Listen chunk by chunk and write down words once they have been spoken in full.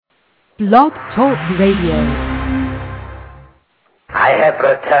Blog Talk Radio. I have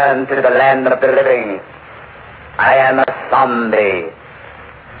returned to the land of the living. I am a zombie.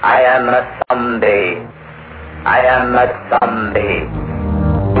 I am a zombie. I am a zombie.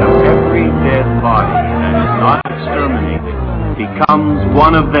 Every dead body that is not exterminated becomes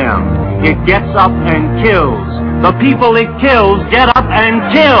one of them. It gets up and kills. The people it kills get up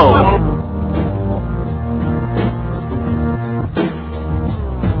and kill.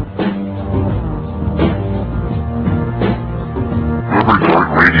 Rubber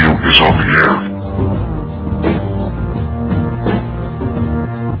Radio is on the air.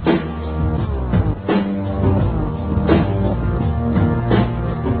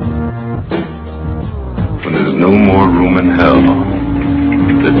 When there's no more room in hell,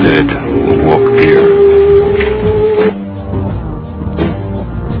 the dead will walk here.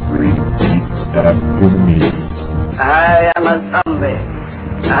 Repeat after me. I am a zombie.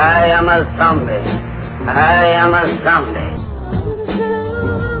 I am a zombie. I am a zombie.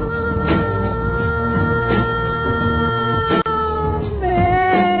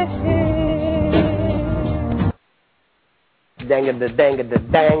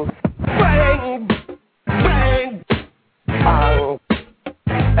 Dang-a-da-dang-a-da-dang. Bang! Bang! Bang!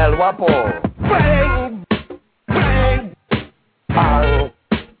 El Guapo. Bang! Bang! Bang!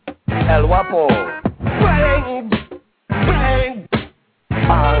 El Guapo. Bang! Bang!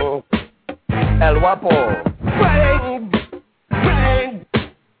 Bang! El Guapo. Bang! Bang!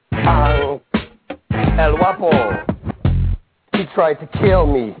 Bang! El Guapo. He tried to kill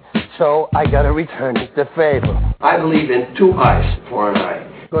me, so I gotta return the favor. I believe in 2 eyes for an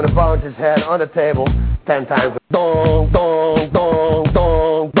eye. Gonna bounce his head on the table 10 times. Dong, dong, dong,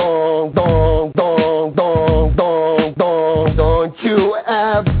 dong, dong, dong, dong, dong, dong, dong. Don't you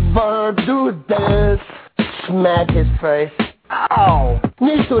ever do this. Smack his face. Ow!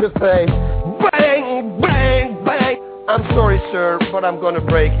 Knee to the face. Bang, bang, bang. I'm sorry, sir, but I'm gonna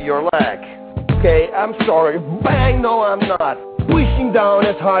break your leg. Okay, I'm sorry. Bang, no, I'm not. Pushing down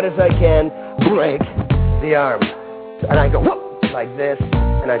as hard as I can. Break the arm. And I go, whoop, like this,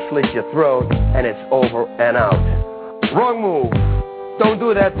 and I slit your throat, and it's over and out. Wrong move. Don't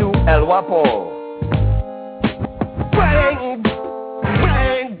do that to El Guapo. Bang!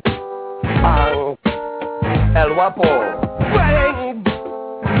 Bang! Bang! El Guapo. Bang!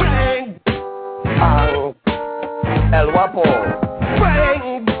 Bang! Bang! El Guapo.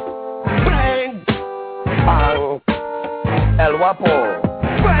 Bang! Bang! Bang! El Guapo.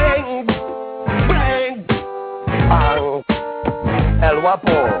 Bang! Bang! Bang! El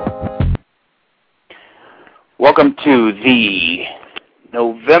Guapo. Welcome to the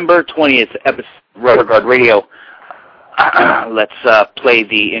November 20th episode of Rubber Guard Radio. Let's play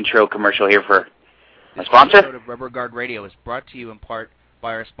the intro commercial here for my sponsor. This episode of Rubber Guard Radio is brought to you in part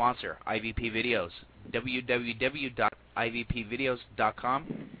by our sponsor, IVP Videos. www.ivpvideos.com.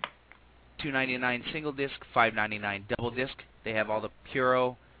 $2.99 single disc, $5.99 double disc. They have all the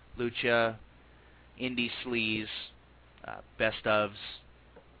Puro, Lucha, indie sleaze, best ofs,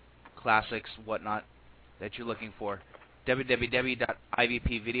 classics, whatnot that you're looking for.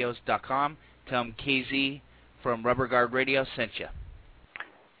 www.ivpvideos.com. Tell them KZ from Rubber Guard Radio sent you.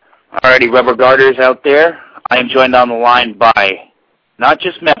 Alrighty, Rubber Guarders out there. I am joined on the line by not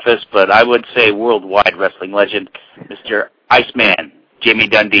just Memphis, but I would say worldwide wrestling legend, Mr. Iceman, Jimmy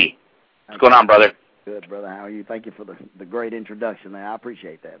Dundee. What's going on, brother? Good, brother. How are you? Thank you for the great introduction there. I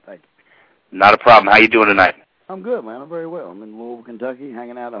appreciate that. Thank you. Not a problem. How you doing tonight? I'm good, man. I'm very well. I'm in Louisville, Kentucky,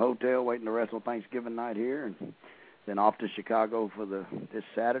 hanging out at a hotel, waiting to wrestle Thanksgiving night here, and then off to Chicago for this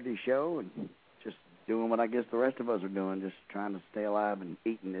Saturday show, and just doing what I guess the rest of us are doing, just trying to stay alive and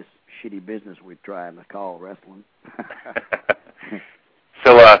eating this shitty business we're trying to call wrestling.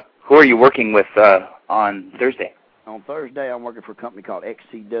 So, who are you working with on Thursday? On Thursday, I'm working for a company called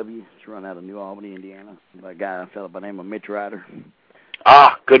XCW. It's run out of New Albany, Indiana. A fellow by the name of Mitch Ryder.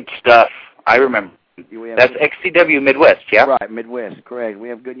 Ah, good stuff. I remember. That's XCW Midwest, yeah? Right, Midwest, correct. We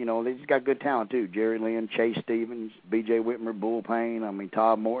have good, they just got good talent, too. Jerry Lynn, Chase Stevens, B.J. Whitmer, Bull Payne,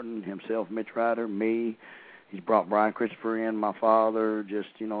 Todd Morton, himself, Mitch Ryder, me. He's brought Brian Christopher in, my father, he's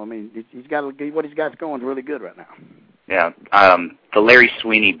got, what he's got going is really good right now. Yeah, the Larry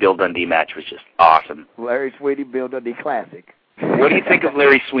Sweeney, Bill Dundee match was just awesome. Larry Sweeney, Bill Dundee classic. What do you think of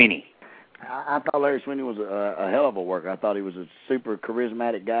Larry Sweeney? I thought Larry Sweeney was a hell of a worker. I thought he was a super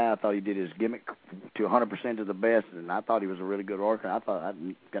charismatic guy. I thought he did his gimmick to 100% to the best, and I thought he was a really good worker. I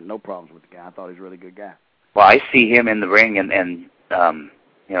got no problems with the guy. I thought he was a really good guy. Well, I see him in the ring, and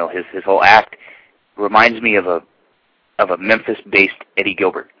his whole act reminds me of a Memphis-based Eddie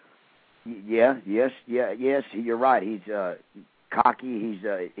Gilbert. Yes, you're right. He's cocky.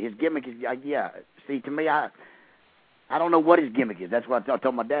 His gimmick is See, to me, I don't know what his gimmick is. That's what I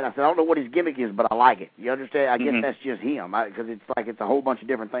told my dad. I said, I don't know what his gimmick is, but I like it. You understand? I guess that's just him, because it's a whole bunch of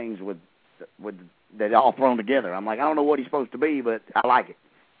different things with that all thrown together. I'm like, I don't know what he's supposed to be, but I like it.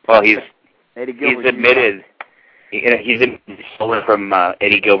 Well, Eddie Gilbert, he's admitted he's stolen from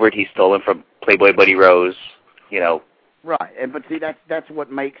Eddie Gilbert. He's stolen from Playboy Buddy Rose. Right, but see, that's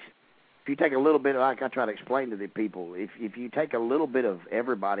what makes. If you take a little bit, like I try to explain to the people, if you take a little bit of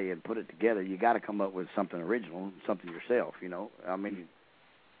everybody and put it together, you got to come up with something original, something yourself. I mean,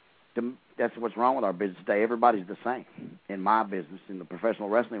 that's what's wrong with our business today. Everybody's the same in my business, in the professional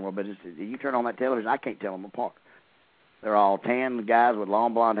wrestling world. But you turn on that television, I can't tell them apart. They're all tan guys with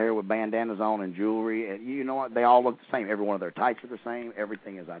long blonde hair with bandanas on and jewelry, and you know what? They all look the same. Every one of their tights are the same.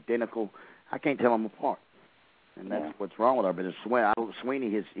 Everything is identical. I can't tell them apart. And that's what's wrong with our business. Sweeney,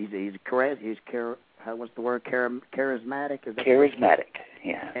 he's what's the word? Charismatic? Is that charismatic?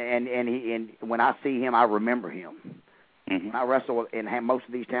 Yeah. And when I see him, I remember him. Mm-hmm. When I wrestle in most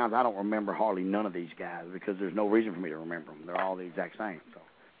of these towns, I don't remember hardly none of these guys because there's no reason for me to remember them. They're all the exact same. So.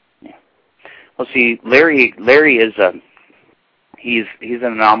 Yeah. Well, see, Larry is he's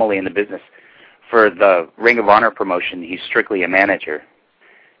an anomaly in the business. For the Ring of Honor promotion, he's strictly a manager,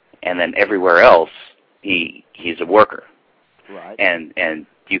 and then everywhere else, he's a worker. Right. And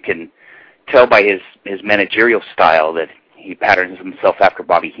you can tell by his managerial style that he patterns himself after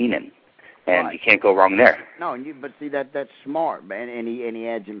Bobby Heenan, and you can't go wrong there. No, but see that's smart, man, and he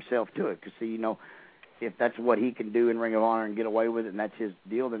adds himself to it. Because see, if that's what he can do in Ring of Honor and get away with it, and that's his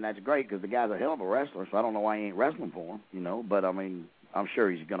deal, then that's great. Because the guy's a hell of a wrestler, so I don't know why he ain't wrestling for him, But I mean, I'm sure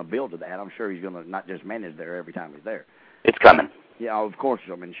he's going to build to that. I'm sure he's going to not just manage there every time he's there. It's coming. Yeah, of course.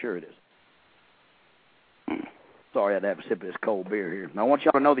 I mean, sure it is. Sorry, I had to have a sip of this cold beer here. Now, I want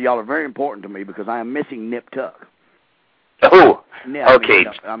y'all to know that y'all are very important to me because I am missing Nip Tuck. Oh, yeah, okay.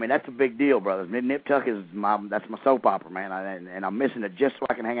 I mean, that's a big deal, brothers. Nip Tuck is that's my soap opera, man, and I'm missing it just so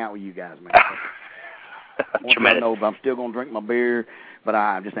I can hang out with you guys, man. Tremendous. But I'm still going to drink my beer, but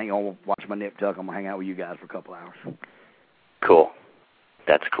I just ain't going to watch my Nip Tuck. I'm going to hang out with you guys for a couple hours. Cool.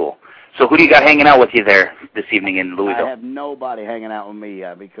 That's cool. So who do you got hanging out with you there this evening in Louisville? I have nobody hanging out with me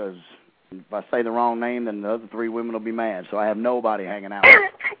because if I say the wrong name, then the other three women will be mad. So I have nobody hanging out.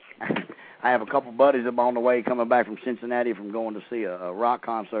 I have a couple buddies up on the way coming back from Cincinnati from going to see a rock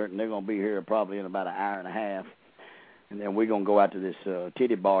concert, and they're going to be here probably in about an hour and a half. And then we're going to go out to this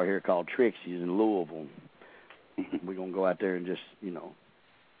titty bar here called Trixie's in Louisville. We're going to go out there and just,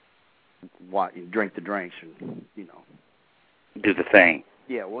 drink the drinks and, do the thing.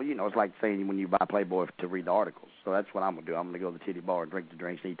 Yeah, well, it's like saying when you buy Playboy to read the articles. So that's what I'm going to do. I'm going to go to the titty bar and drink the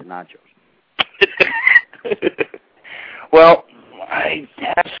drinks and eat the nachos. Well, I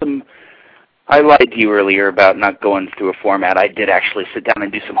lied to you earlier about not going through a format. I did actually sit down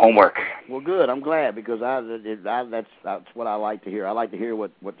and do some homework. Well, good. I'm glad because that's what I like to hear. I like to hear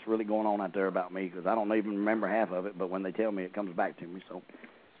what's really going on out there about me because I don't even remember half of it, but when they tell me, it comes back to me. So.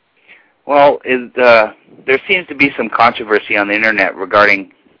 Well, there seems to be some controversy on the Internet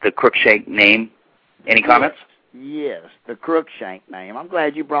regarding the Crookshank name. Any comments? Yes, the Crookshank name. I'm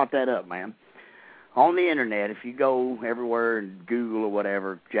glad you brought that up, man. On the Internet, if you go everywhere and Google or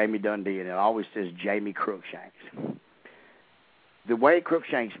whatever, Jamie Dundee, and it always says Jamie Crookshanks. The way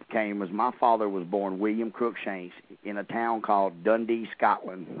Crookshanks came was my father was born William Crookshanks in a town called Dundee,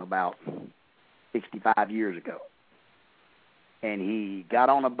 Scotland, about 65 years ago. And he got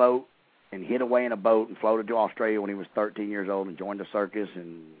on a boat and hid away in a boat and floated to Australia when he was 13 years old and joined a circus,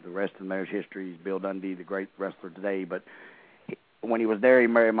 and the rest of there's history. He's Bill Dundee, the great wrestler today. But when he was there, he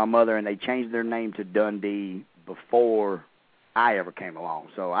married my mother, and they changed their name to Dundee before I ever came along.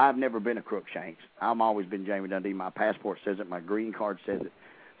 So I've never been a Crookshanks. I've always been Jamie Dundee. My passport says it. My green card says it.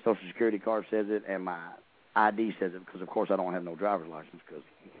 Social Security card says it. And my ID says it because, of course, I don't have no driver's license because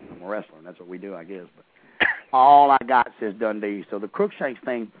I'm a wrestler, and that's what we do, I guess. But all I got says Dundee. So the Crookshanks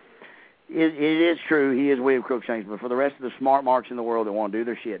thing, it is true. He is William Crookshanks. But for the rest of the smart marks in the world that want to do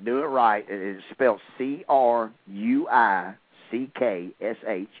their shit, do it right. It's spelled Crukshans.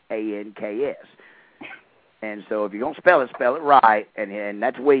 And so if you're going to spell it right. And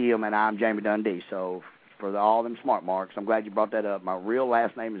that's William, and I'm Jamie Dundee. So for all them smart marks, I'm glad you brought that up. My real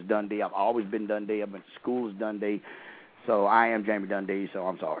last name is Dundee. I've always been Dundee. I've been to school as Dundee. So I am Jamie Dundee, so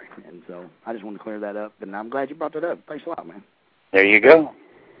I'm sorry. And so I just want to clear that up, and I'm glad you brought that up. Thanks a lot, man. There you go.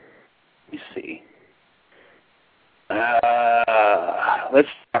 Let me see. Let's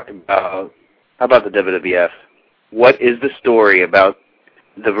talk about, how about the WWF? What is the story about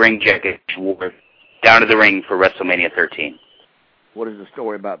the ring jacket you wore down to the ring for WrestleMania 13? What is the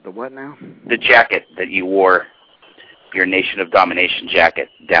story about the what now? The jacket that you wore your Nation of Domination jacket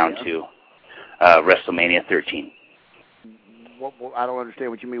down to WrestleMania 13. I don't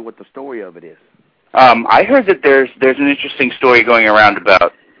understand what you mean, what the story of it is. I heard that there's an interesting story going around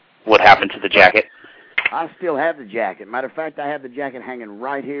about what happened to the jacket. I still have the jacket. Matter of fact, I have the jacket hanging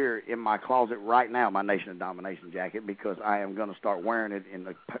right here in my closet right now, my Nation of Domination jacket, because I am going to start wearing it in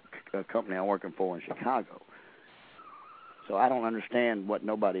the company I'm working for in Chicago. So I don't understand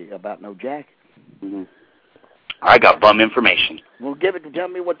about no jacket. Mm-hmm. I got bum information. Well, tell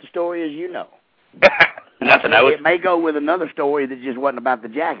me what the story is you know. Nothing. It may go with another story that just wasn't about the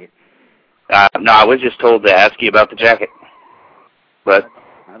jacket. No, I was just told to ask you about the jacket. But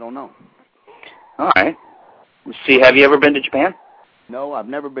I don't know. All right. Let's see, have you ever been to Japan? No, I've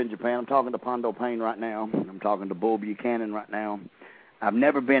never been to Japan. I'm talking to Pondo Payne right now. I'm talking to Bull Buchanan right now. I've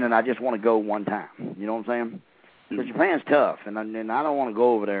never been, and I just want to go one time. You know what I'm saying? Because Japan's tough, and I don't want to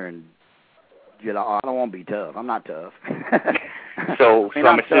go over there and I don't want to be tough. I'm not tough. So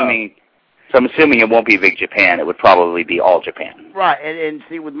I'm assuming it won't be Big Japan. It would probably be All Japan. Right, and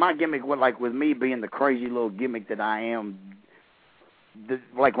see, with my gimmick, with me being the crazy little gimmick that I am,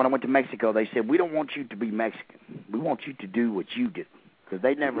 like when I went to Mexico, they said, we don't want you to be Mexican. We want you to do what you do. Because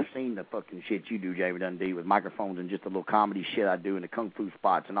they'd never seen the fucking shit you do, Jamie Dundee, with microphones and just the little comedy shit I do and the kung fu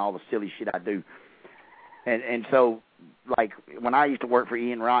spots and all the silly shit I do. And so, like, when I used to work for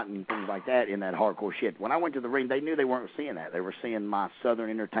Ian Rotten and things like that in that hardcore shit, when I went to the ring, they knew they weren't seeing that. They were seeing my Southern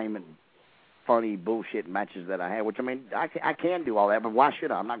entertainment, funny bullshit matches that I had, which, I mean, I can do all that, but why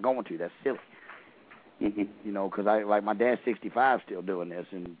should I? I'm not going to. That's silly. Mm-hmm. You know, because my dad's 65 still doing this,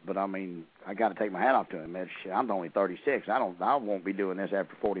 but I mean, I got to take my hat off to him. Shit, I'm only 36. I won't be doing this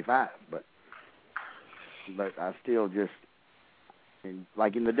after 45, but I still just,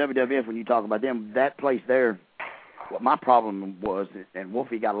 like in the WWF, when you talk about them, that place there, what my problem was, and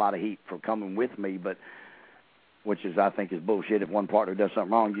Wolfie got a lot of heat for coming with me, but which is, I think, is bullshit. If one partner does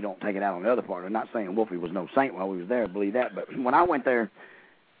something wrong, you don't take it out on the other partner. I'm not saying Wolfie was no saint while we was there, believe that, but when I went there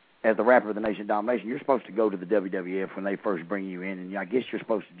as the rapper of the Nation of Domination, you're supposed to go to the WWF when they first bring you in, and I guess you're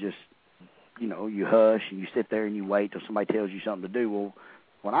supposed to just, you know, you hush and you sit there and you wait till somebody tells you something to do. Well,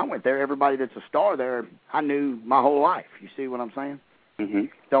 when I went there, everybody that's a star there, I knew my whole life. You see what I'm saying? Mm-hmm.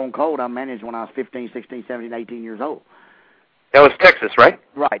 Stone Cold, I managed when I was 15, 16, 17, 18 years old. That was Texas, right?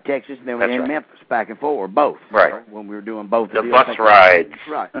 Right, Texas, and then we in Memphis, back and forth, both. Right. When we were doing both. The bus rides.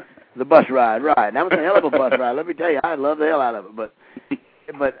 Right. The bus ride, right. That was a hell of a bus ride. Let me tell you, I love the hell out of it.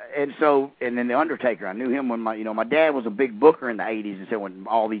 And then the Undertaker, I knew him when my dad was a big booker in the 80s, and so when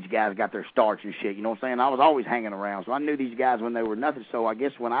all these guys got their starts and shit, you know what I'm saying? I was always hanging around, so I knew these guys when they were nothing. So I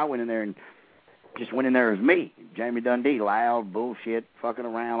guess when I went in there and just went in there as me, Jamie Dundee, loud, bullshit, fucking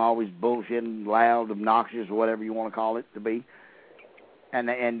around, always bullshitting, loud, obnoxious, whatever you want to call it to be. And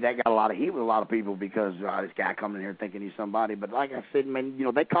that got a lot of heat with a lot of people because this guy coming in here thinking he's somebody. But like I said, man,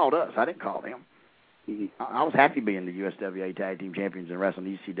 they called us. I didn't call them. Mm-hmm. I was happy being the USWA Tag Team Champions and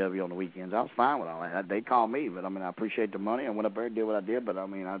wrestling ECW on the weekends. I was fine with all that. They called me, but I mean, I appreciate the money. I went up there and did what I did, but I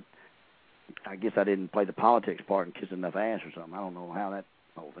mean, I guess I didn't play the politics part and kiss enough ass or something. I don't know how that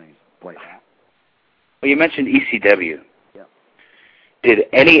whole thing played out. Well, you mentioned ECW. Yeah. Did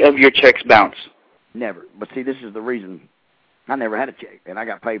any of your checks bounce? Never. But see, this is the reason. I never had a check, and I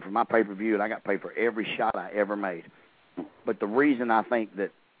got paid for my pay-per-view, and I got paid for every shot I ever made. But the reason I think that,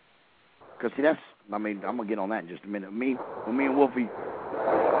 because see, I'm going to get on that in just a minute. When me and Wolfie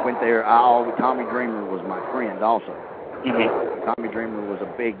went there, Tommy Dreamer was my friend also. Mm-hmm. Tommy Dreamer was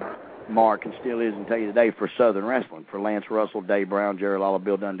a big mark and still is until today for Southern wrestling, for Lance Russell, Dave Brown, Jerry Lawler,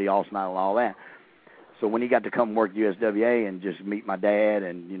 Bill Dundee, Austin Idol, all that. So when he got to come work USWA and just meet my dad,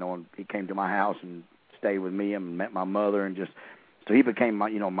 and and he came to my house and stayed with me and met my mother, and just so he became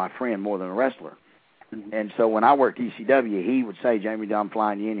my friend more than a wrestler. Mm-hmm. And so when I worked ECW, he would say, Jamie, I'm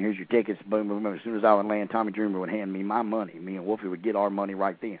flying you in. Here's your tickets. Boom, boom, boom. As soon as I would land, Tommy Dreamer would hand me my money. Me and Wolfie would get our money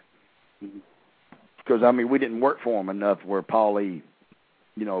right then. Because we didn't work for him enough where Paulie,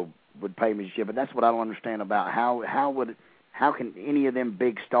 would pay me shit. But that's what I don't understand about how can any of them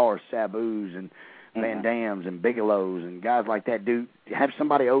big stars, Sabu's and Van Dams and Bigelows and guys like that have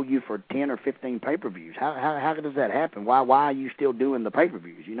somebody owe you for 10 or 15 pay-per-views? How does that happen? Why are you still doing the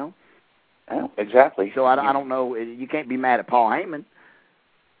pay-per-views, Yeah, exactly. So I don't know. You can't be mad at Paul Heyman.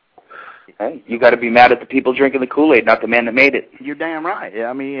 Hey, you got to be mad at the people drinking the Kool-Aid, not the man that made it. You're damn right.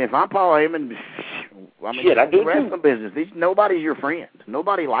 I mean, if I'm Paul Heyman, shit, I do the wrestling business. Nobody's your friend.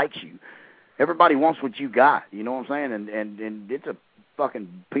 Nobody likes you. Everybody wants what you got. You know what I'm saying? And it's a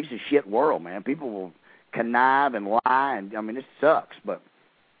fucking piece of shit world, man. People will connive and lie, and it sucks. But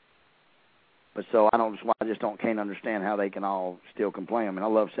so I just can't understand how they can all still complain. I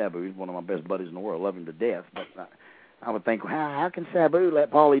love Sabu. He's one of my best buddies in the world. I love him to death. But I would think, well, how can Sabu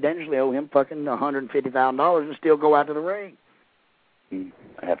let Paulie Dangerously owe him fucking $150,000 and still go out to the ring?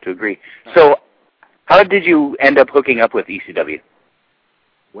 I have to agree. So, how did you end up hooking up with ECW?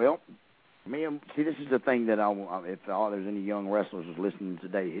 Well, see, this is the thing that if there's any young wrestlers listening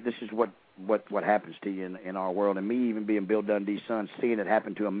today, this is what happens to you in our world. And me even being Bill Dundee's son, seeing it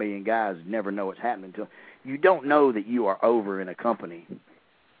happen to a million guys, never know what's happening to them. You don't know that you are over in a company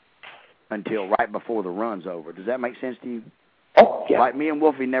until right before the run's over. Does that make sense to you? Oh, yeah. Like me and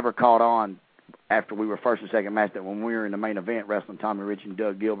Wolfie never caught on after we were first and second match that when we were in the main event wrestling Tommy Rich and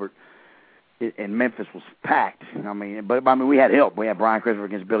Doug Gilbert, and Memphis was packed. But we had help. We had Brian Christopher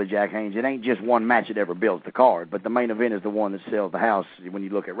against Billy Jack Haynes. It ain't just one match that ever builds the card, but the main event is the one that sells the house when you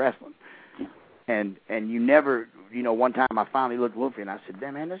look at wrestling. And you never, one time I finally looked at Wolfie and I said,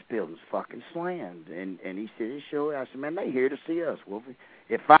 damn, man, this building's fucking slammed. And he said, it's sure. I said, man, they here to see us, Wolfie.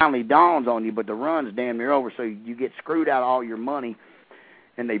 It finally dawns on you, but the run's damn near over, so you get screwed out of all your money,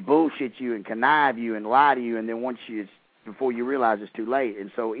 and they bullshit you and connive you and lie to you, and then before you realize it's too late.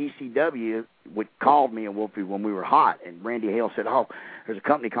 And so ECW called me and Wolfie when we were hot, and Randy Hale said, oh, there's a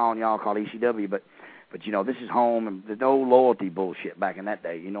company calling y'all called ECW, but this is home, and there's no loyalty bullshit back in that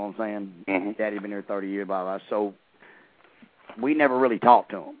day, you know what I'm saying? Mm-hmm. Daddy'd been here 30 years, blah, blah. So we never really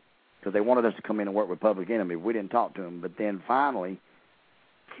talked to them because they wanted us to come in and work with Public Enemy. We didn't talk to them. But then finally,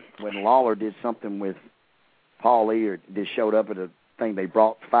 when Lawler did something with Paul Lee, or just showed up at a thing, they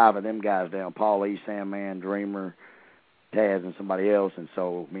brought 5 of them guys down, Paul Lee, Sandman, Dreamer, Taz, and somebody else. And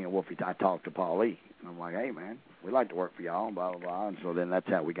so me and Wolfie, I talked to Paul Lee. And I'm like, hey, man, we'd like to work for y'all, blah, blah, blah. And so then that's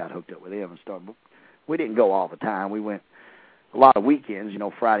how we got hooked up with them and started. We didn't go all the time. We went a lot of weekends,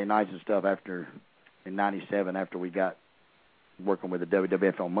 Friday nights and stuff in 97 after we got working with the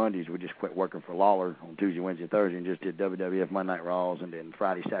WWF on Mondays. We just quit working for Lawler on Tuesday, Wednesday, Thursday, and just did WWF Monday Night Raws, and then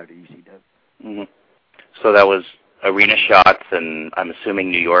Friday, Saturday, ECW. Mm-hmm. So that was arena shots, and I'm assuming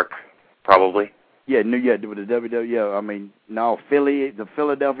New York, probably? Yeah, with the WWF, Philly, the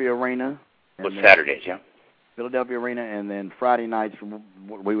Philadelphia Arena. Was Saturdays, yeah? Philadelphia Arena, and then Friday nights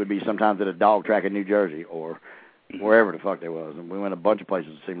we would be sometimes at a dog track in New Jersey or wherever the fuck there was. And we went a bunch of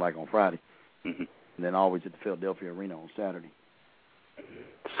places, it seemed like, on Friday. Mm-hmm. And then always at the Philadelphia Arena on Saturday.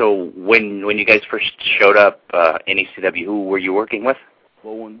 So when you guys first showed up in ECW, who were you working with?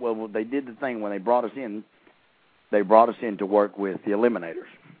 Well, when they did the thing, when they brought us in to work with the Eliminators,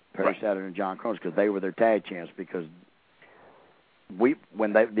 Perry Saturn and John Cronin, because they were their tag champs. Because the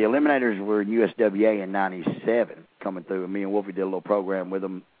Eliminators were in USWA in '97 coming through, and me and Wolfie did a little program with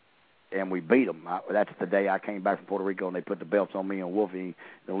them, and we beat them. That's the day I came back from Puerto Rico, and they put the belts on me and Wolfie.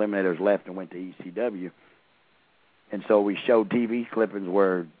 The Eliminators left and went to ECW. And so we showed TV clippings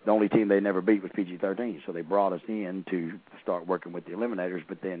where the only team they never beat was PG-13. So they brought us in to start working with the Eliminators.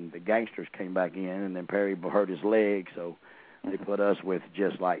 But then the Gangsters came back in, and then Perry hurt his leg. So they put us with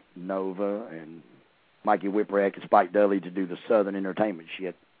just like Nova and Mikey Whipwreck and Spike Dudley to do the Southern Entertainment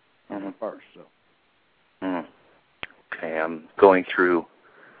shit first. So. Okay, I'm going through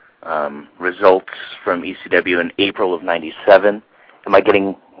results from ECW in April of '97. Am I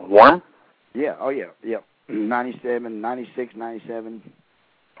getting warm? Yeah. Oh, yeah. Yeah. 97, 96, 97.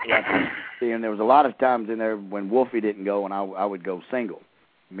 And there was a lot of times in there when Wolfie didn't go, and I would go single.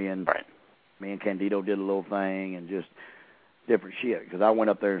 Me and Candido did a little thing and just different shit. Because I went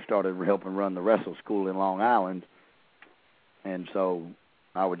up there and started helping run the wrestle school in Long Island, and so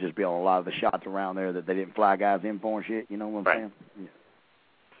I would just be on a lot of the shots around there that they didn't fly guys in for and shit. You know what I'm saying? Yeah.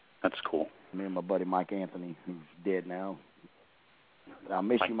 That's cool. Me and my buddy Mike Anthony, who's dead now. I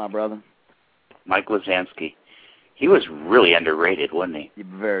miss you, my brother. Mike Lazansky. He was really underrated, wasn't he?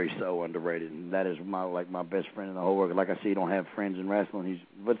 Very so underrated. And that is my best friend in the whole world. Like I say, you don't have friends in wrestling.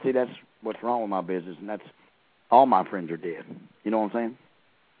 But see, that's what's wrong with my business, and that's all my friends are dead. You know what I'm saying?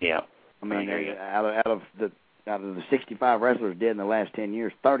 Yeah. I mean, out of the 65 wrestlers dead in the last 10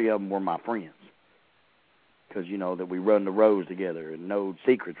 years, 30 of them were my friends. Because, that we run the rows together and know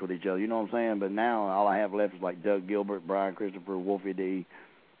secrets with each other. You know what I'm saying? But now all I have left is like Doug Gilbert, Brian Christopher, Wolfie D.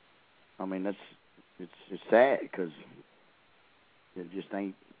 I mean, it's sad because it just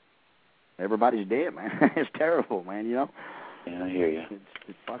ain't. Everybody's dead, man. It's terrible, man. Yeah, I hear you.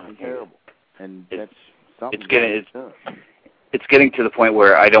 It's fucking terrible, and that's something. It's getting to the point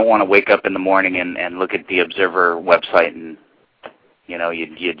where I don't want to wake up in the morning and look at the Observer website and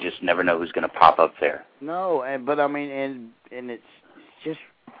you just never know who's going to pop up there. No, but I mean, and it's just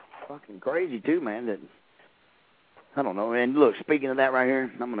fucking crazy too, man. That. I don't know. And look, speaking of that right here,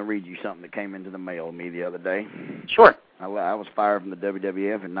 I'm going to read you something that came into the mail to me the other day. Sure. I was fired from the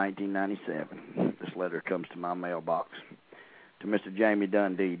WWF in 1997. This letter comes to my mailbox. To Mr. Jamie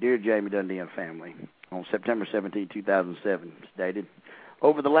Dundee. Dear Jamie Dundee and family, on September 17, 2007, stated,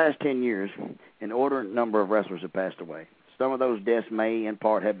 "Over the last 10 years, an inordinate number of wrestlers have passed away. Some of those deaths may, in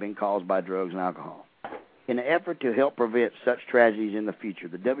part, have been caused by drugs and alcohol. In an effort to help prevent such tragedies in the future,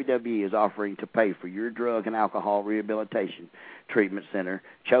 the WWE is offering to pay for your drug and alcohol rehabilitation treatment center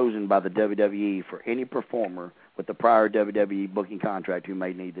chosen by the WWE for any performer with a prior WWE booking contract who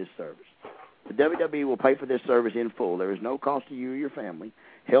may need this service. The WWE will pay for this service in full. There is no cost to you or your family.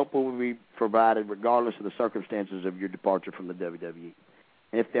 Help will be provided regardless of the circumstances of your departure from the WWE.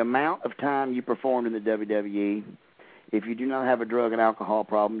 And if the amount of time you performed in the WWE, if you do not have a drug and alcohol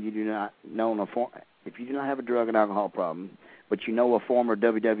problem, if you do not have a drug and alcohol problem, but you know a former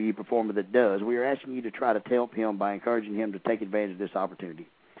WWE performer that does, we are asking you to try to help him by encouraging him to take advantage of this opportunity.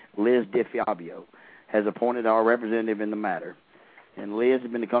 Liz DiFabio has appointed our representative in the matter, and Liz has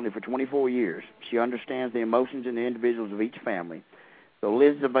been in the company for 24 years. She understands the emotions and the individuals of each family. So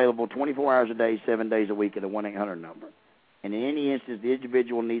Liz is available 24 hours a day, 7 days a week at a 1-800 number. And in any instance the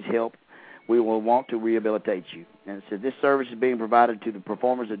individual needs help, we will want to rehabilitate you." And it says this service is being provided to the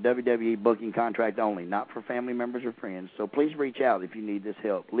performers of WWE booking contract only, not for family members or friends. So please reach out if you need this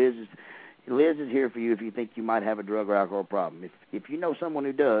help. Liz is here for you if you think you might have a drug or alcohol problem. If you know someone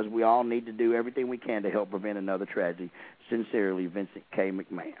who does, we all need to do everything we can to help prevent another tragedy. Sincerely, Vincent K.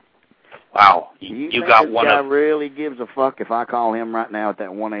 McMahon. Wow, you got one guy of... really gives a fuck if I call him right now at that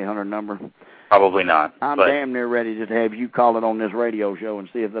 1-800 number? Probably not. I'm damn near ready to have you call it on this radio show and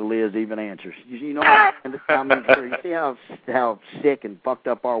see if the Liz even answers. You know, I mean, you see how sick and fucked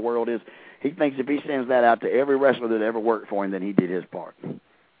up our world is? He thinks if he sends that out to every wrestler that ever worked for him, then he did his part.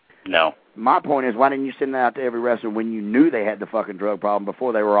 No. My point is, why didn't you send that out to every wrestler when you knew they had the fucking drug problem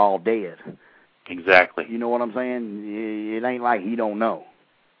before they were all dead? Exactly. You know what I'm saying? It ain't like he don't know.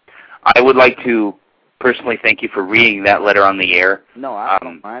 I would like to personally thank you for reading that letter on the air. No, I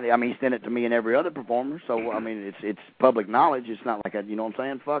don't mind. I mean, he sent it to me and every other performer, so, I mean, it's public knowledge. It's not like, you know what I'm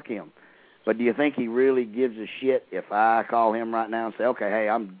saying? Fuck him. But do you think he really gives a shit if I call him right now and say, okay, hey,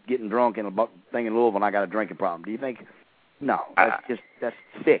 I'm getting drunk in a thing in Louisville and I got a drinking problem? Do you think? No, that's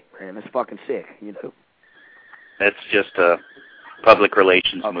sick, man. That's fucking sick, you know. That's just a public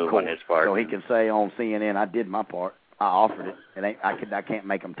relations move on his part. So he can say on CNN, I did my part. I offered it. I can't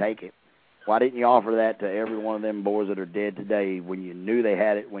make them take it. Why didn't you offer that to every one of them boys that are dead today when you knew they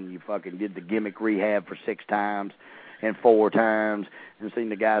had it, when you fucking did the gimmick rehab for 6 times and 4 times and seen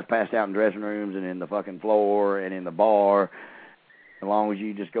the guys pass out in dressing rooms and in the fucking floor and in the bar? As long as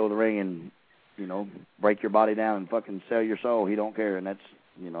you just go to the ring and, you know, break your body down and fucking sell your soul, he don't care, and that's,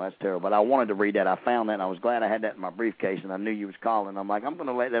 you know, that's terrible. But I wanted to read that. I found that, and I was glad I had that in my briefcase, and I knew you was calling. I'm like, I'm going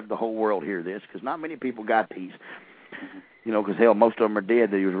to let the whole world hear this because not many people got these. You know, because, hell, most of them are dead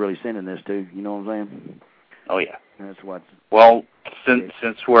that he was really sending this to. You know what I'm saying? Oh, yeah. That's what. Well,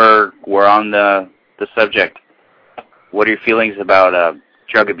 since we're on the subject, what are your feelings about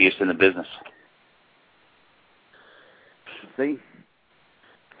drug abuse in the business? See,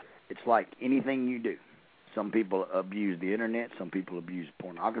 it's like anything you do. Some people abuse the internet. Some people abuse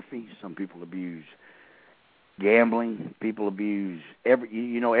pornography. Some people abuse gambling. People abuse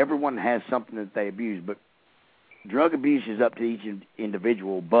everyone has something that they abuse, but drug abuse is up to each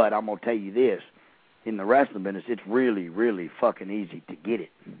individual, but I'm going to tell you this. In the wrestling business, it's really, really fucking easy to get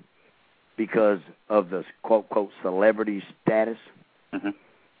it because of the quote-quote celebrity status. Mm-hmm.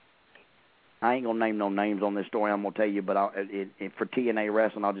 I ain't going to name no names on this story, I'm going to tell you, but for TNA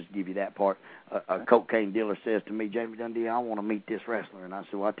Wrestling, I'll just give you that part. A cocaine dealer says to me, Jamie Dundee, I want to meet this wrestler. And I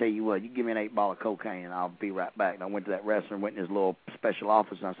said, well, I'll tell you what, you give me an 8-ball of cocaine, and I'll be right back. And I went to that wrestler and went in his little special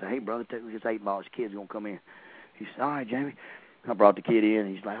office, and I said, hey, brother, take me this 8-ball. This kid's going to come in. He said, all right, Jamie. I brought the kid in,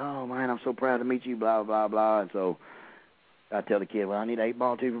 and he's like, oh, man, I'm so proud to meet you, blah, blah, blah. And so I tell the kid, well, I need an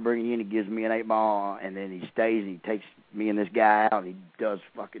 8-ball, too, for bringing you in. He gives me an 8-ball, and then he stays, and he takes me and this guy out, and he does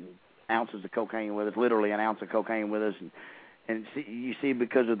fucking ounces of cocaine with us, literally an ounce of cocaine with us. And you see,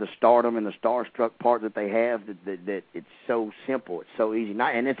 because of the stardom and the starstruck part that they have, that it's so simple, it's so easy.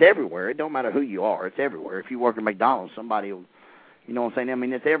 And it's everywhere. It don't matter who you are. It's everywhere. If you work at McDonald's, somebody will, you know what I'm saying? I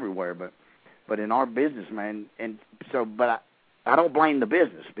mean, it's everywhere, but in our business, man, and so, but I don't blame the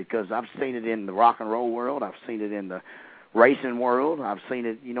business because I've seen it in the rock and roll world. I've seen it in the racing world. I've seen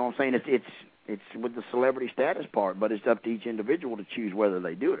it, you know what I'm saying? It's with the celebrity status part, but it's up to each individual to choose whether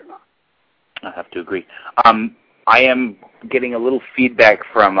they do it or not. I have to agree. I am getting a little feedback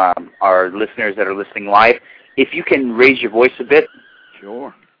from our listeners that are listening live. If you can raise your voice a bit.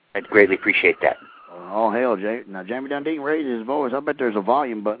 Sure. I'd greatly appreciate that. Oh, hell, now Jamie Dundee raises his voice. I bet there's a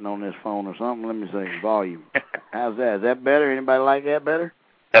volume button on this phone or something. Let me see, volume. How's that? Is that better? Anybody like that better?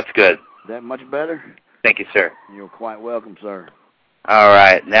 That's good. Is that much better? Thank you, sir. You're quite welcome, sir. All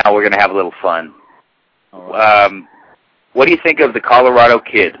right, now we're going to have a little fun. Right. What do you think of the Colorado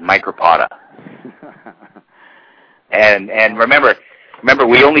Kid, Mike Rapata? and remember,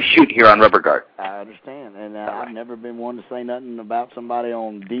 we only shoot here on Rubber Guard. I understand, and I've never been one to say nothing about somebody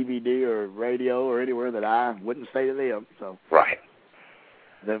on DVD or radio or anywhere that I wouldn't say to them. So right.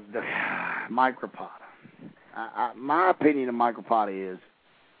 The Mike Rapata. My opinion of Mike Rapata is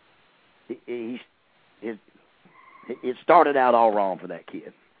it started out all wrong for that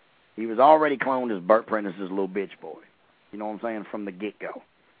kid. He was already cloned as Burt Prentice's little bitch boy. You know what I'm saying? From the get-go.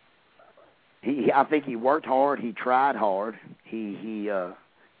 I think he worked hard. He tried hard.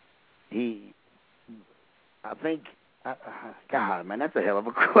 God, man, that's a hell of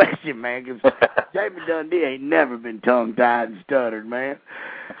a question, man, because Jamie Dundee ain't never been tongue-tied and stuttered, man.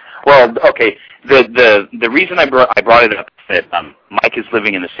 Well, okay, the reason I brought it up is that Mike is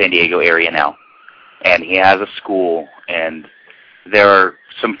living in the San Diego area now, and he has a school, and there are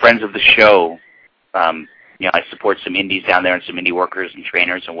some friends of the show. I support some indies down there and some indie workers and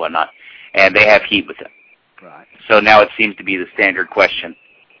trainers and whatnot, and they have heat with him. Right. So now it seems to be the standard question,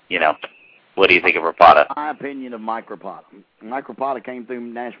 what do you think of Rapata? My opinion of Mike Rapata. Mike Rapata came through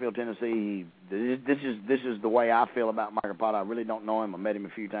Nashville, Tennessee. This is the way I feel about Mike Rapata. I really don't know him. I met him a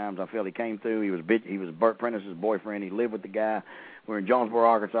few times. I feel he came through. He was Burt Prentice's boyfriend. He lived with the guy. We were in Jonesboro,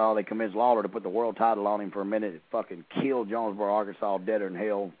 Arkansas. They convinced Lawler to put the world title on him for a minute. It fucking killed Jonesboro, Arkansas, deader than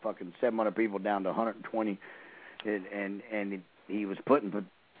hell. Fucking 700 people down to 120. And he was put in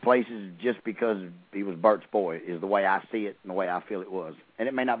places just because he was Burt's boy, is the way I see it and the way I feel it was. And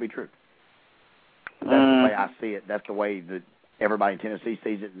it may not be true. That's the way I see it. That's the way that everybody in Tennessee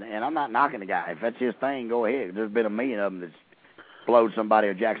sees it. And I'm not knocking the guy. If that's his thing, go ahead. There's been a million of them that's blowed somebody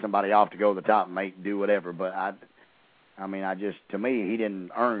or jacked somebody off to go to the top and do whatever. But to me, he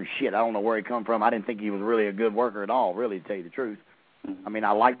didn't earn shit. I don't know where he come from. I didn't think he was really a good worker at all, really, to tell you the truth. I mean, I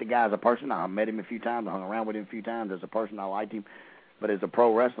like the guy as a person. I met him a few times. I hung around with him a few times. As a person, I liked him. But as a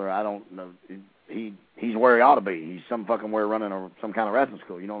pro wrestler, I don't know. He's where he ought to be. He's some fucking where running some kind of wrestling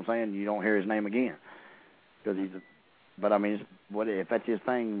school. You know what I'm saying? You don't hear his name again. But I mean, if that's his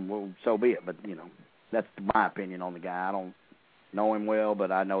thing, well, so be it. But that's my opinion on the guy. I don't know him well,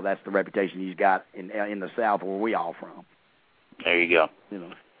 but I know that's the reputation he's got in the South, where we all from. There you go.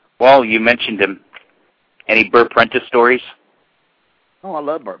 Well, you mentioned him. Any Burt Prentice stories? Oh, I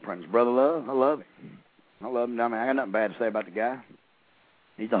love Burt Prentice, Brother Love. I love him. I mean, I got nothing bad to say about the guy.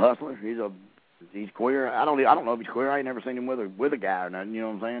 He's a hustler. He's queer. I don't know if he's queer. I ain't never seen him with a guy or nothing. You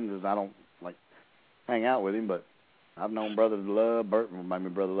know what I'm saying? Because I don't hang out with him, but I've known Brother Love,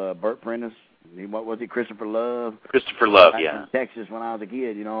 Burt Prentice. What was he? Christopher Love. Christopher Love, yeah. In Texas when I was a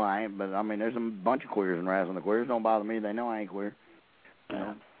kid, I ain't. But I mean, there's a bunch of queers in wrestling. The queers don't bother me. They know I ain't queer.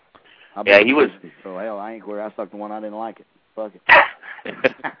 Yeah. He was. So hell, I ain't queer. I sucked the one I didn't like it. Fuck it.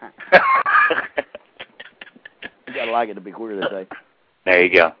 You gotta like it to be queer, they say. There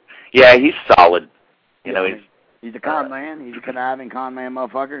you go. Yeah, he's solid. He's a con man. He's a conniving con man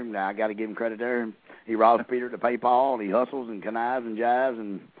motherfucker. And I got to give him credit there. He robs Peter to pay Paul, and he hustles and connives and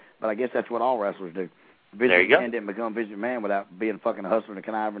jives. But I guess that's what all wrestlers do. There you go. Man didn't become Vince McMahon without being a fucking hustler and a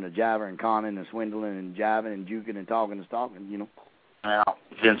conniver and a jiver and conning and swindling and jiving and juking and talking and stalking, Well,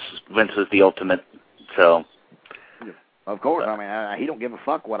 Vince is the ultimate, so. Of course. I mean, he don't give a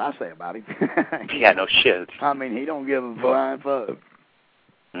fuck what I say about him. Yeah, no shit. I mean, he don't give a flying fuck.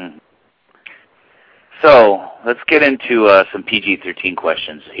 Mm. So, let's get into some PG-13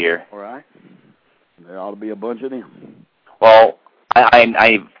 questions here. All right. There ought to be a bunch of them. Well,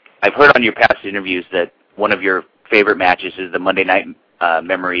 I've heard on your past interviews that one of your favorite matches is the Monday Night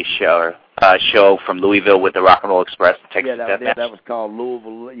Memory show from Louisville with the Rock and Roll Express, Texas Death Match. That was called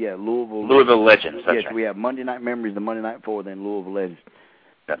Louisville. Yeah, Louisville Legends. That's right. We have Monday Night Memories, the Monday Night before, then Louisville Legends.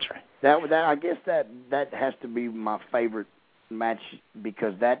 That's right. That I guess that has to be my favorite match,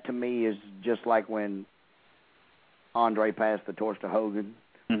 because that to me is just like when Andre passed the torch to Hogan.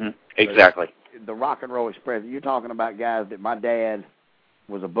 Mm-hmm. Exactly. The Rock and Roll Express. You're talking about guys that my dad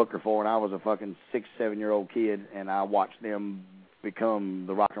was a booker for, and I was a fucking 6-7-year-old kid, and I watched them become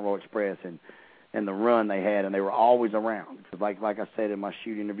the Rock and Roll Express and the run they had, and they were always around. Like I said in my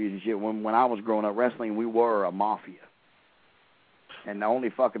shoot interviews and shit, when I was growing up wrestling, we were a mafia. And the only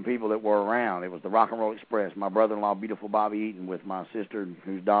fucking people that were around, it was the Rock and Roll Express, my brother-in-law, beautiful Bobby Eaton, with my sister,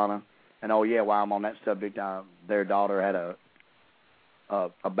 who's Donna. And oh yeah, while I'm on that subject, their daughter had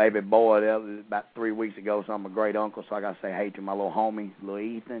a baby boy about 3 weeks ago, so I'm a great uncle, so I got to say hey to my little homie, little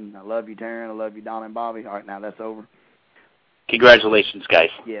Ethan. I love you, Taryn. I love you, Donna and Bobby. All right, now that's over. Congratulations, guys.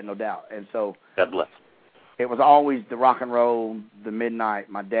 Yeah, no doubt. And so God bless. It was always the rock and roll, the midnight,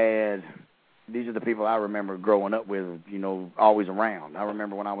 my dad, these are the people I remember growing up with, you know, always around. I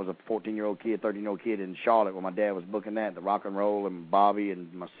remember when I was a 14-year-old kid, 13-year-old kid in Charlotte when my dad was booking that, the rock and roll, and Bobby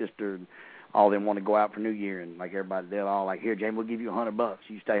and my sister and all them wanted to go out for New Year, and like everybody, they're all like, here, Jamie, we'll give you $100.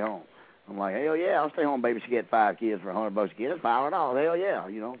 You stay home. I'm like, hell yeah, I'll stay home, baby. She get 5 kids for $100 a kid. That's $500. Hell yeah,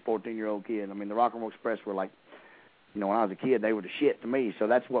 you know, 14-year-old kid. I mean, the Rock and Roll Express were like, you know, when I was a kid, they were the shit to me. So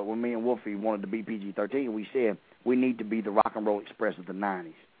that's what, when me and Wolfie wanted to be PG-13, we said we need to be the Rock and Roll Express of the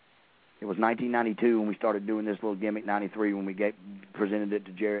 90s. It was 1992 when we started doing this little gimmick, 93 when we presented it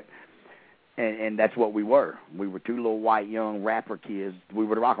to Jarrett. And that's what we were. We were 2 little white young rapper kids. We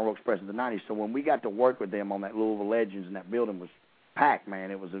were the Rock and Roll Express of the 90s. So when we got to work with them on that Louisville Legends, and that building was packed,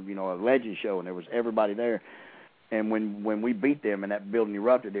 man. It was a legend show, and there was everybody there. And when we beat them and that building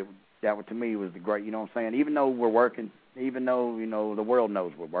erupted, that to me was the great, you know what I'm saying? Even though we're working, even though, you know, the world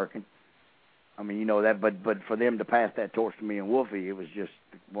knows we're working. I mean, you know that, but for them to pass that torch to me and Wolfie, it was just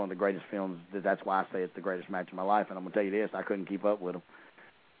one of the greatest films. That's why I say it's the greatest match of my life. And I'm gonna tell you this, I couldn't keep up with them.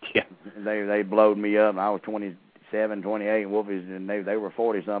 Yeah, they blowed me up. And I was 27, 28, and Wolfie's, and they were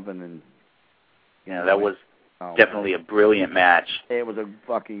 40 something. And yeah, that was definitely a brilliant match. It was a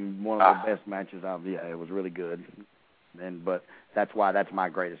fucking one of the best matches I've. Yeah, it was really good. But that's why that's my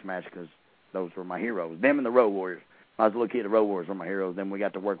greatest match, because those were my heroes. Them and the Road Warriors. When I was a little kid, the Road Warriors were my heroes. Then we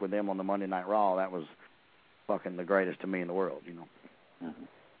got to work with them on the Monday Night Raw. That was fucking the greatest to me in the world, you know. Mm-hmm.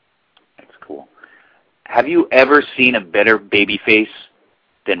 That's cool. Have you ever seen a better babyface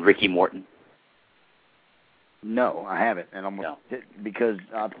than Ricky Morton? No, I haven't. And because,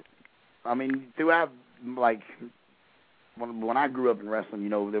 I mean, throughout, like, when I grew up in wrestling, you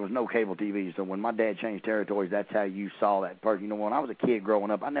know, there was no cable TV. So when my dad changed territories, that's how you saw that person. You know, when I was a kid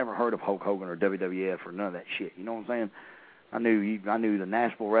growing up, I never heard of Hulk Hogan or WWF or none of that shit. You know what I'm saying? I knew the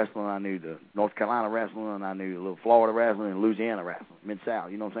Nashville wrestling, I knew the North Carolina wrestling, and I knew the little Florida wrestling and Louisiana wrestling,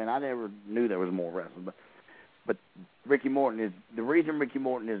 Mid-South. You know what I'm saying? I never knew there was more wrestling. But Ricky Morton is, the reason Ricky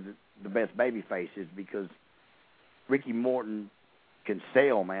Morton is the best babyface is because Ricky Morton can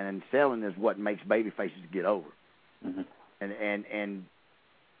sell, man, and selling is what makes babyfaces get over. Mm-hmm. And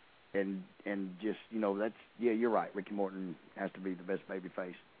just, you know, that's, yeah, you're right. Ricky Morton has to be the best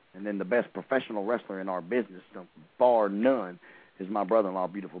babyface. And then the best professional wrestler in our business, bar none, is my brother-in-law,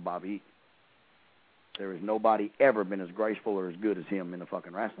 beautiful Bobby Eaton. There has nobody ever been as graceful or as good as him in the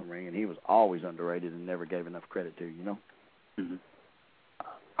fucking wrestling ring, and he was always underrated and never gave enough credit to, you know? Mm-hmm.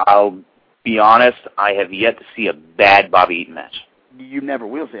 I'll be honest, I have yet to see a bad Bobby Eaton match. You never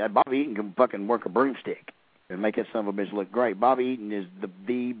will see that. Bobby Eaton can fucking work a broomstick and make that son of a bitch look great. Bobby Eaton is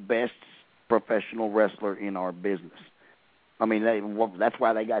the best professional wrestler in our business. I mean, that's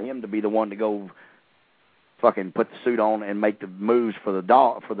why they got him to be the one to go fucking put the suit on and make the moves for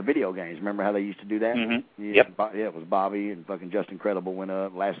the video games. Remember how they used to do that? Mm-hmm. Yeah, yep. Yeah, it was Bobby, and fucking Justin Credible went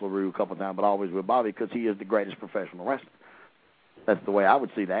up, Lash LaRue a couple of times, but always with Bobby because he is the greatest professional wrestler. That's the way I would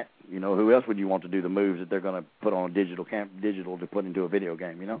see that. You know, who else would you want to do the moves that they're going to put on digital to put into a video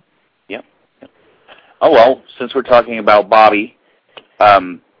game, you know? Yep. Oh, well, since we're talking about Bobby,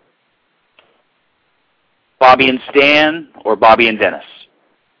 Bobby and Stan or Bobby and Dennis?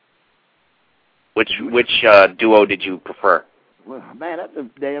 Which duo did you prefer? Well, man, that's a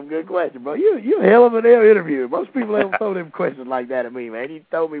damn good question, bro. You're a hell of a damn interviewer. Most people don't throw them questions like that at me, man. You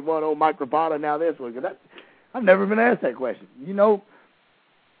told me one old Mike Rapata, now this one. Cause I've never been asked that question. You know,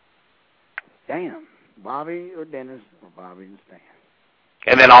 damn, Bobby or Dennis or Bobby and Stan?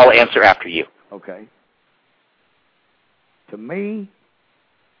 And then I'll answer after you. Okay. To me,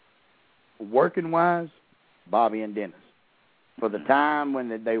 working-wise, Bobby and Dennis. For the time when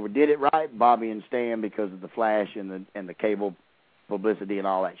they did it right, Bobby and Stan because of the flash and the cable publicity and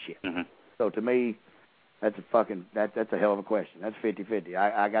all that shit. Mm-hmm. So to me, that's a hell of a question. That's 50-50.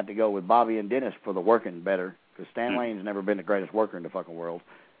 I got to go with Bobby and Dennis for the working better because Stan Lane's never been the greatest worker in the fucking world.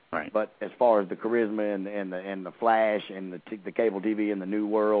 Right. But as far as the charisma and the flash and the cable TV and the new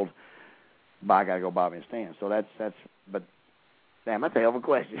world, I got to go Bobby and Stan. So that's but. Damn, that's a hell of a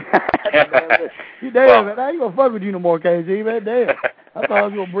question. You damn it. I ain't going to fuck with you no more, KG, man. Damn. I thought I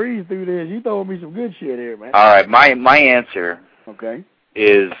was going to breeze through this. You throwing me some good shit here, man. All right, my answer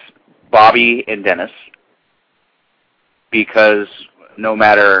is Bobby and Dennis because no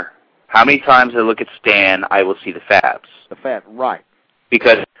matter how many times I look at Stan, I will see the Fabs. The Fabs, right.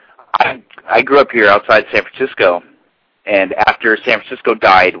 Because I grew up here outside San Francisco, and after San Francisco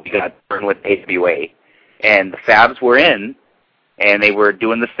died, we got burned with AWA. And the Fabs were in, and they were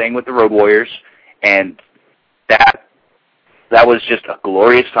doing this thing with the Road Warriors, and that was just a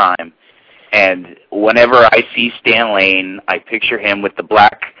glorious time. And whenever I see Stan Lane, I picture him with the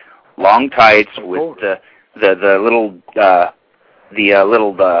black long tights with the little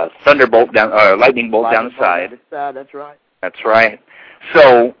little thunderbolt down, or lightning bolt down the side. That's right. That's right.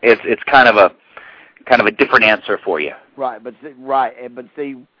 So it's kind of a different answer for you. Right, but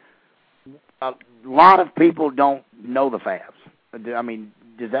see, a lot of people don't know the Fabs. I mean,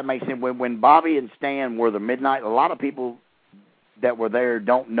 does that make sense? When Bobby and Stan were the Midnight, a lot of people that were there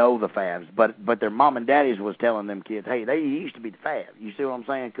don't know the Fabs, but their mom and daddies was telling them kids, hey, they used to be the Fabs. You see what I'm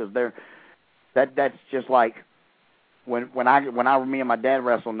saying? Because that's just like when me and my dad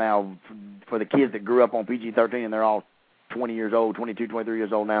wrestle now for the kids that grew up on PG-13 and they're all 20 years old, 22, 23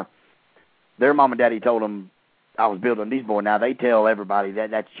 years old now. Their mom and daddy told them I was Bill Dundee's boy. Now they tell everybody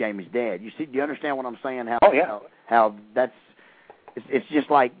that's Jamie's dad. You see? Do you understand what I'm saying? How that's it's just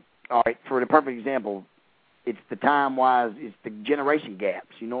like, all right, for the perfect example, it's the time-wise, it's the generation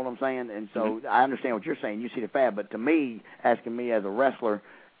gaps. You know what I'm saying? And so I understand what you're saying. You see the Fab, but to me, asking me as a wrestler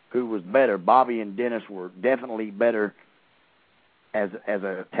who was better, Bobby and Dennis were definitely better as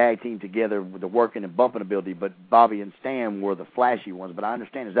a tag team together with the working and bumping ability, but Bobby and Stan were the flashy ones. But I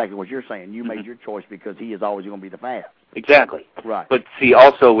understand exactly what you're saying. You made your choice because he is always going to be the Fab. Exactly. Right. But see,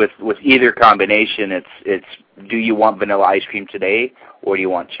 also with either combination, it's do you want vanilla ice cream today or do you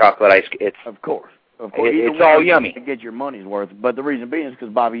want chocolate ice cream? Of course. It's all yummy. To get your money's worth. But the reason being is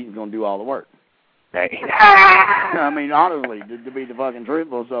because Bobby Eaton's going to do all the work. Right. I mean, honestly, to be the fucking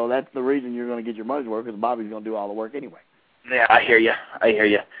truthful, so that's the reason you're going to get your money's worth because Bobby's going to do all the work anyway. Yeah, I hear you.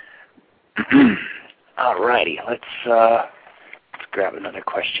 All righty, let's grab another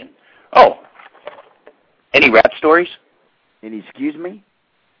question. Oh, any rap stories? Any, excuse me?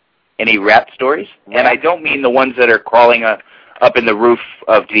 Any rap stories? Rap? And I don't mean the ones that are crawling up in the roof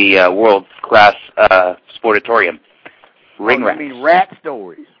of the world-class sportatorium. Ring rats. You mean rat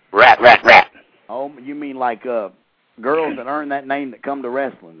stories? Rat. Oh, you mean like girls that earn that name that come to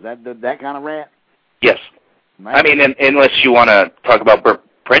wrestling? Is that kind of rat? Yes. Man. I mean, unless you want to talk about Burt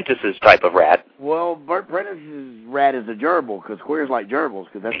Prentice's type of rat. Well, Burt Prentice's rat is a gerbil, because queers like gerbils,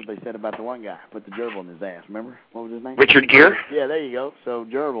 because that's what they said about the one guy. Put the gerbil in his ass, remember? What was his name? Richard Gere? Yeah, there you go. So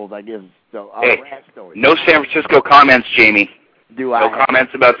gerbils, I guess. So hey, rat stories. No San Francisco comments, Jamie. Do I? No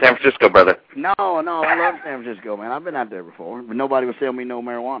comments about San Francisco, brother. No, I love San Francisco, man. I've been out there before, but nobody would sell me no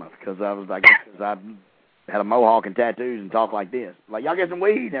marijuana, because I had a mohawk and tattoos and talk like this. Like, y'all get some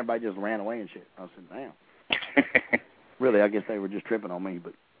weed? And everybody just ran away and shit. I said, damn. Really, I guess they were just tripping on me,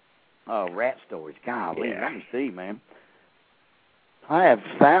 but rat stories. Golly, let me see, man. I have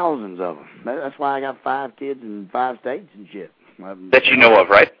thousands of them. That's why I got 5 kids in 5 states and shit. That you know of,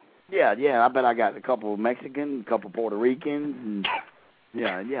 right? Yeah. I bet I got a couple of Mexicans, a couple of Puerto Ricans,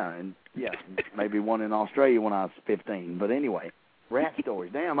 and maybe one in Australia when I was 15. But anyway, rat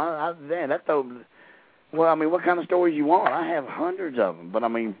stories. Damn, that though. Well, I mean, what kind of stories you want? I have hundreds of them, but I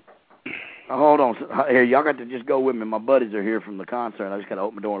mean. Hold on. Here, y'all got to just go with me. My buddies are here from the concert. I just got to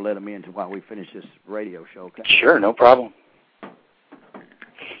open the door and let them in while we finish this radio show, okay? Sure, no problem.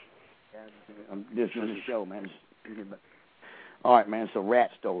 This is the show, man. All right, man, so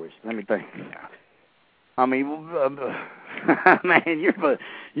rat stories. Let me think. I mean, man,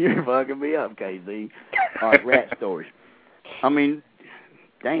 you're fucking me up, KZ. All right, rat stories. I mean,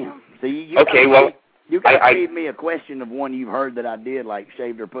 damn. See, you got to feed me a question of one you've heard that I did, like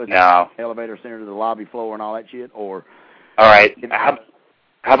shaved her pussy, elevator center to the lobby floor and all that shit, or... All right, how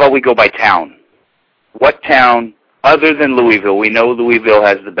about we go by town? What town, other than Louisville, we know Louisville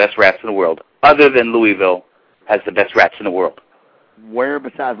has the best rats in the world, other than Louisville has the best rats in the world? Where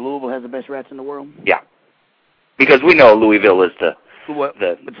besides Louisville has the best rats in the world? Yeah, because we know Louisville is the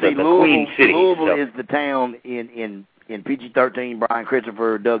queen city. Louisville is the town in PG-13, Brian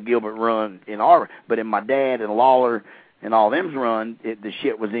Christopher, Doug Gilbert run in our, but in my dad and Lawler and all them's run, the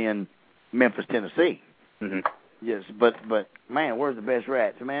shit was in Memphis, Tennessee. Mm-hmm. Yes, but man, where's the best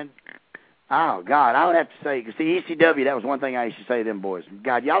rats, man? Oh God, I would have to say, because see, ECW, that was one thing I used to say to them boys.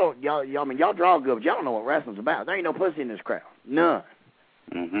 God, y'all draw good, but y'all don't know what wrestling's about. There ain't no pussy in this crowd, none.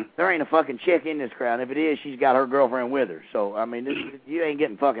 Mm-hmm. There ain't a fucking chick in this crowd. And if it is, she's got her girlfriend with her. So I mean, you ain't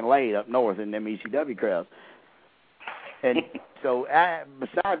getting fucking laid up north in them ECW crowds. And so,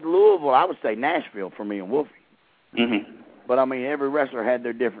 besides Louisville, I would say Nashville for me and Wolfie. Mm-hmm. But, I mean, every wrestler had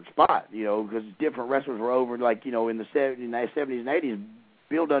their different spot, you know, because different wrestlers were over, like, you know, in the 70s and 80s,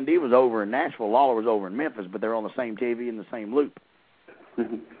 Bill Dundee was over in Nashville, Lawler was over in Memphis, but they're on the same TV in the same loop.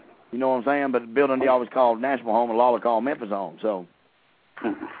 Mm-hmm. You know what I'm saying? But Bill Dundee always called Nashville home and Lawler called Memphis home. So,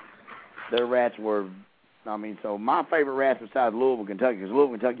 their rats were... I mean, so my favorite rats besides Louisville, Kentucky, because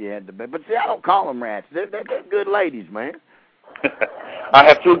Louisville, Kentucky had the best. But see, I don't call them rats. They're good ladies, man. I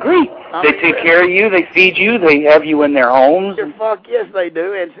have to agree. They take care of you. They feed you. They have you in their homes. Fuck yes, they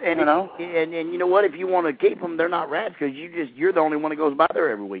do. And you know, and you know what? If you want to keep them, they're not rats because you're the only one that goes by there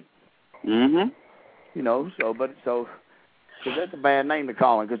every week. Mm-hmm. You know. So because that's a bad name to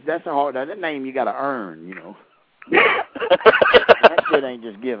call them because that's a hard. That name you got to earn. You know. That shit ain't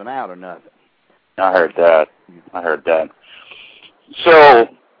just given out or nothing. I heard that. So,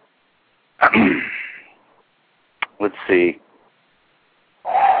 let's see.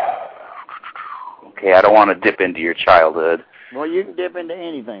 Okay, I don't want to dip into your childhood. Well, you can dip into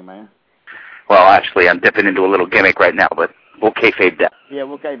anything, man. Well, actually, I'm dipping into a little gimmick right now, but we'll kayfabe that. Yeah,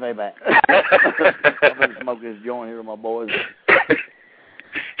 we'll kayfabe that. I'm going to smoke this joint here with my boys.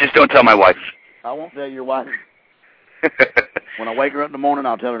 Just don't tell my wife. I won't tell your wife. When I wake her up in the morning,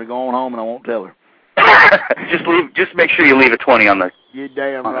 I'll tell her to go on home, and I won't tell her. Just make sure you leave a 20 on the. You're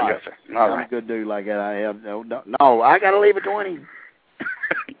damn on right. The All I'm right. a good dude like that. I have no. I got to leave a 20.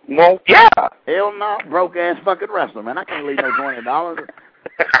 Well, yeah. Hell no, broke ass fucking wrestler, man. I can't leave no $20.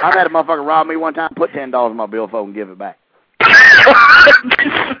 I've had a motherfucker rob me one time, put $10 in my billfold, and give it back.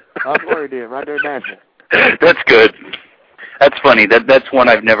 I swear he did, right there in Nashville. That's good. That's funny. That's one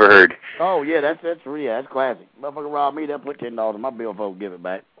I've never heard. Oh yeah, that's classic. Motherfucker robbed me, they'll put $10 in my billfold, and give it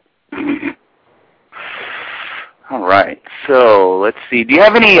back. All right. So let's see. Do you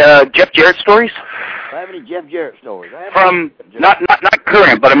have any Jeff Jarrett stories? I have any Jeff Jarrett stories? From not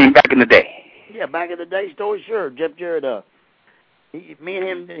current, but I mean back in the day. Yeah, back in the day stories, sure. Jeff Jarrett, me and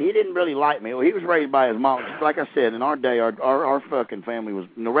him, he didn't really like me. Well, he was raised by his mom. Just like I said, in our day, our fucking family was,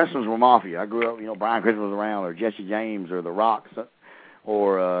 the wrestlers were mafia. I grew up, you know, Brian Christmas was around, or Jesse James, or the Rocks,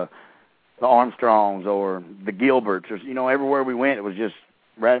 or the Armstrongs, or the Gilberts, or, you know, everywhere we went, it was just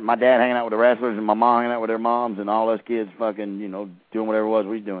my dad hanging out with the wrestlers and my mom hanging out with their moms and all us kids fucking, you know, doing whatever it was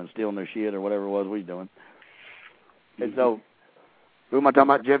we was doing, stealing their shit or whatever it was we was doing. And so, who am I talking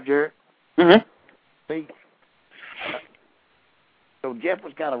about, Jeff Jarrett? Mm-hmm. See? So Jeff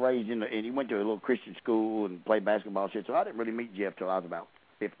was kind of raised and he went to a little Christian school and played basketball shit, so I didn't really meet Jeff till I was about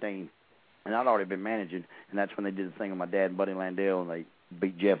 15. And I'd already been managing, and that's when they did the thing with my dad and Buddy Landell, and they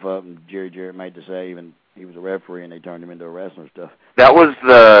beat Jeff up, and Jerry Jarrett made the save, and he was a referee, and they turned him into a wrestler and stuff. That was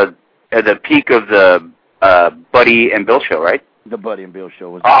at the peak of the Buddy and Bill show, right? The Buddy and Bill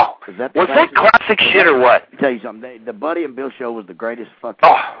show was. Oh, was that classic shit or what? I'll tell you something. The Buddy and Bill show was the greatest fucking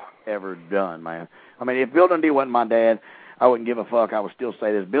ever done, man. I mean, if Bill Dundee wasn't my dad, I wouldn't give a fuck. I would still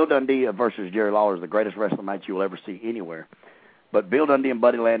say this: Bill Dundee versus Jerry Lawler is the greatest wrestling match you will ever see anywhere. But Bill Dundee and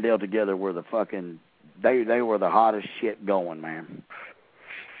Buddy Landell together were the fucking. They were the hottest shit going, man.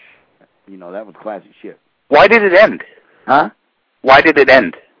 You know, that was classic shit. Why did it end? Huh? Why did it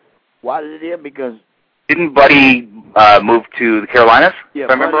end? Why did it end? Because didn't Buddy move to the Carolinas? Yeah, if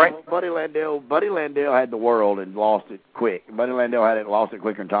I remember right. Buddy Landell had the world and lost it quick. Buddy Landell lost it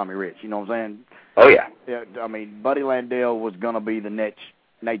quicker than Tommy Rich. You know what I'm saying? Oh yeah. Yeah. I mean, Buddy Landell was gonna be the next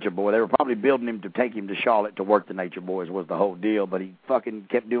Nature Boy. They were probably building him to take him to Charlotte to work the Nature Boys was the whole deal. But he fucking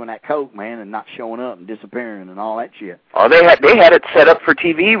kept doing that coke, man, and not showing up and disappearing and all that shit. Oh, they had it set up for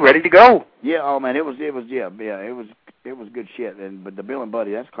TV, ready to go. Yeah. Oh man, it was good shit. But the Bill and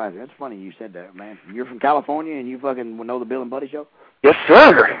Buddy, that's classic. That's funny you said that, man. You're from California and you fucking know the Bill and Buddy show? Yes,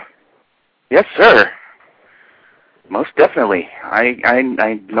 sir. Yes, sir. Most definitely. I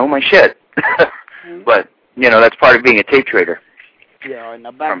know my shit. But, you know, that's part of being a tape trader. Yeah, and now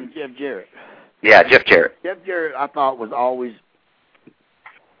back to Jeff Jarrett. Yeah, Jeff Jarrett. Jeff Jarrett, I thought, was always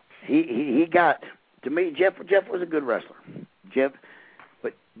he got, to me, Jeff was a good wrestler.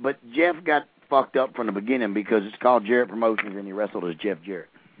 But Jeff got fucked up from the beginning because it's called Jarrett Promotions and he wrestled as Jeff Jarrett.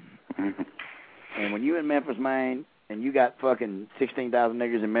 Mm-hmm. And when you in Memphis, man, and you got fucking 16,000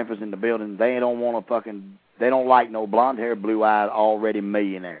 niggas in Memphis in the building, they don't like no blonde-haired, blue-eyed, already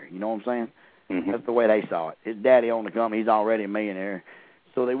millionaire. You know what I'm saying? Mm-hmm. That's the way they saw it. His daddy owned the company. He's already a millionaire.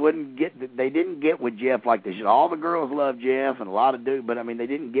 So they didn't get with Jeff like they should. All the girls love Jeff and a lot of dudes, but I mean, they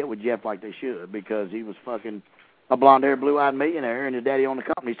didn't get with Jeff like they should because he was fucking a blonde-haired, blue-eyed millionaire and his daddy owned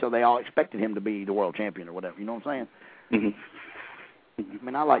the company, so they all expected him to be the world champion or whatever. You know what I'm saying? Mm-hmm. I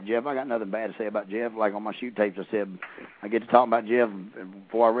mean, I like Jeff. I got nothing bad to say about Jeff. Like on my shoot tapes, I said, I get to talk about Jeff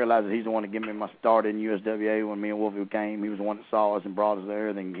before I realized that he's the one that gave me my start in USWA when me and Wolfie came. He was the one that saw us and brought us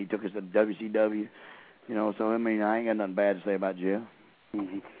there. Then he took us to WCW. You know, so I mean, I ain't got nothing bad to say about Jeff.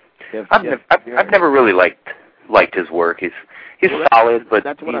 Mm-hmm. I've never really liked his work. He's solid, but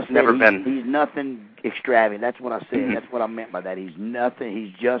that's what he's I said. never been. He's nothing extravagant. That's what I said. Mm-hmm. That's what I meant by that. He's nothing.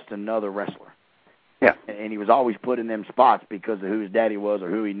 He's just another wrestler. Yeah. And he was always put in them spots because of who his daddy was or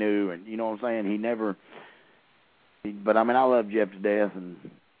who he knew, and you know what I'm saying? But I mean, I love Jeff to death, and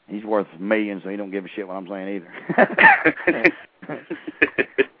he's worth millions, so he don't give a shit what I'm saying either.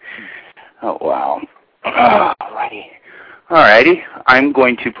 Oh, wow. Alrighty. I'm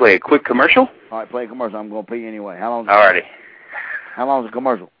going to play a quick commercial. All right, play a commercial. I'm going to pee anyway. Alrighty. How long is the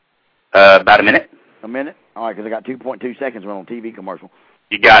commercial? About a minute. A minute? All right, because I got 2.2 seconds on TV commercial.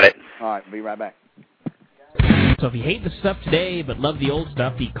 You got it. All right, be right back. So if you hate the stuff today but love the old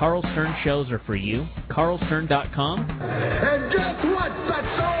stuff, the Carl Stern shows are for you. CarlStern.com. And guess what,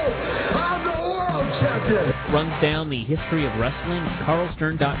 Fatso? I'm the world champion. Runs down the history of wrestling.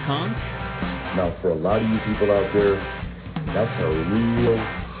 CarlStern.com. Now, for a lot of you people out there, that's a real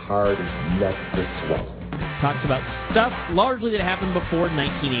hard nut to swallow. Talks about stuff largely that happened before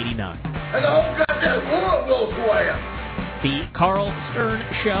 1989. And the whole goddamn world knows who I am. The Carl Stern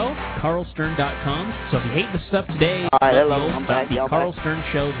Show, CarlStern.com. So if you hate the stuff today, all right, hello, the old stuff, the Carl Stern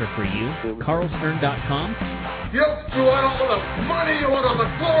shows are for you. CarlStern.com. You want all the money, you want all the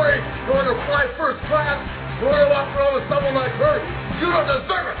glory, you want to fly first class, you want to walk around with someone like her. You don't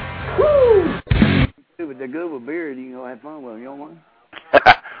deserve it. Woo! But they're good with beer. You can go have fun with them. You don't mind?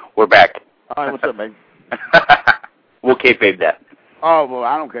 We're back. All right, what's up, baby? We'll kayfabe that. Oh, well,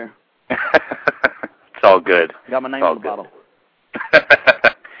 I don't care. It's all good. Got my name on the bottle.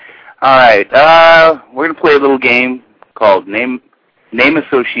 All right. We're going to play a little game called Name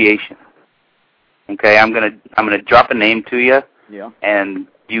Association. Okay, I'm gonna drop a name to you. Yeah. And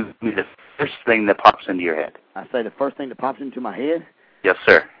you give me the first thing that pops into your head. I say the first thing that pops into my head? Yes,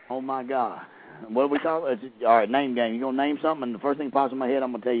 sir. Oh, my God. What are we talking about? All right, name game. You going to name something, and the first thing that pops in my head,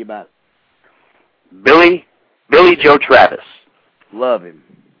 I'm going to tell you about it. Billy Joe Travis. Love him.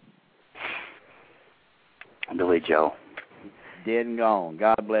 Billy Joe. Dead and gone.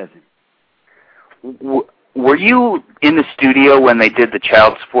 God bless him. Were you in the studio when they did the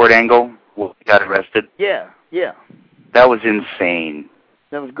child support angle? Well, he got arrested? Yeah. That was insane.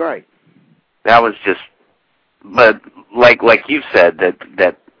 That was great. That was just, but like you said,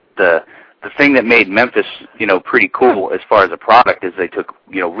 that the thing that made Memphis, pretty cool as far as a product is they took,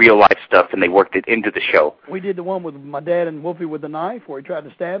 real life stuff and they worked it into the show. We did the one with my dad and Wolfie with the knife where he tried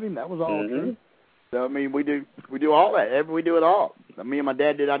to stab him. That was all true. So, I mean, we do all that. We do it all. Me and my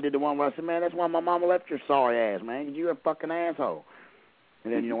dad I did the one where I said, man, that's why my mama left your sorry ass, man, because you're a fucking asshole.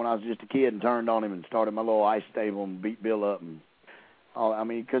 And then, when I was just a kid and turned on him and started my little ice stable and beat Bill up and all, I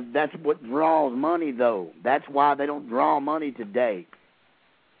mean, because that's what draws money, though. That's why they don't draw money today.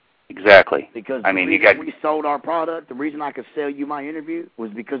 Exactly. Because we sold our product, the reason I could sell you my interview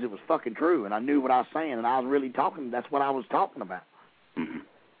was because it was fucking true, and I knew what I was saying, and I was really talking. That's what I was talking about. Mm-hmm.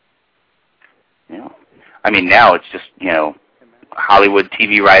 Yeah. I mean, now it's just, Hollywood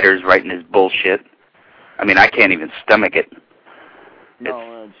TV writers writing this bullshit. I mean, I can't even stomach it.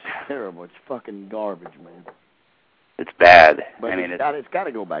 No, it's terrible. It's fucking garbage, man. It's bad. But it's got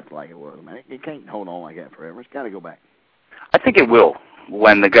to go back to like it was, man. It can't hold on like that forever. It's got to go back. I think it will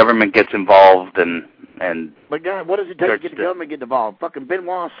when the government gets involved and. But God, what does it take to get the government to get involved? Fucking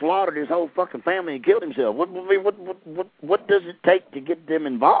Benoit slaughtered his whole fucking family and killed himself. What does it take to get them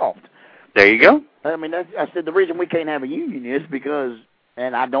involved? There you go. I mean, I said the reason we can't have a union is because,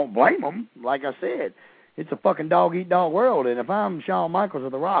 and I don't blame them. Like I said, it's a fucking dog-eat-dog world, and if I'm Shawn Michaels or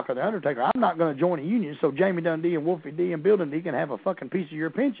The Rock or The Undertaker, I'm not going to join a union so Jamie Dundee and Wolfie D and Bill Dundee can have a fucking piece of your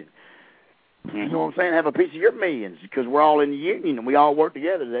pension. Mm-hmm. You know what I'm saying? Have a piece of your millions, because we're all in the union and we all work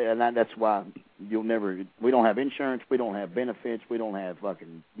together, and that's why we don't have insurance, we don't have benefits, we don't have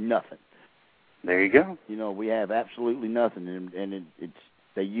fucking nothing. There you go. We have absolutely nothing, and it's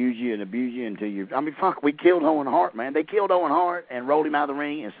they use you and abuse you until you. I mean, fuck, we killed Owen Hart, man. They killed Owen Hart and rolled him out of the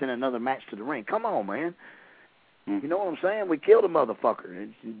ring and sent another match to the ring. Come on, man. You know what I'm saying? We killed a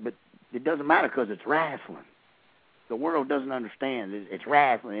motherfucker. But it doesn't matter because it's wrestling. The world doesn't understand. It's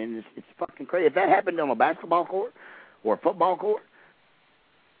wrestling, and it's fucking crazy. If that happened on a basketball court or a football court,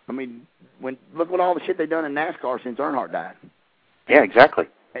 I mean, look what all the shit they've done in NASCAR since Earnhardt died. Yeah, exactly.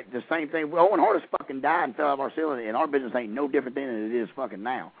 The same thing. Owen Hart has fucking died and fell out of our ceiling, and our business ain't no different than it is fucking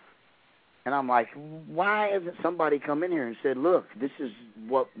now. And I'm like, why hasn't somebody come in here and said, look, this is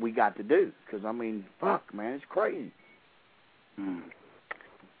what we got to do? Because, I mean, fuck, man, it's crazy.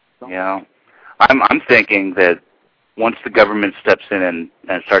 Yeah. I'm thinking that once the government steps in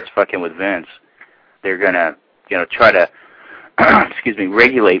and starts fucking with Vince, they're going to, try to,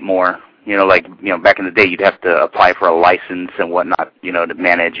 regulate more. Back in the day, you'd have to apply for a license and whatnot, to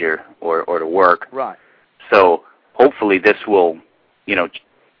manage or to work. Right. So hopefully this will,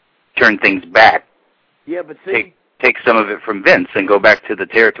 turn things back. Yeah, but see, take some of it from Vince and go back to the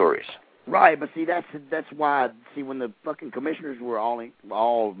territories. Right, but see, that's why. See, when the fucking commissioners were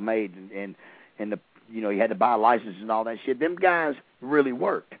all made and the you had to buy licenses and all that shit, them guys really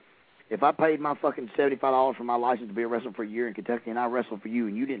worked. If I paid my fucking $75 for my license to be a wrestler for a year in Kentucky and I wrestled for you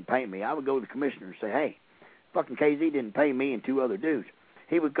and you didn't pay me, I would go to the commissioner and say, hey, fucking KZ didn't pay me and 2 other dudes.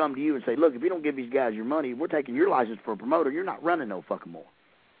 He would come to you and say, look, if you don't give these guys your money, we're taking your license for a promoter. You're not running no fucking more.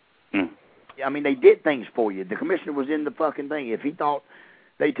 I mean, they did things for you. The commissioner was in the fucking thing. If he thought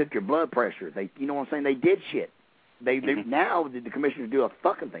they took your blood pressure, you know what I'm saying? They did shit. Now the commissioners do a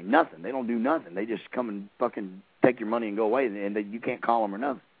fucking thing. Nothing. They don't do nothing. They just come and fucking take your money and go away, and you can't call them or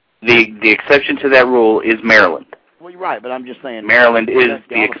nothing. The exception to that rule is Maryland. Well, you're right, but I'm just saying. Maryland is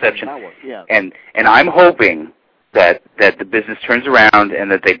the exception. Yeah. And I'm hoping that the business turns around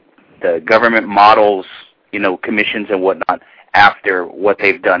and that the government models, you know, commissions and whatnot after what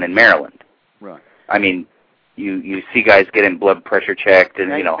they've done in Maryland. Right. I mean, you see guys getting blood pressure checked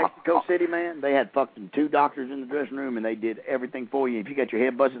and, you know. Mexico City, man, they had fucking 2 doctors in the dressing room and they did everything for you. If you got your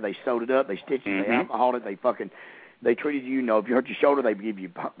head busted, they sewed it up, they stitched it, they alcoholed it, they treated you, you know, if you hurt your shoulder, they give you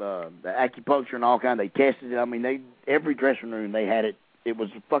the acupuncture and all kind. They tested it. I mean, every dressing room, they had it. It was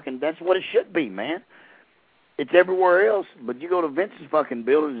fucking, that's what it should be, man. It's everywhere else, but you go to Vince's fucking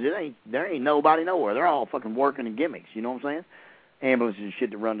buildings, there ain't nobody nowhere. They're all fucking working in gimmicks, you know what I'm saying? Ambulances and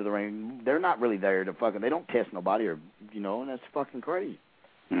shit to run to the ring. They're not really there to fucking, they don't test nobody or, you know, and that's fucking crazy.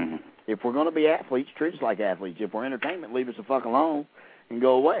 If we're going to be athletes, treat us like athletes. If we're entertainment, leave us the fuck alone and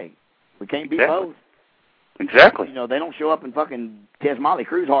go away. We can't be both. Exactly. You know, they don't show up and fucking test Molly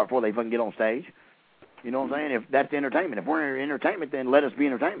Cruz hard before they fucking get on stage. You know what I'm saying? If that's entertainment. If we're entertainment, then let us be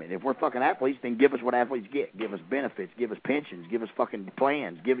entertainment. If we're fucking athletes, then give us what athletes get. Give us benefits. Give us pensions. Give us fucking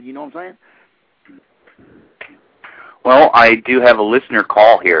plans. You know what I'm saying? Well, I do have a listener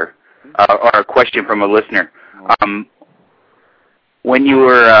call here, or a question from a listener. When you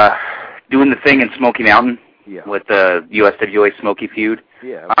were doing the thing in Smoky Mountain with the USWA Smoky feud,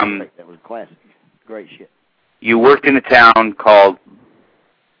 that was classic. Great shit. You worked in a town called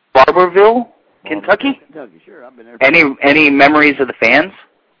Barberville, Kentucky? Kentucky, sure. I've been there. Any memories of the fans?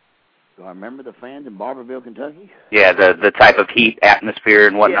 Do I remember the fans in Barberville, Kentucky? Yeah, the type of heat, atmosphere,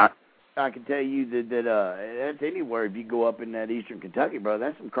 and whatnot. I can tell you that that's anywhere. If you go up in that eastern Kentucky, bro,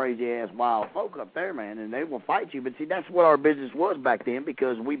 that's some crazy-ass wild folk up there, man, and they will fight you. But, see, that's what our business was back then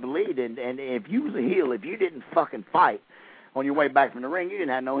because we believed, and if you was a heel, if you didn't fucking fight on your way back from the ring, you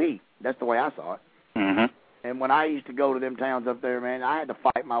didn't have no heat. That's the way I saw it. And when I used to go to them towns up there, man, I had to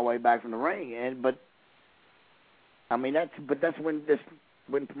fight my way back from the ring. But that's when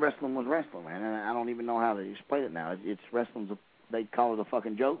wrestling was wrestling, man. And I don't even know how to explain it now. It's wrestling's they call it a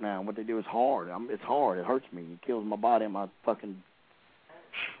fucking joke now. And what they do is hard. It's hard. It hurts me. It kills my body. And my fucking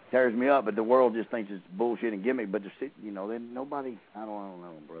tears me up. But the world just thinks it's bullshit and gimmick. But you know, then nobody. I don't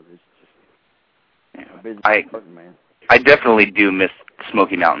know, brother. It's just a business hurting, man. I definitely do miss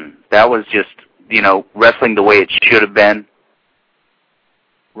Smoky Mountain. That was just, you know, wrestling the way it should have been.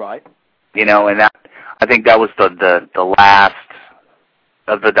 Right. You know, and that I think that was the last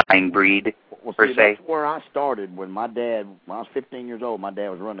of the dying breed, per se. That's where I started when I was 15 years old, my dad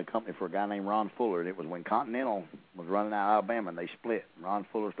was running a company for a guy named Ron Fuller, and it was when Continental was running out of Alabama, and they split. Ron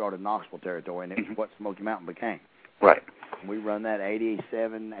Fuller started Knoxville territory, and it was what Smoky Mountain became. Right. We run that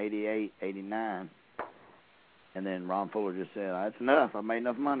 87, 88, 89, and then Ron Fuller just said, that's enough. I made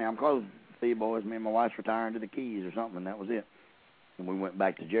enough money. I'm closing. See you, boys. Me and my wife's retiring to the Keys or something, and that was it. And we went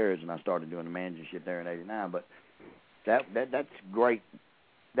back to Jared's, and I started doing the managing shit there in 89. But that's great.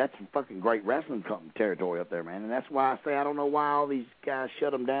 That's some fucking great wrestling territory up there, man. And that's why I say I don't know why all these guys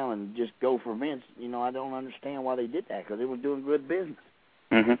shut them down and just go for Vince. You know, I don't understand why they did that, because they was doing good business.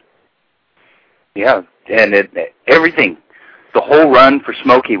 Yeah, and everything, the whole run for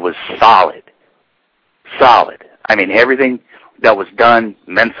Smokey was solid. Solid. I mean, everything that was done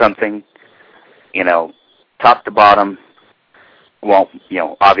meant something, you know, top to bottom. Well, you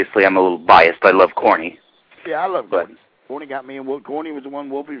know, obviously I'm a little biased. I love Corny. Yeah, I love Corny. Corny got me in. Corny was the one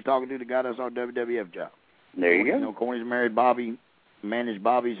Wolfie was talking to that got us our WWF job. There you go. You know, Corny's married Bobby, managed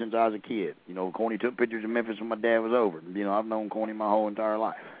Bobby since I was a kid. You know, Corny took pictures in Memphis when my dad was over. You know, I've known Corny my whole entire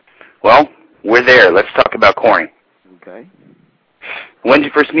life. Well, we're there. Let's talk about Corny. Okay. When did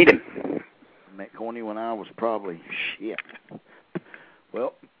you first meet him? I met Corny when I was probably,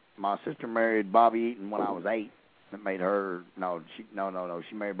 well, my sister married Bobby Eaton when I was 8. That made her, she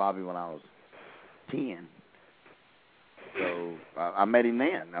married Bobby when I was 10. So I met him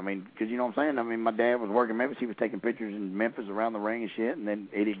then. I mean, because you know what I'm saying? I mean, my dad was working in Memphis. He was taking pictures in Memphis around the ring and shit, and then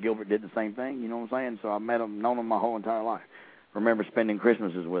Eddie Gilbert did the same thing. You know what I'm saying? So I met him, known him my whole entire life. Remember spending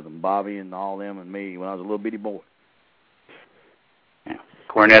Christmases with him, Bobby and all them and me, when I was a little bitty boy. Yeah.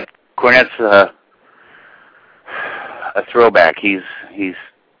 Cornette's a throwback. He's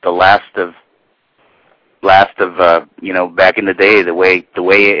the last of you know, back in the day, the way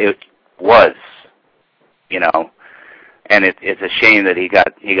was, you know, and it's a shame that he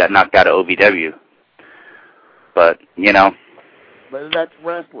got knocked out of OVW. But, you know. But that's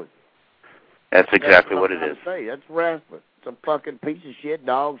wrestling. That's exactly what it is. That's wrestling. It's a fucking piece of shit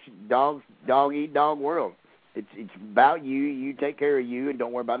dog eat dog world. It's about you. You take care of you and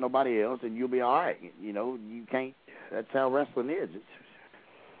don't worry about nobody else, and you'll be all right. You know, you can't. That's how wrestling is.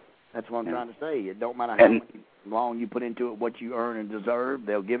 That's what I'm trying to say. It don't matter how long you put into it, what you earn and deserve.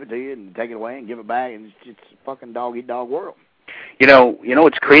 They'll give it to you and take it away and give it back, and it's just a fucking dog eat dog world. You know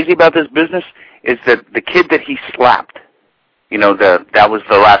what's crazy about this business is that the kid that he slapped, you know, that was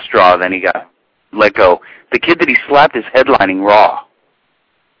the last straw. Then he got let go. The kid that he slapped is headlining Raw.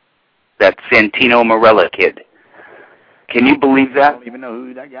 That Santino Marella kid. Can you believe that? I don't even know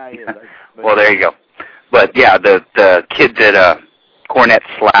who that guy is. Well, there you go. But yeah, the kid that Cornette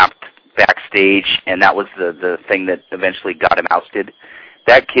slapped backstage, and that was the thing that eventually got him ousted.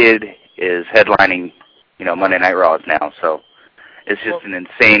 That kid is headlining, you know, Monday Night Raws now. So it's just an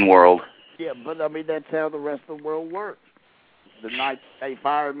insane world. Yeah, but I mean that's how the rest of the world works. The night they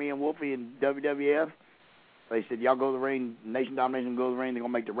fired me and Wolfie in WWF, they said, y'all go to the ring, Nation Domination go to the ring, they're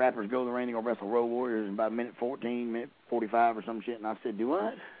going to make the rappers go to the ring, they're going to wrestle Road Warriors in about minute 14, minute 45 or some shit. And I said, do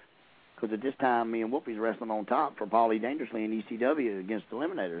what? Because at this time, me and Wolfie's wrestling on top for Paulie Dangerously in ECW against the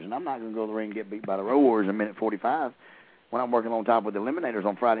Eliminators. And I'm not going to go to the ring and get beat by the Road Warriors in minute 45 when I'm working on top with the Eliminators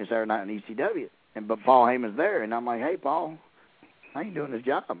on Friday and Saturday night in ECW. But Paul Heyman's there, and I'm like, hey, Paul, I ain't doing this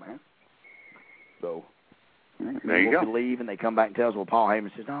job, man. So there you go. Leave, and they come back and tell us, well, Paul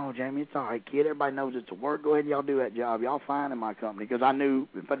Heyman says, oh, Jamie, it's all right, kid. Everybody knows it's a work. Go ahead and y'all do that job. Y'all fine in my company. Because I knew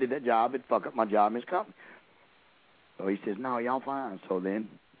if I did that job, it'd fuck up my job in his company. So he says, no, y'all fine. So then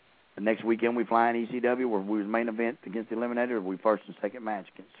the next weekend we fly in ECW where we was main event against the Eliminator. We first and second match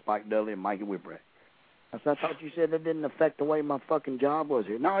against Spike Dudley and Mikey Whipwreck. I said, I thought you said that didn't affect the way my fucking job was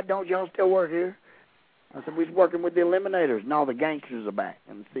here. No, it don't. Y'all still work here. I said, we was working with the Eliminators, and all the gangsters are back.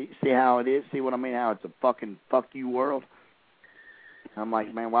 And see how it is? See what I mean? How it's a fucking fuck you world? I'm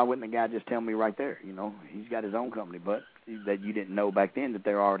like, man, why wouldn't the guy just tell me right there? You know, he's got his own company, but that you didn't know back then that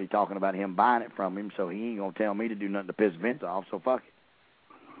they were already talking about him buying it from him, so he ain't going to tell me to do nothing to piss Vince off, so fuck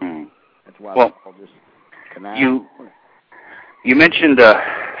it. That's why I call this canal. You mentioned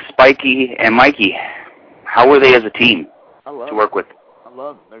Spikey and Mikey. How were they as a team to work with? I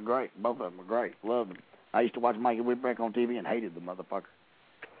love them. They're great. Both of them are great. Love them. I used to watch Mikey Whipwreck on TV and hated the motherfucker.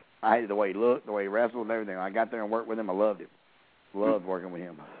 I hated the way he looked, the way he wrestled, and everything. I got there and worked with him. I loved him. Loved working with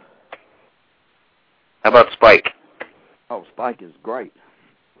him. How about Spike? Oh, Spike is great.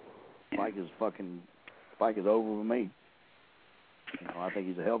 Spike is over with me. You know, I think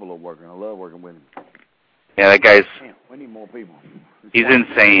he's a hell of a little worker, and I love working with him. Yeah, that guy's... Damn, we need more people. He's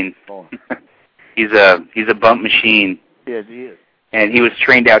insane. He's a bump machine. Yes, he is. And he was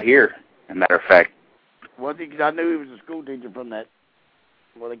trained out here, as a matter of fact. Well, because I knew he was a school teacher from that,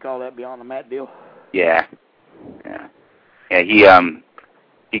 what they call that, beyond the mat deal. Yeah.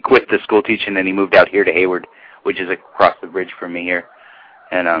 He quit the school teaching and he moved out here to Hayward, which is across the bridge from me here,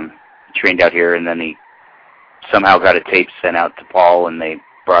 and trained out here. And then he somehow got a tape sent out to Paul, and they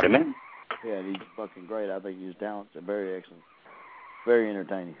brought him in. Yeah, he's fucking great. I think his talents are very excellent, very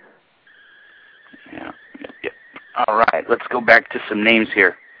entertaining. Yeah. All right, let's go back to some names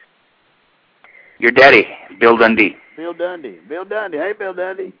here. Your daddy, Bill Dundee. Bill Dundee. Hey, Bill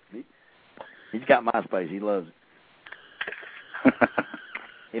Dundee. He's got MySpace. He loves it.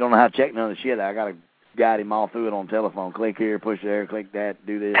 He don't know how to check none of the shit. I got to guide him all through it on telephone. Click here, push there, click that,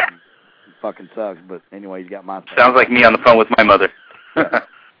 do this. It fucking sucks, but anyway, he's got MySpace. Sounds like me on the phone with my mother.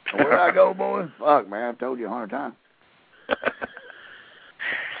 Where I go, boy? Fuck, man. I've told you 100 times.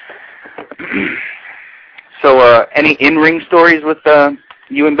 So, any in-ring stories with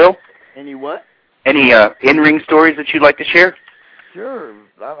you and Bill? Any what? Any in-ring stories that you'd like to share? Sure.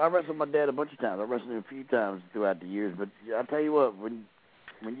 I wrestled my dad a bunch of times. I wrestled him a few times throughout the years. But I tell you what, when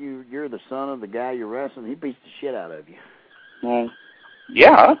you're the son of the guy you're wrestling, he beats the shit out of you. Well,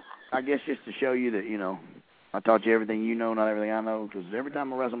 yeah. I guess just to show you that, you know, I taught you everything you know, not everything I know. Because every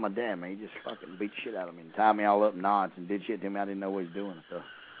time I wrestled my dad, man, he just fucking beat the shit out of me and tied me all up in knots and did shit to me I didn't know what he was doing and stuff.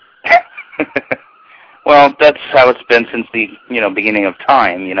 Well, that's how it's been since the, beginning of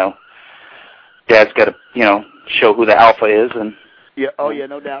time, Dad's got to, show who the alpha is. And yeah,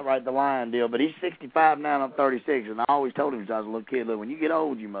 no doubt, right, the lion deal. But he's 65 now and I'm 36, and I always told him since I was a little kid, look, when you get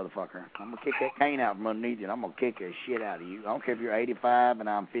old, you motherfucker, I'm going to kick that cane out from underneath you, and I'm going to kick the shit out of you. I don't care if you're 85 and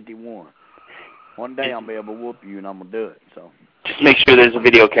I'm 51. One day I'll be able to whoop you, and I'm going to do it, so. Just make sure there's a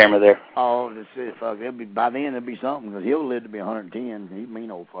video camera there. Oh, that's it, fuck. By then it'll be something, because he'll live to be 110. He's a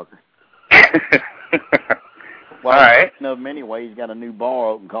mean old fucker. Well, all right. of him anyway, he's got a new bar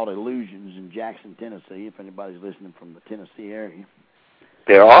open called Illusions in Jackson, Tennessee, if anybody's listening from the Tennessee area.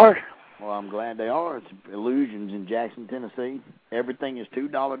 There are? Well, I'm glad they are. It's Illusions in Jackson, Tennessee. Everything is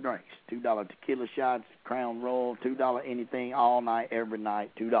 $2 drinks. $2 tequila shots, Crown Royal, $2 anything, all night, every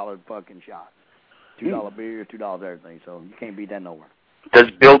night, $2 fucking shots. $2 beer, $2 everything, so you can't beat that nowhere. Does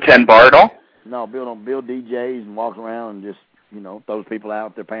Bill tend bar at all? No, Bill DJs and walks around and just, throws people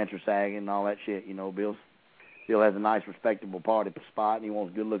out, their pants are sagging and all that shit, Bill has a nice, respectable party spot, and he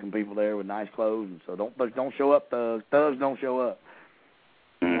wants good-looking people there with nice clothes, and so don't show up, thugs. Thugs don't show up.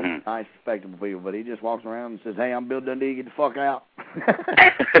 Mm-hmm. Nice, respectable people, but he just walks around and says, "Hey, I'm Bill Dundee, get the fuck out."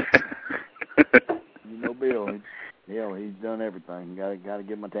 Bill, he's done everything. Got to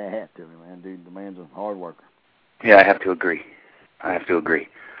give my hat to him, man. Dude, the man's a hard worker. Yeah, I have to agree.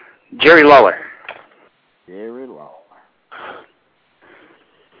 Jerry Lawler. Jerry Lawler.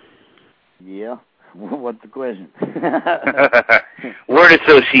 Yeah. What's the question? Word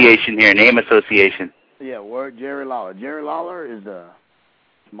association here, name association. Yeah, word Jerry Lawler. Jerry Lawler is a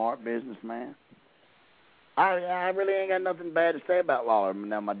smart businessman. I really ain't got nothing bad to say about Lawler.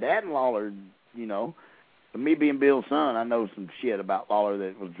 Now, my dad and Lawler, me being Bill's son, I know some shit about Lawler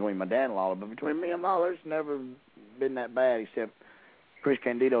that was between my dad and Lawler, but between me and Lawler, it's never been that bad, except Chris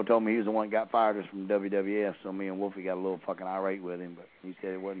Candido told me he was the one that got fired from WWF, so me and Wolfie got a little fucking irate with him, but he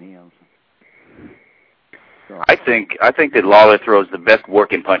said it wasn't him. So. I think that Lawler throws the best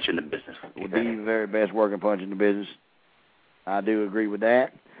working punch in the business. The very best working punch in the business. I do agree with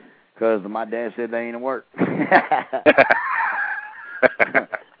that, because my dad said they ain't at work.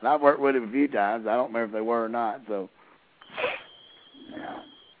 And I've worked with him a few times. I don't remember if they were or not. So,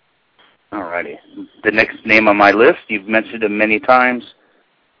 all righty. The next name on my list, you've mentioned him many times,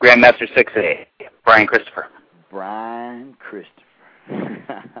 Grandmaster 6A, Brian Christopher. Brian Christopher.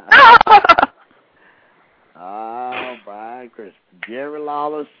 Brian Christopher. Jerry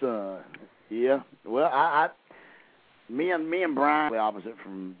Lawler's son. Yeah. Well, me and Brian were opposite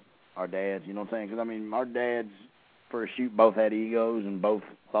from our dads, you know what I'm saying? Because, our dads, for a shoot, both had egos and both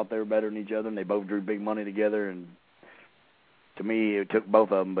thought they were better than each other, and they both drew big money together, and to me, it took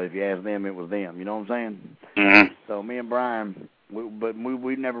both of them, but if you ask them, it was them, you know what I'm saying? Mm-hmm. So me and Brian,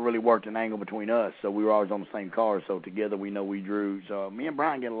 we never really worked an angle between us, so we were always on the same car, so together we know we drew, so me and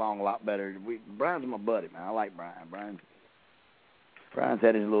Brian get along a lot better. Brian's my buddy, man. I like Brian. Brian's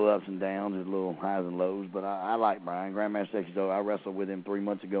had his little ups and downs, his little highs and lows, but I like Brian. Grandmaster Sexy, I wrestled with him 3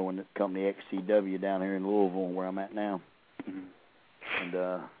 months ago in the company XCW down here in Louisville, where I'm at now. Mm-hmm.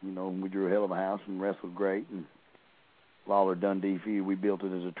 And, we drew a hell of a house and wrestled great. And Lawler Dundee feud, we built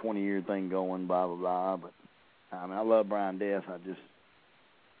it as a 20-year thing going, blah, blah, blah. But, I love Brian death.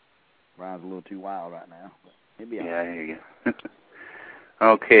 Brian's a little too wild right now. But he'll be all right. Yeah, there you go.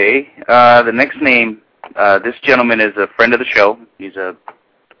 Okay. The next name, this gentleman is a friend of the show.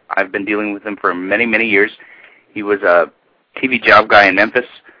 I've been dealing with him for many, many years. He was a TV job guy in Memphis.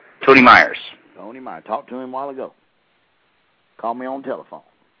 Tony Myers. Tony Myers. Talked to him a while ago. Called me on telephone.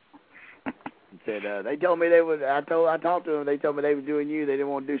 He said, they told me they would, I talked to them, they told me they were doing you. They didn't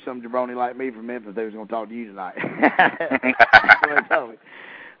want to do some jabroni like me from Memphis. They was going to talk to you tonight. That's what they told me.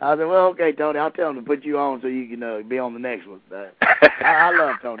 I said, well, okay, Tony, I'll tell them to put you on so you can be on the next one. I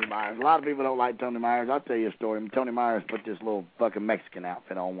love Tony Myers. A lot of people don't like Tony Myers. I'll tell you a story. Tony Myers put this little fucking Mexican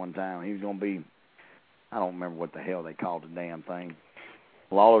outfit on one time. He was going to be, I don't remember what the hell they called the damn thing.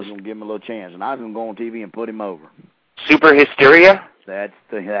 Lawler's going to give him a little chance, and I was going to go on TV and put him over. Super Hysteria? That's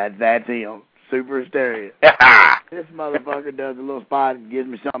him. Super Hysteria. This motherfucker does a little spot and gives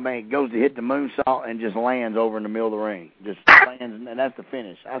me something, and goes to hit the moonsault and just lands over in the middle of the ring. Just lands, and that's the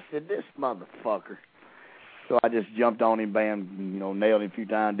finish. I said, this motherfucker. So I just jumped on him, bam, nailed him a few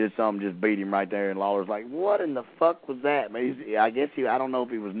times, did something, just beat him right there. And Lawler's like, what in the fuck was that? I guess I don't know if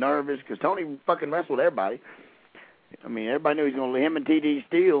he was nervous, because Tony fucking wrestled everybody. Everybody knew he was going to, him and T.D.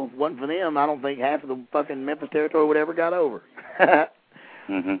 Steele, wasn't for them, I don't think half of the fucking Memphis territory would ever got over.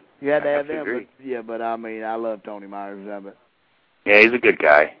 Mm-hmm. You had to have them, but I love Tony Myers. Yeah, he's a good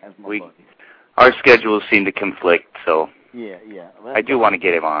guy. That's my buddy. Our schedules seem to conflict, so yeah. Well, I do want to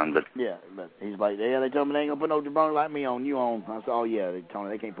get him on, but yeah, but he's like, they told me they ain't gonna put no jabroni like me on you on. I said, oh yeah,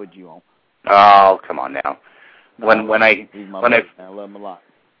 Tony, they can't put you on. Oh, come on now. No, when I love him a lot.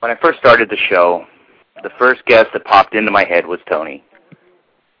 When I first started the show, the first guest that popped into my head was Tony.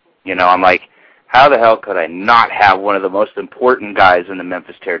 I'm like, how the hell could I not have one of the most important guys in the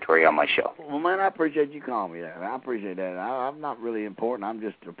Memphis territory on my show? Well, man, I appreciate you calling me that. I appreciate that. I'm not really important. I'm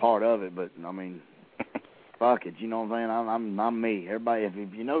just a part of it, but, fuck it. You know what I'm saying? I'm me. Everybody, if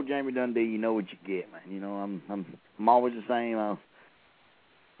you know Jamie Dundee, you know what you get, man. I'm always the same.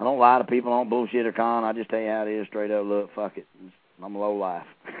 I don't lie to people. I don't bullshit or con. I just tell you how it is, straight up. Look, fuck it. I'm a low life.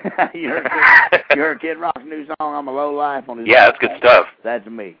 you heard Kid Rock's new song, I'm a low life? On his yeah, that's good stuff. That's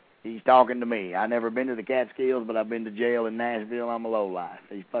me. He's talking to me. I've never been to the Catskills, but I've been to jail in Nashville. I'm a low life.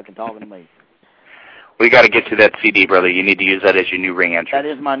 He's fucking talking to me. We got to get to that CD, brother. You need to use that as your new ring entrance. That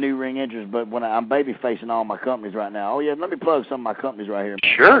is my new ring entrance, but when I'm baby facing all my companies right now. Oh yeah, let me plug some of my companies right here.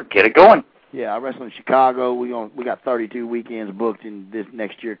 Sure, get it going. Yeah, I wrestle in Chicago. We got 32 weekends booked in this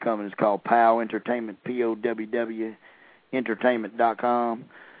next year coming. It's called POW Entertainment, POWW Entertainment.com,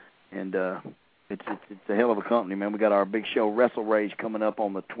 and it's a hell of a company, man. We got our big show Wrestle Rage coming up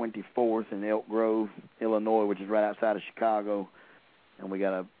on the 24th in Elk Grove, Illinois, which is right outside of Chicago. And we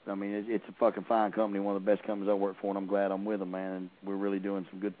got it's a fucking fine company, one of the best companies I work for, and I'm glad I'm with them, man. And we're really doing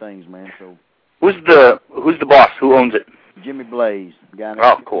some good things, man. So, who's the boss? Who owns it? Jimmy Blaze, guy named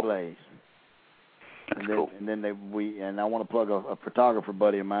Jimmy cool. Blaze. That's cool. And then I want to plug a photographer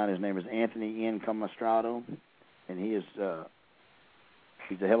buddy of mine. His name is Anthony N. Comastrado, and he is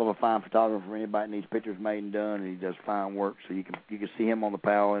he's a hell of a fine photographer. Anybody that needs pictures made and done, and he does fine work. So you can see him on the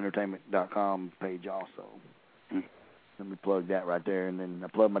PowellEntertainment.com page also. Let me plug that right there, and then I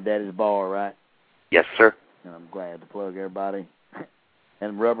plug my daddy's bar, right? Yes, sir. And I'm glad to plug everybody.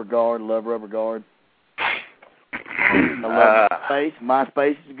 And Rubber Guard, love Rubber Guard. I love MySpace.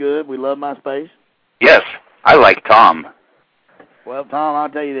 MySpace is good. We love MySpace. Yes, I like Tom. Well, Tom, I'll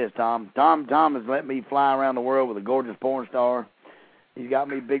tell you this, Tom. Tom has let me fly around the world with a gorgeous porn star. He's got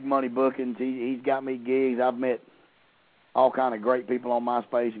me big money bookings. He's got me gigs. I've met all kind of great people on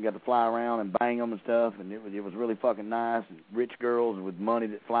MySpace and got to fly around and bang them and stuff, and it was really fucking nice. And rich girls with money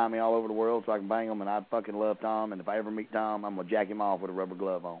that fly me all over the world so I can bang them, and I fucking love Tom. And if I ever meet Tom, I'm gonna jack him off with a rubber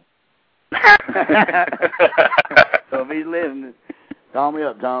glove on. So if he's listening, call me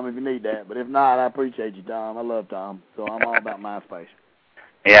up, Tom, if you need that. But if not, I appreciate you, Tom. I love Tom, so I'm all about MySpace.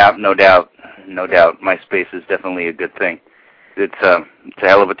 Yeah, no doubt, no doubt. MySpace is definitely a good thing. It's a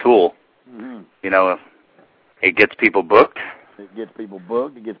hell of a tool. Mm-hmm. You know. It gets people booked. It gets people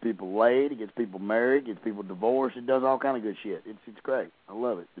booked. It gets people laid. It gets people married. It gets people divorced. It does all kind of good shit. It's great. I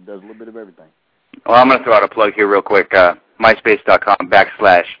love it. It does a little bit of everything. Well, I'm going to throw out a plug here real quick.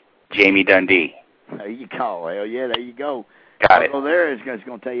 MySpace.com/Jamie Dundee. There you go. Hell yeah, there you go. Got it. So there, it's going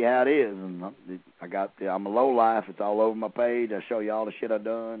to tell you how it is. And I'm a low life. It's all over my page. I show you all the shit I've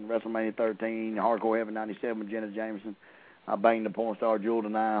done. WrestleMania 13, Hardcore Heaven 97 with Jenna Jameson. I banged the porn star Jewel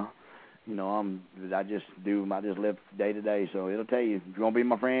Denial. You know, I just live day to day. So it'll tell you, if you want to be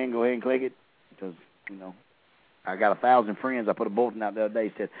my friend, go ahead and click it. Because, you know, I got 1,000 friends. I put a bulletin out the other day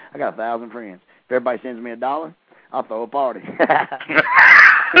that said, I got 1,000 friends. If everybody sends me $1, I'll throw a party.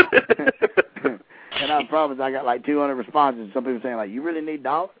 And I promise I got like 200 responses. Some people saying, like, you really need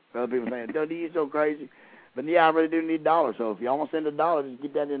 $1? Other people saying, Dundee, you're so crazy. But, yeah, I really do need $1. So if y'all want to send $1, just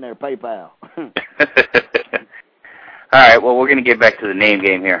get that in there, PayPal. All right, well, we're going to get back to the name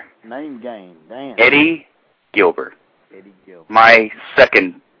game here. Name game, damn. Eddie Gilbert. Eddie Gilbert. My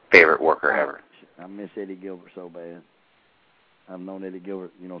second favorite worker ever. I miss Eddie Gilbert so bad. I've known Eddie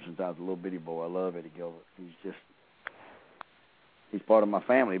Gilbert, you know, since I was a little bitty boy. I love Eddie Gilbert. He's part of my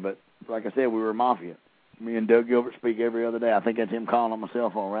family, but like I said, we were mafia. Me and Doug Gilbert speak every other day. I think that's him calling on my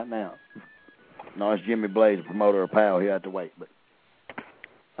cell phone right now. No, it's Jimmy Blaze, a promoter of POW. He had to wait, but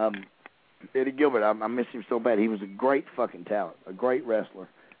Eddie Gilbert, I miss him so bad. He was a great fucking talent, a great wrestler.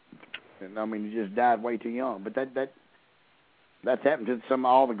 And I mean, he just died way too young. But that's happened to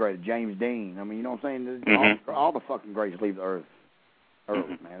all the greats. James Dean. I mean, you know what I'm saying? Mm-hmm. All the fucking greats leave the earth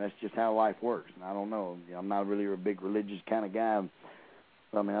early, man. That's just how life works. And I don't know. I'm not really a big religious kind of guy.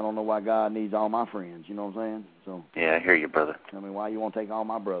 I mean, I don't know why God needs all my friends. You know what I'm saying? So. Yeah, I hear you, brother. I mean, why you want to take all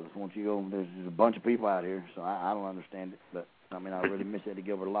my brothers? Won't you go? There's a bunch of people out here, so I don't understand it. But I mean, I really miss Eddie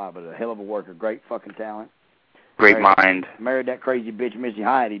Gilbert a lot. But a hell of a worker, great fucking talent. Great mind. Married that crazy bitch, Missy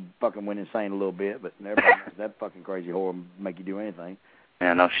Hyatt. He fucking went insane a little bit, but everybody knows that fucking crazy whore will make you do anything.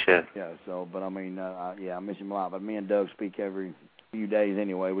 Yeah, no shit. Yeah, so, but I mean, I miss him a lot. But me and Doug speak every few days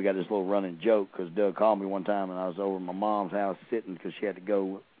anyway. We got this little running joke because Doug called me one time and I was over at my mom's house sitting because she had to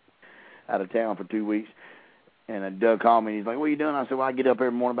go out of town for 2 weeks. And Doug called me and he's like, what are you doing? I said, well, I get up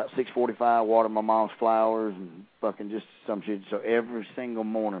every morning about 6:45, water my mom's flowers and fucking just some shit. So every single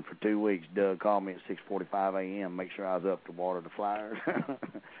morning for 2 weeks, Doug called me at 6:45 a.m., make sure I was up to water the flowers.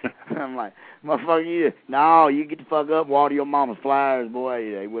 I'm like, motherfucker, you, no, you get the fuck up, water your mama's flowers,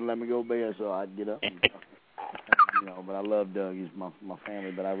 boy. They wouldn't let me go to bed, so I'd get up. And, you know, but I love Doug. He's my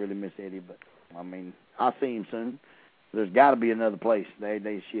family, but I really miss Eddie. But, I mean, I'll see him soon. There's got to be another place.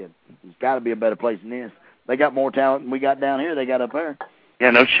 They shit. There's got to be a better place than this. They got more talent than we got down here. They got up there.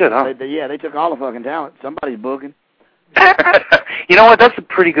 Yeah, no shit, huh? They took all the fucking talent. Somebody's booking. You know what? That's a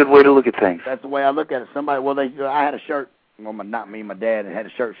pretty good way to look at things. That's the way I look at it. I had a shirt, well, not me, my dad had a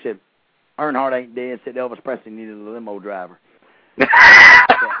shirt that said, Earnhardt ain't dead, said Elvis Presley needed a limo driver.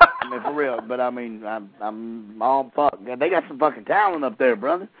 I mean, for real. But, I mean, I'm all fuck. They got some fucking talent up there,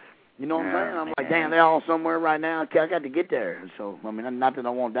 brother. You know what I'm saying? I'm like, damn, they're all somewhere right now. I got to get there. So, I mean, not that I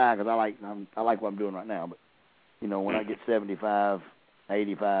won't die because I like what I'm doing right now. But, you know, when I get 75,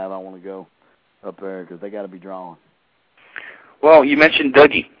 85, I want to go up there because they got to be drawn. Well, you mentioned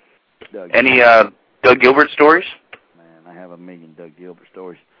Dougie. Any Doug Gilbert stories? Man, I have a million Doug Gilbert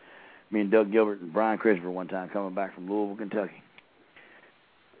stories. Me and Doug Gilbert and Brian Christopher one time coming back from Louisville, Kentucky.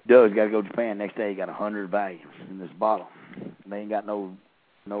 Doug's got to go to Japan. Next day he got 100 volumes in this bottle. They ain't got no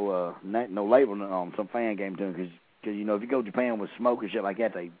label on some fan game to him because you know if you go to Japan with smoke and shit like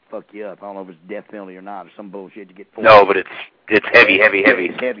that, they fuck you up. I don't know if it's death penalty or not or some bullshit to get. No, but it's heavy.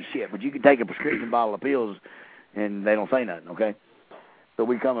 It's heavy shit. But you can take a prescription bottle of pills and they don't say nothing. Okay. So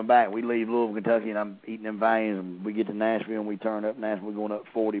we coming back. We leave Louisville, Kentucky, and I'm eating them volumes. And we get to Nashville and we turn up Nashville. We're going up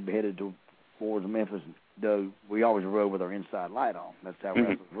 40, headed towards Memphis. And Doug, we always rode with our inside light on. That's how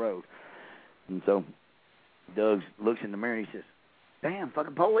wrestlers rode. And so Doug looks in the mirror and he says, damn,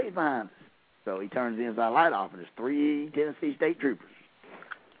 fucking police behind us. So he turns the inside light off, and there's 3 Tennessee state troopers.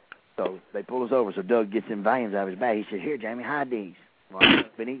 So they pull us over. So Doug gets them volumes out of his bag. He says, here, Jamie, hide these. Well,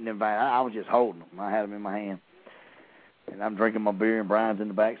 I've been eating them volumes. I was just holding them. I had them in my hand. And I'm drinking my beer, and Brian's in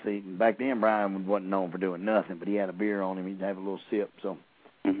the back seat. And back then, Brian wasn't known for doing nothing, but he had a beer on him. He'd have a little sip. So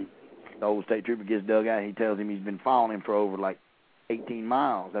the old state trooper gets Doug out. He tells him he's been following him for over, like, 18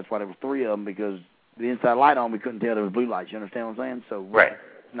 miles. That's why there was 3 of them, because the inside light on, we couldn't tell there was blue lights. You understand what I'm saying? So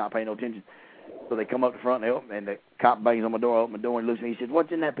not paying no attention. So they come up the front, and the cop bangs on my door. I open my door, and he looks at me. He says,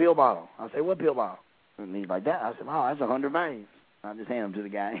 what's in that pill bottle? I say, what pill bottle? And he's like, that. I said, oh, that's 100 volumes. I just hand them to the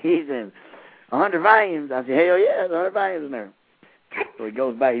guy. He says, 100 volumes? I said, hell yeah, there's 100 volumes in there. So he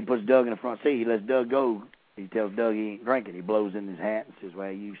goes back. He puts Doug in the front seat. He lets Doug go. He tells Doug he ain't drinking. He blows in his hat and says,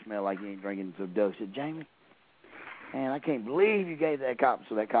 well, you smell like you ain't drinking. So Doug said, Jamie, man, I can't believe you gave that cop.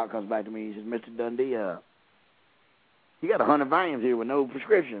 So that cop comes back to me. He says, Mr. Dundee, you got 100 volumes here with no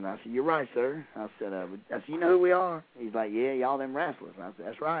prescription. I said, you're right, sir. I said, you know who we are? He's like, yeah, y'all them wrestlers. I said,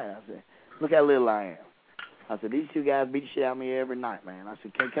 that's right. I said, look how little I am. I said, these 2 guys beat the shit out of me every night, man. I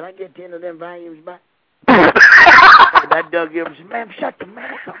said, can I get 10 of them volumes back? That Doug Gilbert said, man, shut the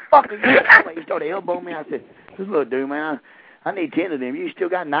man. What the fuck are you doing? He started elbowing me. I said, this little dude, man, I need 10 of them. You still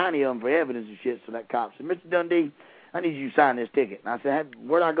got 90 of them for evidence and shit. So that cop said, Mr. Dundee, I need you to sign this ticket. And I said,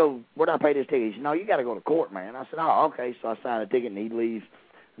 where'd I go? Where'd I pay this ticket? He said, no, you got to go to court, man. I said, oh, okay. So I signed the ticket, and he leaves.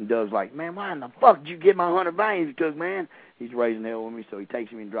 And Doug's like, man, why in the fuck did you get my 100 volumes you took, man? He's raising hell with me, so he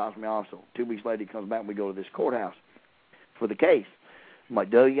takes me and drops me off. So 2 weeks later, he comes back, and we go to this courthouse for the case. I'm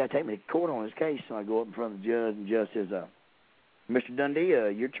like, Doug, you got to take me to court on this case. So I go up in front of the judge, and the judge says, Mr. Dundee,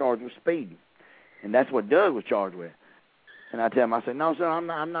 you're charged with speeding. And that's what Doug was charged with. And I tell him, I said, no, sir, I'm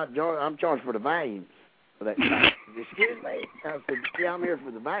not charged. I'm charged for the volumes. For that. Excuse me? I said, yeah, I'm here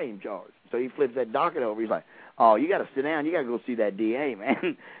for the volume charge. So he flips that docket over. He's like, oh, you got to sit down. You got to go see that DA,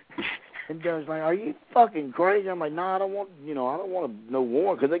 man. And Doug's like, are you fucking crazy? I'm like, no, I don't want no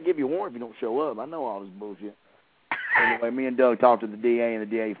warrant, because they give you a warrant if you don't show up. I know all this bullshit. Anyway, me and Doug talked to the DA, and the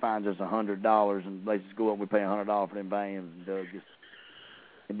DA fines us $100, and lets us go up and we pay $100 for them volumes.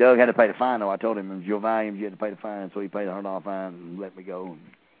 And Doug had to pay the fine, though. I told him, it was your volumes, you had to pay the fine, so he paid a $100 fine and let me go.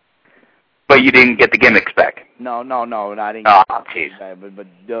 But you didn't get the gimmicks back? No, I didn't get the back. But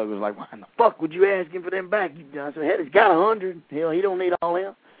Doug was like, why in the fuck would you ask him for them back? I said, hell, he's got 100. Hell, he don't need all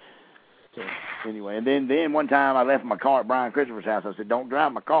them. So, anyway, and then one time I left my car at Brian Christopher's house. I said, don't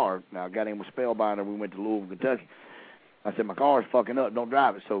drive my car. Now, I got him with Spellbinder. We went to Louisville, Kentucky. I said, my car's fucking up. Don't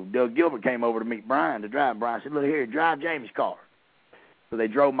drive it. So Doug Gilbert came over to meet Brian to drive. Brian said, look here, drive Jamie's car. So they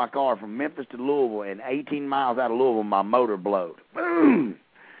drove my car from Memphis to Louisville, and 18 miles out of Louisville, my motor blowed. Boom!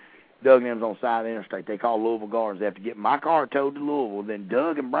 Doug and them's on the side of the interstate. They call Louisville guards. They have to get my car towed to Louisville. Then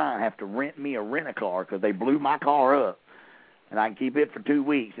Doug and Brian have to rent me a rent-a-car because they blew my car up. And I can keep it for 2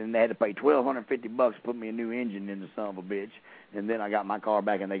 weeks, and they had to pay $1,250 to put me a new engine in the son of a bitch. And then I got my car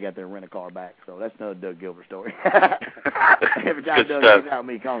back, and they got their rent-a-car back. So that's another Doug Gilbert story. Every time Doug gets out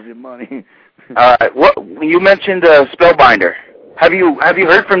me, he costs him money. All right. What you mentioned Spellbinder. Have you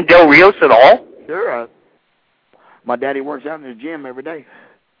heard from Del Rios at all? Sure. My daddy works out in his gym every day.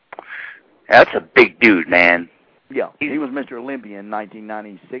 That's a big dude, man. Yeah. He was Mr. Olympia in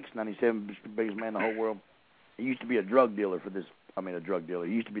 1996, 97, biggest man in the whole world. He used to be a drug dealer for this.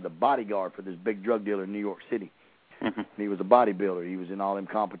 He used to be the bodyguard for this big drug dealer in New York City. Mm-hmm. He was a bodybuilder. He was in all them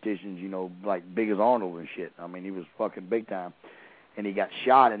competitions, like big as Arnold and shit. I mean, he was fucking big time. And he got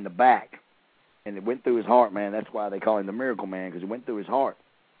shot in the back and it went through his heart, man. That's why they call him the Miracle Man, because it went through his heart.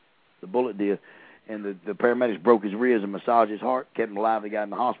 The bullet did. And the paramedics broke his ribs and massaged his heart, kept him alive. They got him in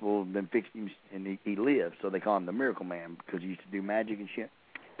the hospital, and then fixed him, and he lived. So they call him the Miracle Man because he used to do magic and shit.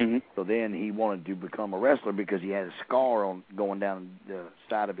 Mm-hmm. So then he wanted to become a wrestler because he had a scar on going down the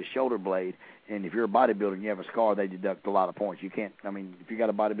side of his shoulder blade. And if you're a bodybuilder and you have a scar, they deduct a lot of points. You can't. I mean, if you got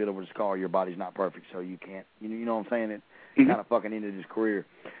a bodybuilder with a scar, your body's not perfect, so you can't. You know what I'm saying? It kind of fucking ended his career.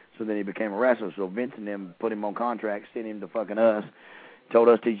 So then he became a wrestler. So Vince and them put him on contract, sent him to fucking us. Told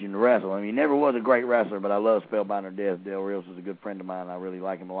us to teach him to wrestle. I mean, he never was a great wrestler, but I love Spellbinder Death. Del Rios is a good friend of mine. I really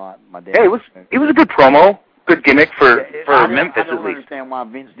like him a lot. My dad. Hey, it was a good promo, good gimmick for Memphis at least. I don't understand why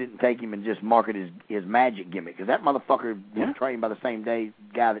Vince didn't take him and just market his magic gimmick, because that motherfucker was trained by the same guy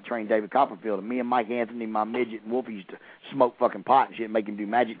that trained David Copperfield. And me and Mike Anthony, my midget, and Wolfie used to smoke fucking pot and shit and make him do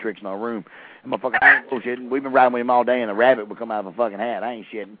magic tricks in our room. And motherfucker, I ain't bullshitting. We've been riding with him all day, and a rabbit would come out of a fucking hat. I ain't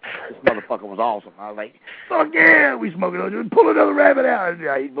shitting. This motherfucker was awesome. I was like, fuck yeah, we smoking on you. Pull another rabbit out.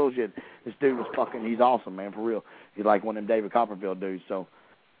 Yeah, he's bullshit. This dude was fucking, he's awesome, man, for real. He's like one of them David Copperfield dudes, so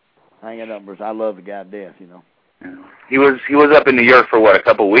I ain't got nothing, Bruce. I love the guy to death, you know. He was up in New York for, what, a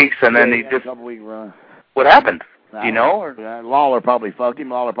couple of weeks, and then he just... a couple-week run. What happened? Do you know? Or? Lawler probably fucked him.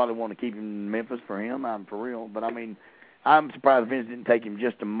 Lawler probably wanted to keep him in Memphis for him. I'm for real. But, I mean, I'm surprised Vince didn't take him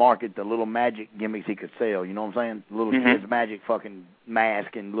just to market the little magic gimmicks he could sell. You know what I'm saying? Little kid's magic fucking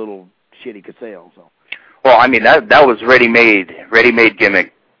mask and little shit he could sell. So. Well, I mean, that was ready-made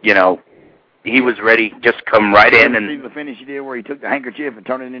gimmick, you know. He was ready, just come right in and... See the finish he did where he took the handkerchief and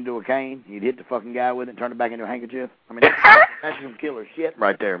turned it into a cane? He'd hit the fucking guy with it and turn it back into a handkerchief? I mean, that's some killer shit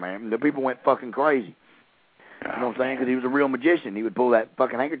right there, man. The people went fucking crazy. You know what I'm saying? Because he was a real magician. He would pull that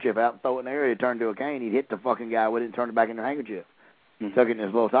fucking handkerchief out and throw it in the air. It'd turn into a cane. He'd hit the fucking guy with it and turn it back into a handkerchief. Took it in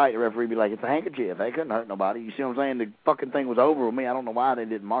his little tight. The referee would be like, it's a handkerchief. They couldn't hurt nobody. You see what I'm saying? The fucking thing was over with me. I don't know why they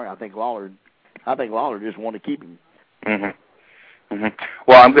didn't mark it. I think Lawler just wanted to keep him.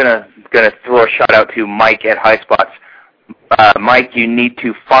 Well, I'm gonna throw a shout out to Mike at High Spots. Mike, you need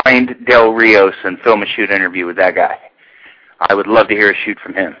to find Del Rios and film a shoot interview with that guy. I would love to hear a shoot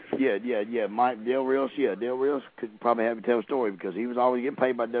from him. Yeah. Mike, Del Rios, Del Rios could probably have you tell a story because he was always getting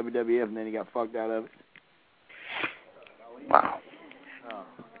paid by WWF and then he got fucked out of it.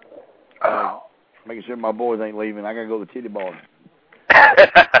 Wow. Making sure my boys ain't leaving. I gotta go to the titty bar.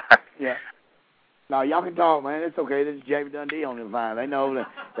 Yeah. No, y'all can talk, man. It's okay. This is Jamie Dundee on the line. They know that.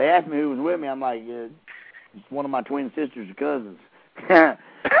 They asked me who was with me. I'm like, it's one of my twin sisters or cousins.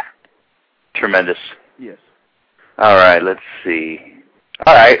 Tremendous. Yes. All right, let's see.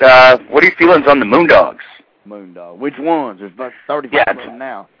 All right, what are your feelings on the Moondogs? Moondog. Which ones? There's about 35 of them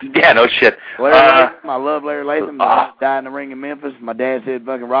now. Yeah, no shit. Larry Latham, I love Larry Latham. Died in the ring in Memphis. My dad said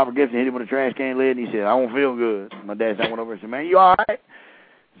fucking Robert Gibson hit him with a trash can lid, and he said, I won't feel good. My dad said, I went over and said, man, you all right?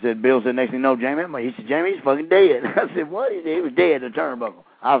 Bill said, next thing you know, Jamie, he said, Jamie, he's fucking dead. I said, what? He said, he was dead in the turnbuckle.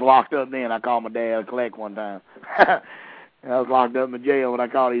 I was locked up then. I called my dad to collect one time. I was locked up in the jail when I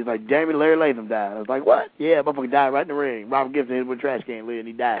called him. He's like, Jamie, Larry Latham died. I was like, what? Yeah, motherfucker died right in the ring. Robert Gibson hit him with a trash can lid, and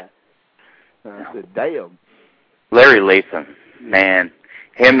he died. I said, damn. Larry Latham, man.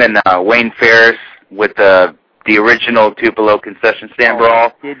 Him and Wayne Ferris with the original Tupelo concession stand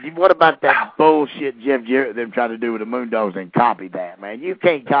brawl. What about that bullshit Jeff Jarrett them trying to do with the Moondogs and copy that, man? You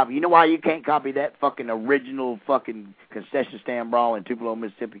can't copy. You know why you can't copy that fucking original fucking concession stand brawl in Tupelo,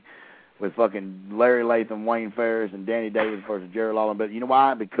 Mississippi with fucking Larry Latham, Wayne Ferris, and Danny Davis versus Jerry Lawler? But you know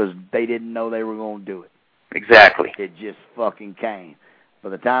why? Because they didn't know they were going to do it. Exactly. It just fucking came. By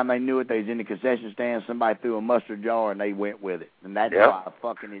the time they knew it, they was in the concession stand, somebody threw a mustard jar, and they went with it. And that's why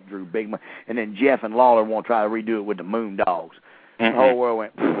fucking it drew big money. And then Jeff and Lawler want to try to redo it with the Moondogs. The whole world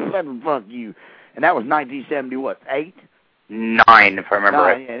went, fuck you. And that was 1970, what, 8? 9, if I remember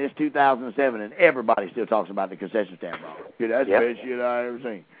right. Yeah, and it's 2007, and everybody still talks about the concession stand brawl. Yeah, that's the best shit I ever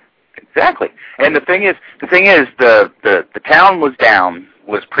seen. Exactly. And the thing is, the town was down,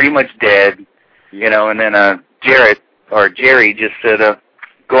 was pretty much dead, you know, and then Jerry just said,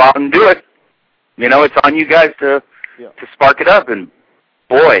 go out and do it. You know, it's on you guys to spark it up, and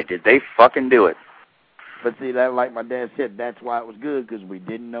boy, did they fucking do it. But see, that, like my dad said, that's why it was good, because we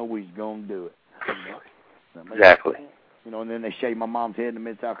didn't know we was going to do it. Exactly. You know, and then they shaved my mom's head in the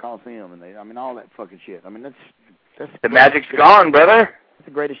Mid-South Coliseum, and all that fucking shit. I mean, that's the magic's gone, brother. That's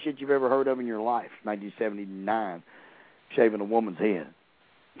the greatest shit you've ever heard of in your life, 1979, shaving a woman's head.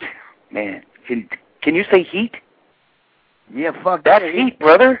 Man, can you say heat? Yeah, fuck that's heat,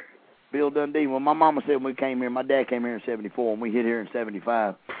 brother. Bill Dundee. Well, my mama said when we came here, my dad came here in 74, and we hit here in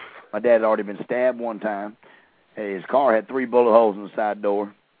 75. My dad had already been stabbed one time. His car had 3 bullet holes in the side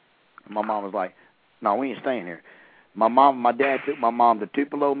door. And my mom was like, no, we ain't staying here. My dad took my mom to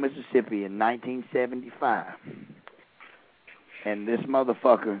Tupelo, Mississippi in 1975. And this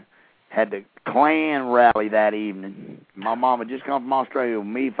motherfucker had the Klan rally that evening. My mom had just come from Australia with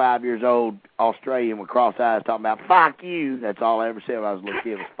me, 5 years old, Australian with cross eyes, talking about, fuck you. That's all I ever said when I was a little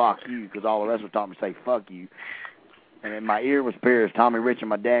kid was fuck you, because all the rest was taught me to say fuck you. And then my ear was pierced. Tommy Rich and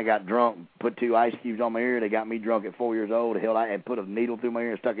my dad got drunk, put 2 ice cubes on my ear. They got me drunk at 4 years old. Hell, I had put a needle through my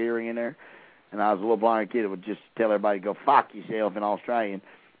ear and stuck an earring in there. And I was a little blind kid that would just tell everybody to go fuck yourself in Australian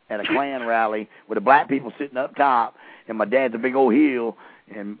at a Klan rally with the black people sitting up top, and my dad's a big old hill,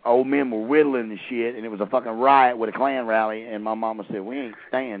 and old men were whittling and shit, and it was a fucking riot with a Klan rally, and my mama said, we ain't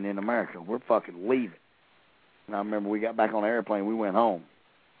staying in America. We're fucking leaving. And I remember we got back on the airplane. We went home.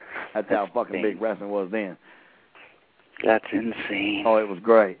 That's how fucking big wrestling was then. That's insane. Oh, it was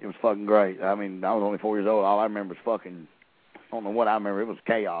great. It was fucking great. I mean, I was only 4 years old. All I remember is fucking, I don't know what I remember. It was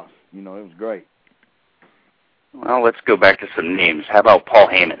chaos. You know, it was great. Well, let's go back to some names. How about Paul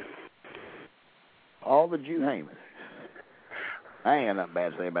Heyman? All the Jew Heyman. I ain't got nothing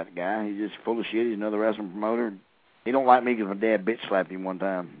bad to say about the guy. He's just full of shit. He's another wrestling promoter. He don't like me because my dad bitch slapped him one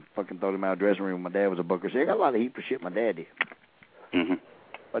time. Fucking threw him out of the dressing room when my dad was a booker. See, I got a lot of heat for shit my dad did. Mm-hmm.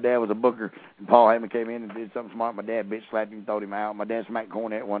 My dad was a booker, and Paul Heyman came in and did something smart. My dad bitch slapped him, throwed him out. My dad smacked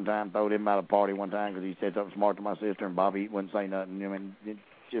Cornette one time, throwed him out of a party one time because he said something smart to my sister, and Bobby wouldn't say nothing. I mean, it's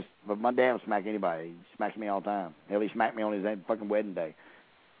just, but my dad would smack anybody. He smacks me all the time. Hell, he smacked me on his fucking wedding day.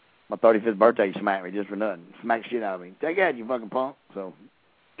 My 35th birthday, he smacked me just for nothing. Smacked shit out of me. Take that, you fucking punk. So,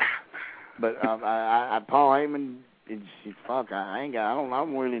 but Paul Heyman, it's fuck. I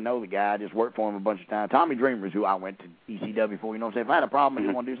don't really know the guy. I just worked for him a bunch of times. Tommy Dreamer is who I went to ECW for. You know what I'm saying? If I had a problem and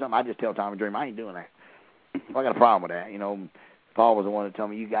you want to do something, I just tell Tommy Dreamer I ain't doing that. If I got a problem with that, you know. Paul was the one that told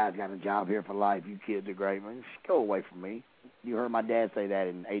me, you guys got a job here for life. You kids are great. Man, just go away from me. You heard my dad say that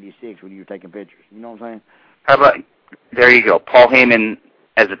in '86 when you were taking pictures. You know what I'm saying? How about, there you go, Paul Heyman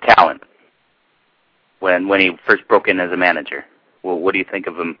as a talent when he first broke in as a manager. Well, what do you think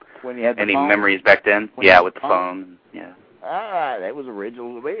of him? When he had the Any phone? memories back then? Yeah, with the phone. Yeah. That was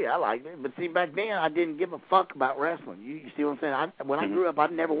original to me. I liked it. But see, back then, I didn't give a fuck about wrestling. You see what I'm saying? When I grew up, I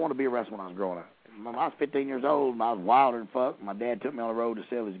never wanted to be a wrestler when I was growing up. When I was 15 years old, I was wilder than fuck. My dad took me on the road to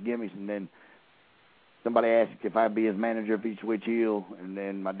sell his gimmicks, and then somebody asked if I'd be his manager if he'd switch heel. And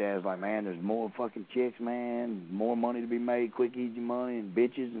then my dad's like, man, there's more fucking chicks, man, more money to be made, quick, easy money, and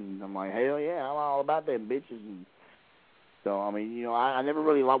bitches. And I'm like, hell yeah, I'm all about them bitches. And so, I mean, you know, I never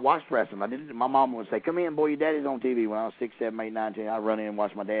really watched wrestling. I didn't. My mom would say, come in, boy, your daddy's on TV. When I was 6, 7, 8, 9, 10, I'd run in and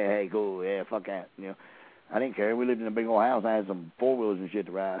watch my dad. Hey, cool, yeah, fuck that. You know, I didn't care. We lived in a big old house. I had some four-wheelers and shit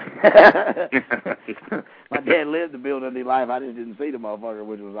to ride. My dad lived the building life. I just didn't see the motherfucker,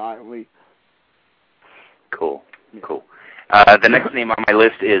 which was all right with me. Cool, cool. The next name on my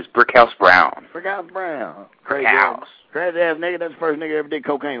list is Brickhouse Brown. Brickhouse Brown. Crazy ass nigga. That's the first nigga that ever did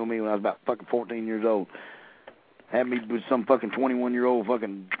cocaine with me when I was about fucking 14 years old. Had me with some fucking 21-year-old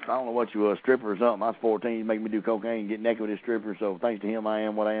fucking, I don't know what you were, a stripper or something. I was 14, he's making me do cocaine and get naked with this stripper, so thanks to him I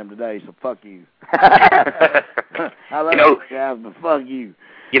am what I am today, so fuck you. I love you guys, but fuck you.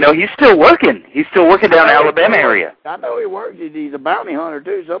 You know, he's still working. He's still working down in the Alabama area. I know he works. He's a bounty hunter,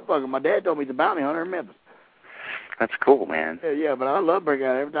 too, so fucking, my dad told me he's a bounty hunter in Memphis. That's cool, man. Yeah, but I love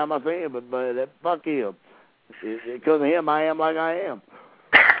Brickhouse every time I see him, but fuck him. Because of him, I am like I am.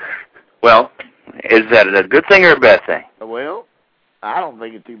 Well, is that a good thing or a bad thing? Well, I don't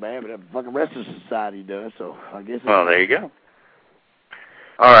think it's too bad, but the fucking rest of society does, so I guess... Well, there you go.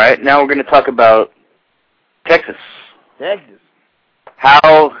 All right, now we're going to talk about Texas. Texas.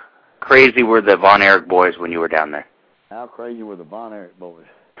 How crazy were the Von Erich boys when you were down there? How crazy were the Von Erich boys?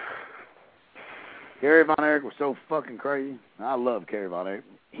 Kerry Von Erich was so fucking crazy. I love Kerry Von Erich.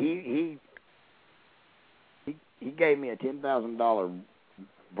 He gave me a $10,000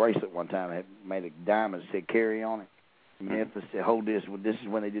 bracelet one time. It made a diamond that said Kerry on it. In Memphis, said, hold this. This is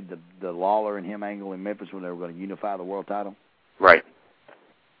when they did the Lawler and him angle in Memphis when they were going to unify the world title. Right.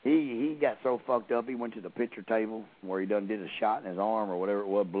 He got so fucked up, he went to the picture table where he done did a shot in his arm or whatever it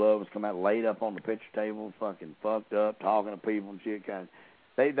was. Blood was coming out, laid up on the picture table, fucking fucked up, talking to people and shit. Kind of,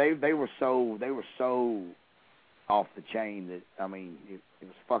 they were so off the chain that, I mean, it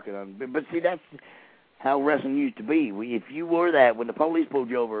was fucking. But see, that's how wrestling used to be. If you were that, when the police pulled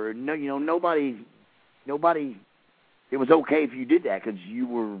you over, nobody. It was okay if you did that because you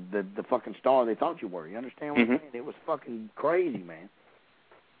were the fucking star they thought you were. You understand what I'm saying? It was fucking crazy, man.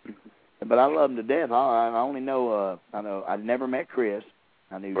 But I love him to death. I only know. I never met Chris.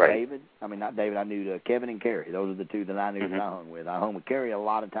 I knew David. I mean, not David. I knew Kevin and Kerry. Those are the two that I knew that I hung with. I hung with Kerry a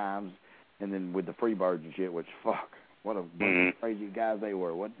lot of times, and then with the Freebirds and shit. Which what a bunch of crazy guys they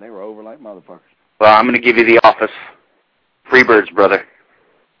were. They were over like motherfuckers. Well, I'm going to give you The Office. Freebirds, brother.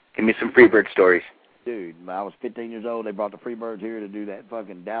 Give me some Freebird stories. Dude, I was 15 years old. They brought the Freebirds here to do that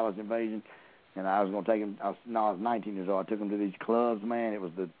fucking Dallas invasion. And I was going to take them. I was 19 years old. I took them to these clubs, man. It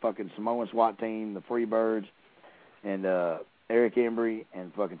was the fucking Samoan SWAT team, the Freebirds, and Eric Embry,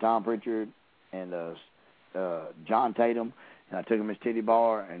 and fucking Tom Pritchard, and John Tatum. And I took them to this titty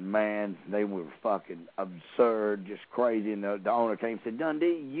bar, and, man, they were fucking absurd, just crazy. And the owner came and said,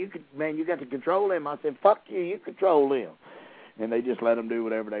 Dundee, you got to control him. I said, fuck you, you control him. And they just let them do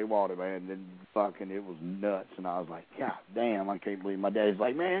whatever they wanted, man. And then fucking it was nuts. And I was like, God damn, I can't believe. My daddy's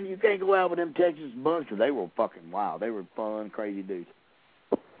like, man, you can't go out with them Texas bunch, because they were fucking wild. They were fun, crazy dudes.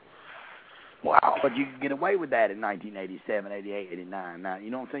 Wow. But you could get away with that in 1987, 88, 89. Now,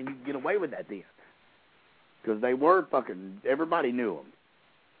 you know what I'm saying? You could get away with that then. Because they were fucking, everybody knew them.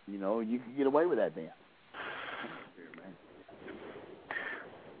 You know, you could get away with that then.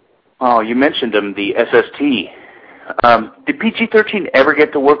 Oh, you mentioned them, the SST. Did PG-13 ever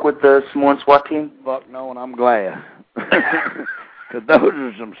get to work with the Samoan SWAT team? Fuck no, and I'm glad. Because those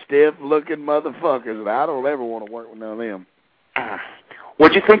are some stiff-looking motherfuckers, and I don't ever want to work with none of them.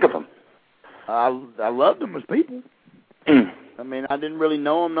 What'd you think of them? I loved them as people. I mean, I didn't really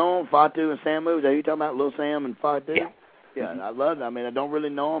know them. Fatu and Samu, is that who you talking about? Lil Sam and Fatu? Yeah, I loved them. I mean, I don't really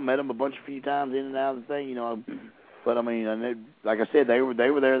know them. Met them a few times in and out of the thing, you know. But, I mean, like I said, they were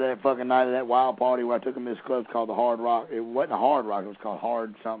there that fucking night of that wild party where I took them to this club called the Hard Rock. It wasn't a Hard Rock. It was called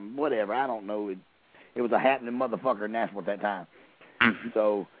Hard something, whatever. I don't know. It was a happening motherfucker in Nashville at that time.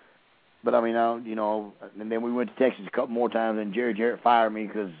 So, but, I mean, you know, and then we went to Texas a couple more times, and Jerry Jarrett fired me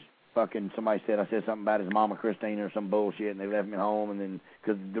because fucking somebody said I said something about his mama Christina or some bullshit, and they left me at home. And then,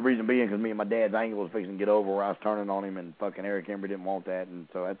 because the reason being, because me and my dad's angle was fixing to get over where I was turning on him, and fucking Eric Embry didn't want that, and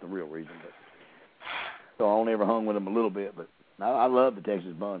so that's the real reason. But so I only ever hung with him a little bit, but I love the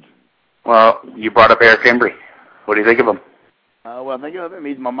Texas bunch. Well, you brought up Eric Embry. What do you think of him? Well, I think of him.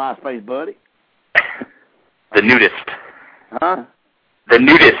 He's my MySpace buddy. The nudist. Huh? The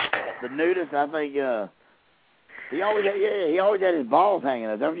nudist. The nudist. I think he always had his balls hanging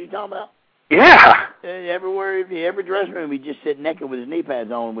out. Is that what you're talking about? Yeah. Everywhere, every dressing room, he'd just sit naked with his knee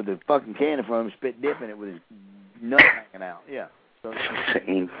pads on, with a fucking can in front of him, spit dipping it with his nuts hanging out. Yeah. So,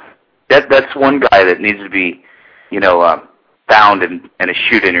 insane. That's one guy that needs to be, you know, found and a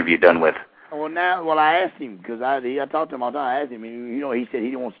shoot interview done with. Well, I asked him, because I talked to him all the time. I asked him, you know, he said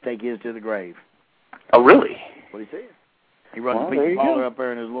he wants to take his to the grave. Oh, really? What he said. He runs a pizza parlor up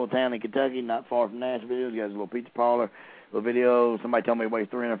there in his little town in Kentucky, not far from Nashville. He got his little pizza parlor, little video. Somebody told me he weighs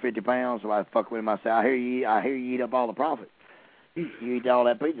 350 pounds, so I fuck with him. I said, I hear you eat up all the profit. You eat all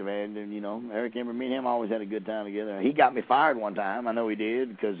that pizza, man. And, you know, Eric Embry, me and him always had a good time together. He got me fired one time. I know he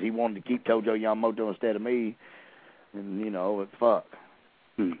did, because he wanted to keep Tojo Yamamoto instead of me. And, you know, fuck.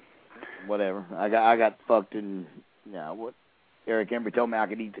 Whatever. I got fucked in, you know, what? Eric Embry told me I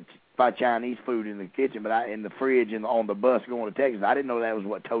could eat the Chinese food in the kitchen, but in the fridge and on the bus going to Texas. I didn't know that was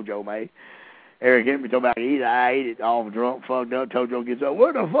what Tojo made. Eric Embry told me I could eat it. I ate it all drunk, fucked up. Tojo gets up,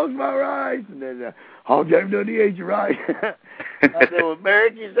 what the fuck's my rice? And then, James Dundee ate your rice. I said, well,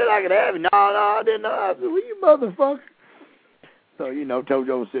 Barrett, you said I could have it. No, I didn't know. I said, well, you motherfucker. So, you know,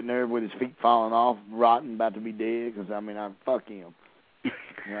 Tojo was sitting there with his feet falling off, rotten, about to be dead, because, I mean, fuck him.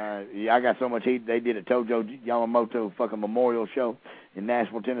 I got so much heat. They did a Tojo Yamamoto fucking memorial show in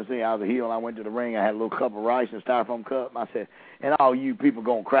Nashville, Tennessee. I was a heel. I went to the ring. I had a little cup of rice and a styrofoam cup. I said, and all you people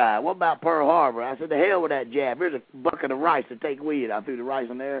gonna cry. What about Pearl Harbor? I said, the hell with that jab. Here's a bucket of rice to take with it. I threw the rice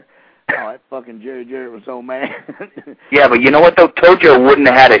in there. Oh, that fucking Jerry Jarrett was so mad. Yeah, but you know what, though? Tojo wouldn't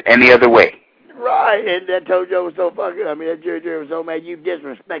have had it any other way. Right, and that Tojo was so fucking, I mean, that Jerry Jarrett was so mad. You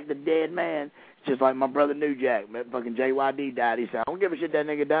disrespect the dead man. Just like my brother New Jack, that fucking JYD died. He said, I don't give a shit that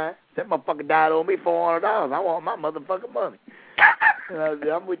nigga died. That motherfucker died on me $400. I want my motherfucking money.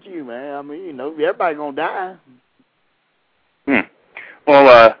 I'm with you, man. I mean, you know, everybody gonna die.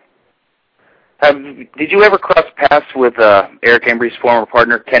 Well, did you ever cross paths with Eric Embry's former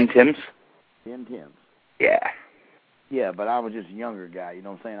partner, Ken Timms? Ken Timms? Yeah. Yeah, but I was just a younger guy, you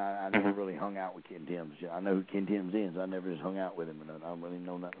know what I'm saying? I never really hung out with Ken Timms. I know who Ken Timms is. I never just hung out with him, and I don't really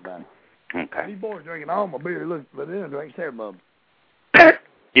know nothing about him. Okay. These boys drinking all my beer, look, but they don't drink Sarah Bub.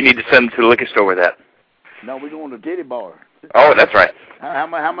 You need to send them to the liquor store with that. No, we're going to the titty bar. Oh, that's right. How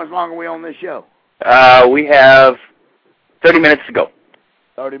much longer are we on this show? We have 30 minutes to go.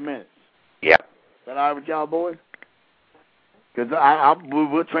 30 minutes? Yeah. Is that all right with y'all, boys? Because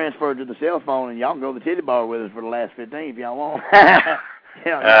we'll transfer to the cell phone, and y'all can go to the titty bar with us for the last 15 if y'all want.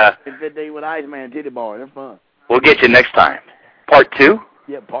 15 with Iceman titty bar. They're fun. We'll get you next time. Part 2?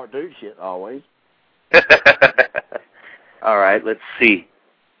 Yeah, part 2 shit, always. All right, let's see.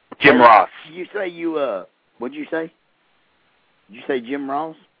 Jim Ross. You say what'd you say? Did you say Jim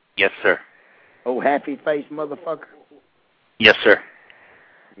Ross? Yes, sir. Oh, happy-faced motherfucker? Yes, sir.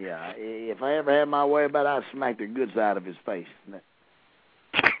 Yeah, if I ever had my way about it, I'd smack the good side of his face. The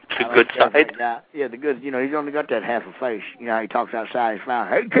good side? Yeah, the good, you know, he's only got that half a face. You know how he talks outside his mouth,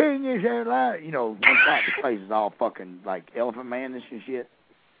 hey, King, you said lie. You know, one side of his face is all fucking like Elephant Man-ish and shit.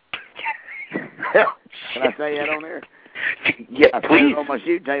 Can I say that on there? Yeah, please. On my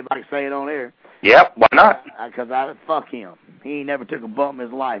shoot tape, I can say it on there. Yep, why not? Because fuck him. He ain't never took a bump in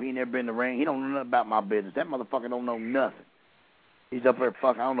his life. He ain't never been in the ring. He don't know nothing about my business. That motherfucker don't know nothing. He's up there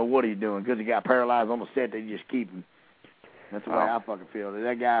fucking, I don't know what he's doing, because he got paralyzed on the set, they just keep him. That's the way I fucking feel.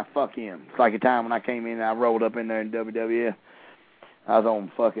 That guy, fuck him. It's like a time when I came in and I rolled up in there in WWF. I was on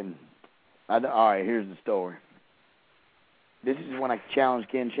fucking, all right, here's the story. This is when I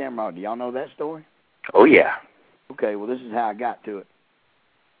challenged Ken Shamrock. Do y'all know that story? Oh, yeah. Okay, well, this is how I got to it.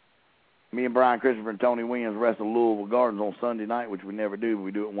 Me and Brian Christopher and Tony Williams wrestled Louisville Gardens on Sunday night, which we never do, but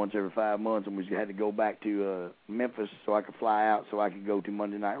we do it once every 5 months, and we had to go back to Memphis so I could fly out so I could go to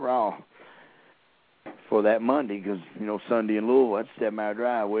Monday Night Raw for that Monday, because, you know, Sunday in Louisville, that's a 7-hour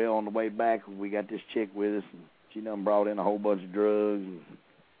drive. Well, on the way back, we got this chick with us, and she done brought in a whole bunch of drugs, and,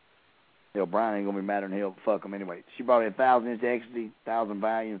 you know, Brian ain't going to be mad at hell, fuck him anyway. She brought in 1,000 ecstasy, 1,000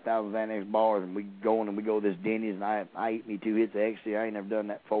 Valium, 1,000 Xanax bars, and we go to this Denny's, and I eat me 2 hits of ecstasy. I ain't never done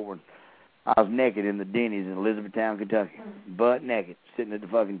that before. And I was naked in the Denny's in Elizabethtown, Kentucky, butt naked, sitting at the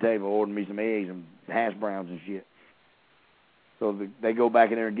fucking table ordering me some eggs and hash browns and shit. So they go back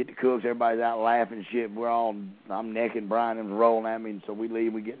in there and get the cooks. Everybody's out laughing and shit. I'm naked, Brian and rolling at me. And so we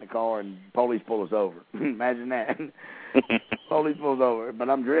leave, we get in the car, and police pull us over. Imagine that. Police pulls over, but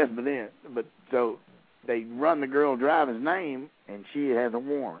I'm dressed by then. But so they run the girl driving's name, and she has a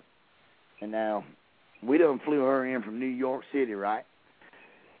warrant. And now we done flew her in from New York City, right?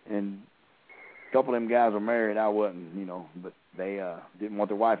 And a couple of them guys were married. I wasn't, you know, but they didn't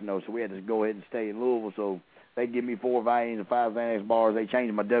want their wife to know, so we had to go ahead and stay in Louisville. So they give me 4 Valiums and 5 Xanax bars. They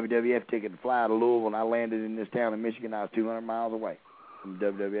changed my WWF ticket to fly to Louisville, and I landed in this town in Michigan. I was 200 miles away from the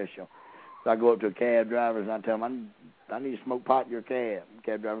WWF show. So I go up to a cab driver, and I tell him, I need to smoke pot in your cab. The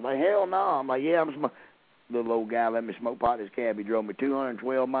cab driver's like, hell no. I'm like, yeah, I'm smoking. Little old guy let me smoke pot in his cab. He drove me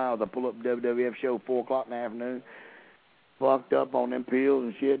 212 miles. I pull up the WWF show 4 o'clock in the afternoon. Fucked up on them pills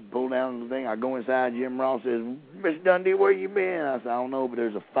and shit, pull down the thing. I go inside, Jim Ross says, Mr. Dundee, where you been? I said, I don't know, but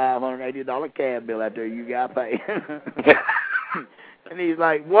there's a $580 cab bill out there you got to pay. And he's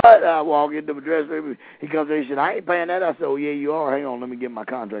like, what? I walk into the dressing room. He comes in and he said, I ain't paying that. I said, oh, yeah, you are. Hang on, let me get my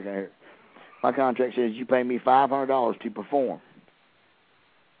contract out here. My contract says you pay me $500 to perform.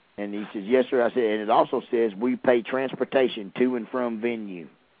 And he says, yes, sir. I said, and it also says we pay transportation to and from venue.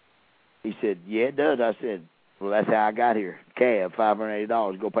 He said, yeah, it does. I said, well, that's how I got here. Cab,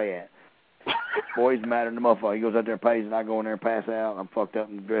 $580, go pay that. Boy, he's madder than the motherfucker. He goes out there and pays, and I go in there and pass out. I'm fucked up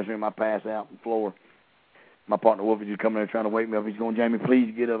in the dressing room. I pass out on the floor. My partner, Wolfie, just coming there trying to wake me up. He's going, Jamie,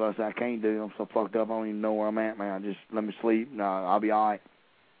 please get up. I said, I can't do it. I'm so fucked up. I don't even know where I'm at, man. Just let me sleep. No, I'll be all right.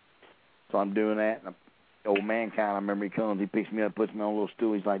 So I'm doing that. And old Mankind, I remember he comes. He picks me up, puts me on a little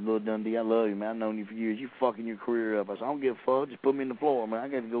stool. He's like, Little Dundee, I love you, man. I've known you for years. You fucking your career up. I said, I don't give a fuck. Just put me in the floor, man. I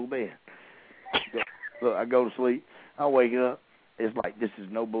got to go to bed. Look, I go to sleep. I wake up. It's like, this is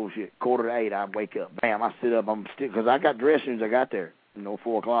no bullshit. 7:45, I wake up. Bam, I sit up. I'm still, because I got dressed as soon as I got there. You know,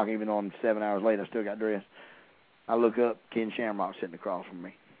 4 o'clock, even though I'm 7 hours late, I still got dressed. I look up, Ken Shamrock sitting across from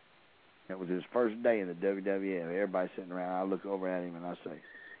me. It was his first day in the WWF. Everybody sitting around. I look over at him and I say,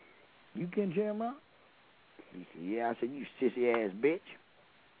 you Ken Shamrock? He said, yeah. I said, you sissy-ass bitch.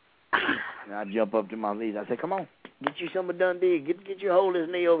 And I jump up to my knees. I said, come on. Get you some of Dundee. Get you a hold of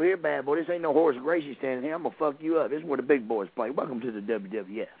his knee over here, bad boy. This ain't no Horace Gracie standing here. I'm going to fuck you up. This is where the big boys play. Welcome to the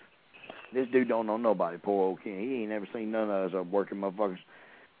WWF. This dude don't know nobody, poor old Ken. He ain't never seen none of us working motherfuckers.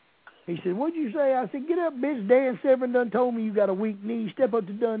 He said, what'd you say? I said, get up, bitch. Dan Severn done told me you got a weak knee. Step up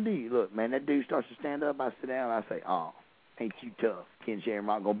to Dundee. Look, man, that dude starts to stand up. I sit down. I say, oh, ain't you tough. Ken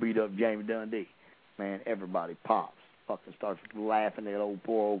Shamrock going to beat up Jamie Dundee. Man, everybody pops. Fucking starts laughing at old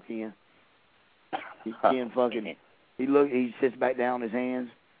poor old Ken. Ken fucking... He sits back down on his hands.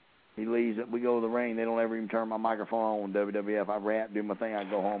 He leaves. We go to the ring. They don't ever even turn my microphone on WWF. I rap, do my thing. I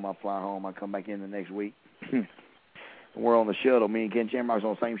go home. I fly home. I come back in the next week. We're on the shuttle. Me and Ken Shamrock's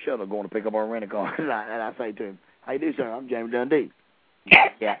on the same shuttle going to pick up our rental car. And I say to him, how you do, sir? I'm Jamie Dundee.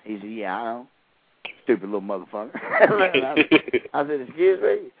 Yeah. He said, yeah, I know. Stupid little motherfucker. I said, excuse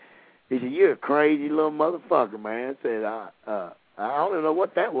me? He said, you're a crazy little motherfucker, man. I said, I don't even know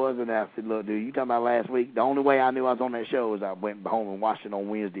what that was. And I said, look, dude, you talking about last week? The only way I knew I was on that show was I went home and watched it on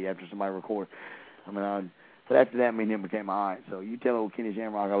Wednesday after somebody recorded. But after that, me and him became all right. So you tell old Kenny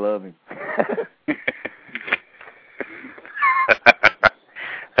Shamrock I love him.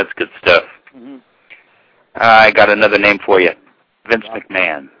 Good stuff. Mm-hmm. I got another name for you. Vince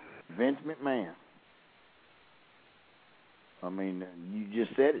McMahon. Vince McMahon. I mean, you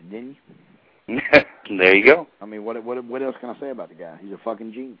just said it, didn't you? There you go. I mean, what else can I say about the guy? He's a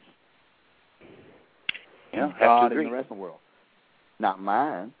fucking genius. Yeah, He's God in the wrestling world. Not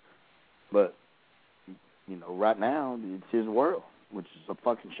mine, but, you know, right now, it's his world, which is a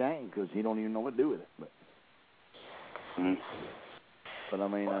fucking shame because he don't even know what to do with it. But I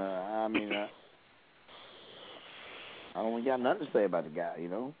mean, I don't even got nothing to say about the guy, you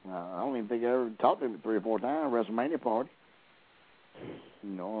know. I don't even think I ever talked to him 3 or 4 times at WrestleMania party.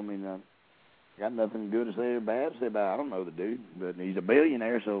 You know, I mean, got nothing good to say or bad to say about. I don't know the dude, but he's a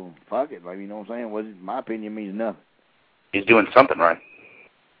billionaire, so fuck it. Like, you know what I'm saying? My opinion means nothing. He's doing something right.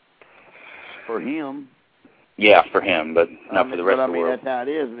 For him. Yeah, for him, but not for the rest of the world. But I mean, that's how it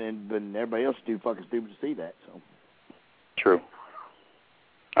is, but everybody else is too fucking stupid to see that. So. True.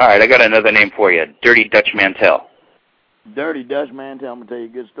 All right, I got another name for you. Dirty Dutch Mantel. Dirty Dutch Mantel. I'm gonna tell you a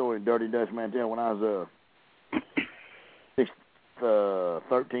good story. Dirty Dutch Mantel. When I was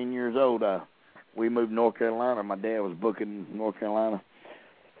 13 years old, we moved to North Carolina. My dad was booking North Carolina.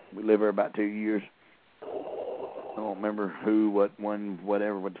 We lived there about 2 years. I don't remember who, what, when,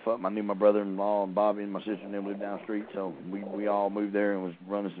 whatever, what the fuck. I knew my brother-in-law and Bobby and my sister and them lived down the street, so we all moved there and was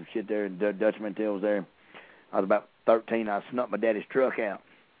running some shit there, and Dutch Mantel was there. I was about 13. I snuck my daddy's truck out.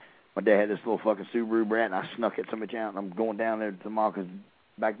 My dad had this little fucking Subaru Brat, and I snuck it so much out, and I'm going down there to the mall, because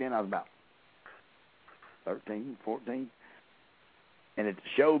back then I was about 13, 14. And at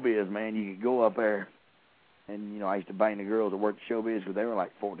the showbiz, man, you could go up there, and, you know, I used to bang the girls that worked at showbiz because they were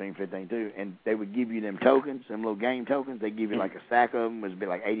like 14, 15 too, and they would give you them tokens, them little game tokens. They'd give you like a stack of them. It would be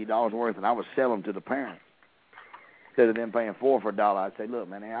like $80 worth, and I would sell them to the parents. Instead of them paying $4 for a dollar, I'd say, look,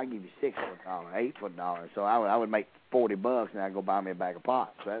 man, I'll give you $6 for a dollar, $8 for a dollar. So I would make $40, and I'd go buy me a bag of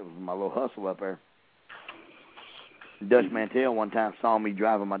pots. So that was my little hustle up there. Dutch Mantel one time saw me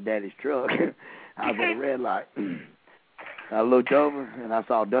driving my daddy's truck. I was at a red light. I looked over, and I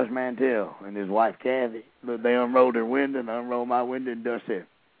saw Dutch Mantel and his wife, Kathy. Look, they unrolled their window, and I unrolled my window, and Dutch said,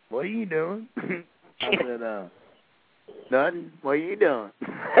 what are you doing? I said, nothing. What are you doing?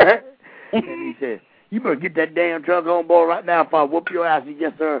 And he said, you better get that damn truck on board right now if I whoop your ass. He said,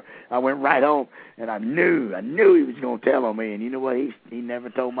 yes, sir. I went right home, and I knew he was going to tell on me. And you know what? He never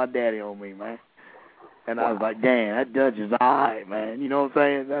told my daddy on me, man. And I was like, damn, that Dutch is all right, man. You know what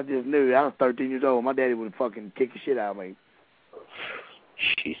I'm saying? I just knew. I was 13 years old. My daddy would have fucking kicked the shit out of me.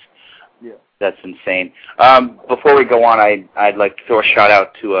 Jeez. Yeah. That's insane. Before we go on, I'd like to throw a shout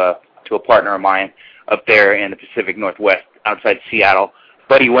out to a partner of mine up there in the Pacific Northwest, outside Seattle.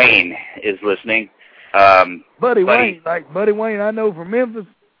 Buddy Wayne is listening. Buddy Wayne, like Buddy Wayne I know from Memphis.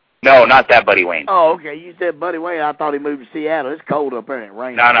 No, not that Buddy Wayne. Oh, okay. You said Buddy Wayne. I thought he moved to Seattle. It's cold up there and it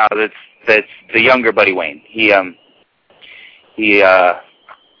rains. No, that's the younger Buddy Wayne. He did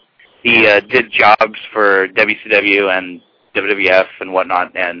jobs for WCW and WWF and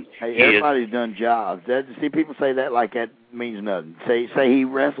whatnot, and hey, everybody's done jobs. See, people say that like that means nothing. Say he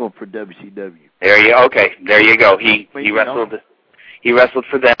wrestled for WCW. There you go. He wrestled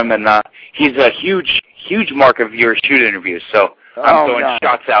for them, and he's a huge mark of your shoot interviews. So I'm throwing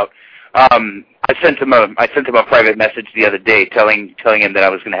shots out. I sent him a private message the other day, telling him that I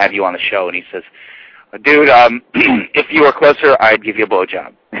was going to have you on the show, and he says, dude, if you were closer, I'd give you a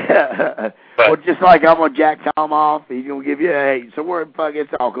blowjob. Well, just like I'm going to jack Tom off, he's going to give you a hey. So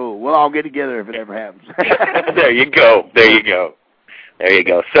it's all cool. We'll all get together if it ever happens. There you go.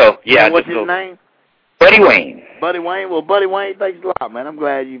 So, yeah. And what's his name? Buddy Wayne. Buddy Wayne. Well, Buddy Wayne, thanks a lot, man. I'm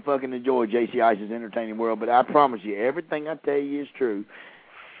glad you fucking enjoy J.C. Ice's entertaining world, but I promise you, everything I tell you is true.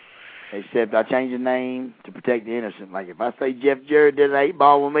 Except I changed the name to protect the innocent. Like, if I say Jeff Jarrett did an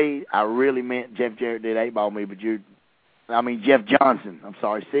 8-ball with me, I really meant Jeff Jarrett did 8-ball with me, but Jeff Johnson. I'm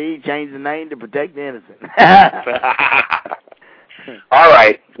sorry. See, changed the name to protect the innocent. All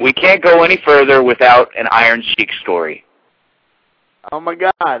right. We can't go any further without an Iron Sheik story. Oh, my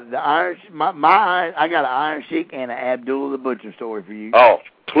God. The I got an Iron Sheik and an Abdullah the Butcher story for you. Oh,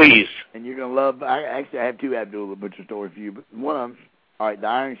 please. And you're going to love, I have two Abdullah the Butcher stories for you, but one of them, all right, the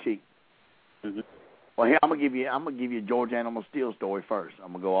Iron Sheik. Mm-hmm. Well, here I'm gonna give you a George Animal Steel story first.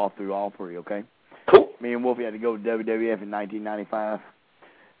 I'm gonna go all through all three, okay? Cool. Me and Wolfie had to go to WWF in 1995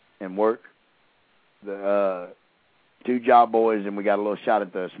 and work the two job boys, and we got a little shot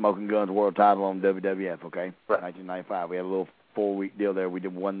at the Smoking Guns World Title on WWF, okay? Right. 1995. We had a little 4-week deal there. We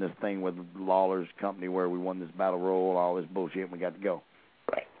won this thing with Lawler's company where we won this battle royal, all this bullshit, and we got to go.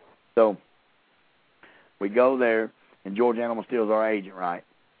 Right. So we go there, and George Animal Steel's our agent, right?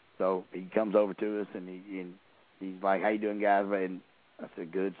 So he comes over to us, and he's like, how you doing, guys? And I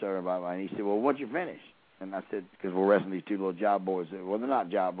said, good, sir. Bye bye. And he said, well, what's your finish? And I said, because we're wrestling these two little job boys. Well, they're not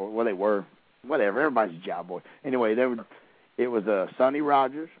job boys. Well, they were. Whatever. Everybody's a job boy. Anyway, it was Sonny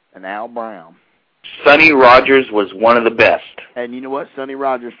Rogers and Al Brown. Sonny Rogers was one of the best. And you know what? Sonny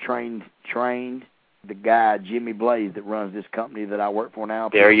Rogers trained the guy, Jimmy Blaze, that runs this company that I work for now.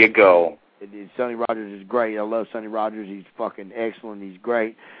 There you go. Sonny Rogers is great. I love Sonny Rogers. He's fucking excellent. He's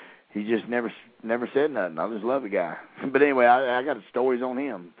great. He just never said nothing. I just love the guy. But anyway, I got stories on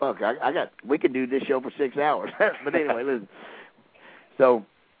him. Fuck, we could do this show for 6 hours. But anyway, listen. So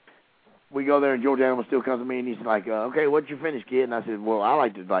we go there, and George Animal still comes to me, and he's like, okay, what's your finish, kid? And I said, well, I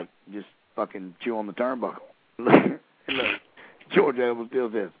like to, like, just fucking chew on the turnbuckle. And look, George Animal still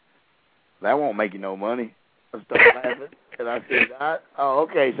says, that won't make you no money. I started laughing, and I said, oh,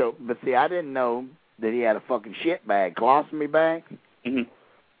 okay. So, but see, I didn't know that he had a fucking shit bag, colostomy bag. Mm-hmm.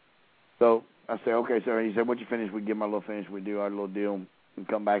 So I said, okay, sir. He said, once you finish, we give him our little finish. We do our little deal and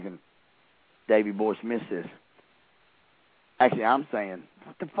come back, and Davey Boy Smith says, actually, I'm saying,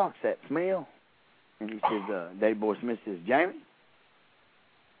 what the fuck's that smell? And he says, Davey Boy Smith says, Jamie?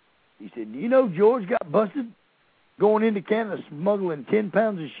 He said, do you know George got busted going into Canada smuggling 10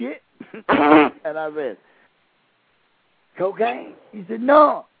 pounds of shit? And I said, cocaine? He said,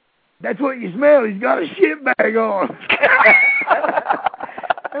 no, that's what you smell. He's got a shit bag on.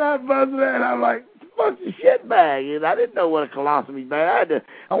 And I buzzed that, and I'm like, what's a shit bag? And I didn't know what a colostomy bag.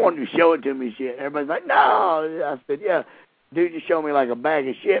 I wanted to show it to me, shit. Everybody's like, no. I said, yeah. Dude just showed me like a bag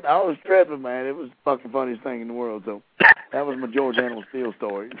of shit. I was tripping, man. It was the fucking funniest thing in the world. So that was my George Animal Steel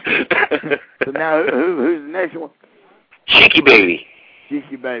story. So now, who's the next one? Cheeky Baby.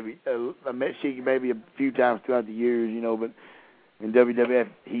 Cheeky Baby. I met Cheeky Baby a few times throughout the years, you know, but in WWF,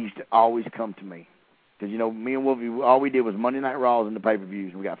 he used to always come to me. Because, you know, me and Wolfie, all we did was Monday Night Raws and the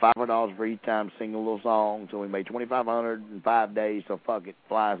pay-per-views. We got $500 for each time, sing a little song. So we made $2,500 in 5 days. So fuck it,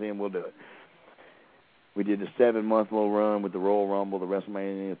 fly us in, we'll do it. We did the 7-month little run with the Royal Rumble, the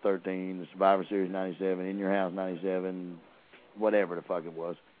WrestleMania 13, the Survivor Series 97, In Your House 97, whatever the fuck it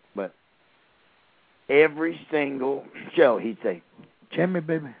was. But every single show, he'd say, Jimmy,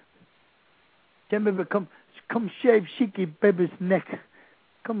 baby, come shave Cheeky Baby's neck.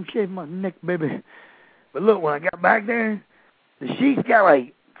 Come shave my neck, baby. But look, when I got back there, the Sheik's got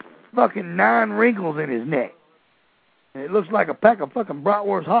like fucking 9 wrinkles in his neck. And it looks like a pack of fucking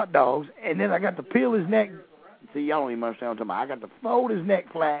bratwurst hot dogs. And then I got to peel his neck. See, y'all don't even understand what I'm talking about. I got to fold his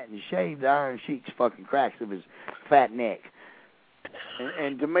neck flat and shave the Iron Sheik's fucking cracks of his fat neck.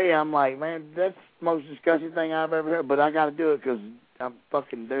 And to me, I'm like, man, that's the most disgusting thing I've ever heard. But I got to do it because I'm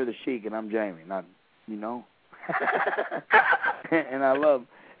fucking, they're the Sheik and I'm Jamie. Not, you know. And I love.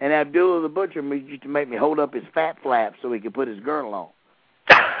 And Abdullah the Butcher used to make me hold up his fat flap so he could put his girdle on.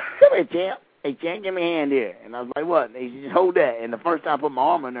 Come here, champ. Hey, champ, give me a hand here. And I was like, what? And he said, just hold that. And the first time I put my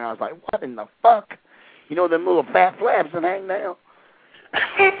arm in there, I was like, what in the fuck? You know them little fat flaps that hang down?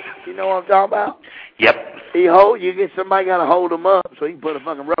 You know what I'm talking about? Yep. You get somebody got to hold them up so he can put a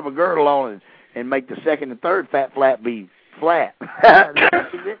fucking rubber girdle on it and make the second and third fat flap be flat.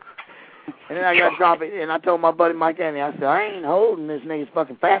 And then I got to drop it, and I told my buddy Mike Anthony, I said, I ain't holding this nigga's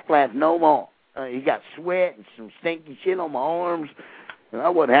fucking fat flaps no more. He got sweat and some stinky shit on my arms, and I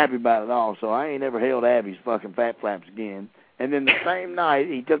wasn't happy about it all, so I ain't ever held Abby's fucking fat flaps again. And then the same night,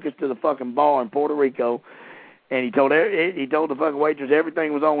 he took us to the fucking bar in Puerto Rico, and he told the fucking waitress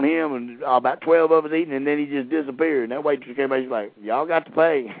everything was on him, and about 12 of us eating, and then he just disappeared. And that waitress came back, she's like, y'all got to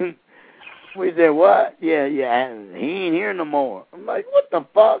pay. We said, what? Yeah, he ain't here no more. I'm like, what the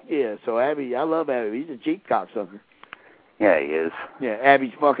fuck? Yeah, so Abby, I love Abby. He's a cheap cocksucker. Yeah, he is. Yeah,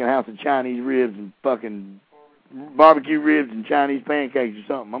 Abby's fucking house of Chinese ribs and fucking barbecue ribs and Chinese pancakes or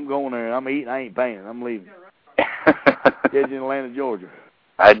something. I'm going there. I'm eating. I ain't paying. I'm leaving. It's in Atlanta, Georgia.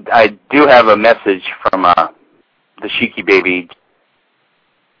 I do have a message from the Cheeky Baby.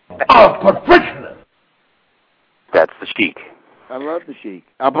 Oh, professional. That's the Sheik. I love the Sheik.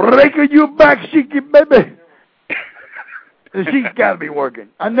 I'm breaking you back, Cheeky Baby. The Sheik's got to be working.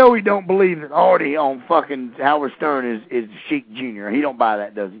 I know he don't believe that Artie on fucking Howard Stern is Sheik Jr. He don't buy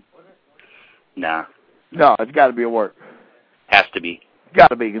that, does he? Nah. No, it's got to be a work. Has to be. Got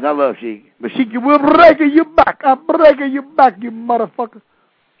to be, because I love Sheik. But Sheik, we're breaking you back. I'm breaking you back, you motherfucker.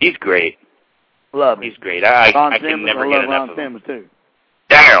 He's great. Love him. He's great. I Ron can Simmons, never I get love enough Ron of him. Simmons, too.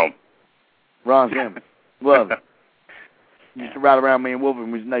 Damn. Ron Simmons. Love him. Used to ride around me and Wolfie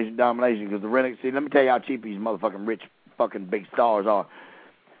with Nation Domination because the Renegade. See, let me tell you how cheap these motherfucking rich fucking big stars are.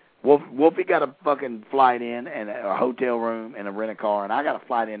 Wolfie got a fucking flight in and a hotel room and a rent-a-car, and I got a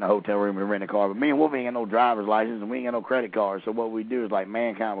flight in, a hotel room and a rent-a-car. But me and Wolfie ain't got no driver's license and we ain't got no credit card. So what we do is like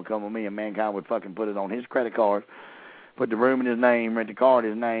Mankind would come with me and Mankind would fucking put it on his credit card. put the room in his name, rent the car in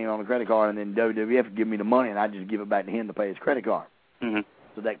his name on the credit card, and then WWF would give me the money, and I'd just give it back to him to pay his credit card. Mm-hmm.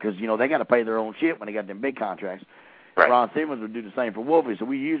 So that, because, you know, they got to pay their own shit when they got them big contracts. Right. Ron Simmons would do the same for Wolfie, so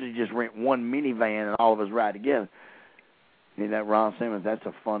we usually just rent one minivan and all of us ride together. And that Ron Simmons, that's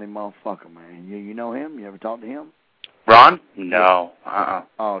a funny motherfucker, man. You know him? You ever talked to him? Ron? No.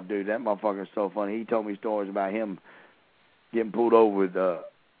 Oh, dude, that motherfucker is so funny. He told me stories about him getting pulled over with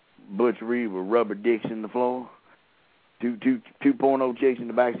Butch Reed with rubber dicks in the floor. Two porno chicks in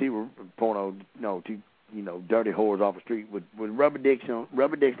the back seat were two dirty whores off the street with rubber dicks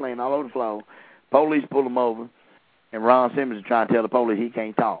laying all over the floor. Police pulled them over, and Ron Simmons is trying to tell the police he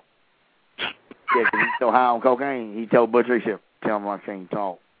can't talk. Yeah, 'cause he's so high on cocaine. He told Butch Reed, "Tell him I can't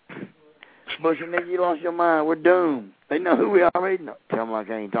talk." Butch, nigga, you lost your mind. We're doomed. They know who we already know. Tell him I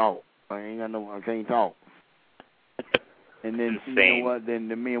can't talk. I can't talk. And then, you know what, then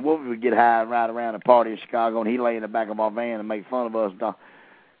me and Wolfie would get high and ride around a party in Chicago, and he'd lay in the back of our van and make fun of us.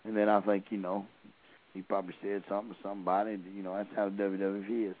 And then I think, you know, he probably said something to somebody. You know, that's how the WWF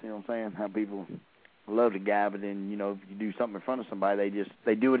is. You know what I'm saying? How people love the guy, but then, you know, if you do something in front of somebody,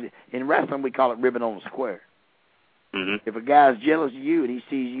 they do it. In wrestling, we call it ribbon on the square. Mm-hmm. If a guy's jealous of you and he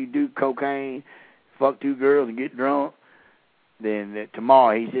sees you do cocaine, fuck two girls and get drunk, then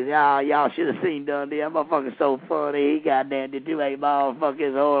tomorrow he says, y'all should have seen Dundee. That motherfucker's so funny. He goddamn did 2 8 balls, fuck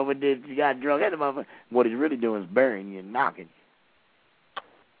his whore, but he got drunk. That motherfucker. What he's really doing is burying you and knocking you.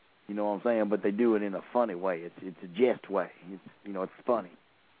 You know what I'm saying? But they do it in a funny way. It's a jest way. It's funny.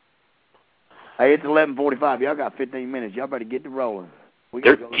 Hey, it's 11:45. Y'all got 15 minutes. Y'all better get to rolling. We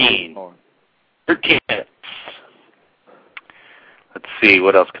 13 minutes. Let's see,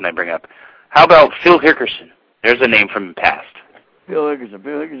 what else can I bring up? How about Phil Hickerson? There's a name from the past. Phil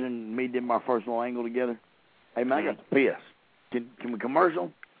Hickerson and me did my first little angle together. Hey, man, I got to piss. Can we commercial?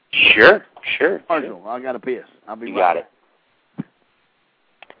 Sure. Commercial. I got to piss. I'll be right got back. it.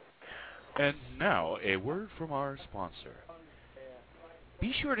 And now, a word from our sponsor.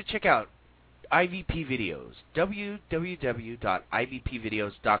 Be sure to check out IVP Videos,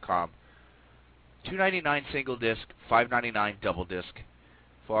 www.ivpvideos.com. $2.99 single disc, $5.99 double disc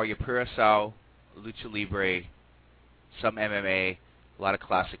for all your Curacao, Lucha Libre, some MMA, a lot of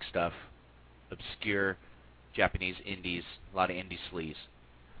classic stuff, obscure Japanese indies, a lot of indie sleaze.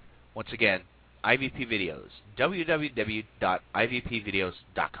 Once again, IVP Videos,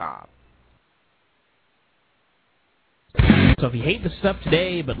 www.ivpvideos.com. So if you hate the stuff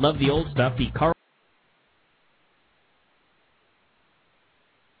today but love the old stuff, the Carl...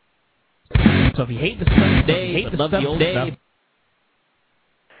 So if you hate the stuff today but love the old stuff...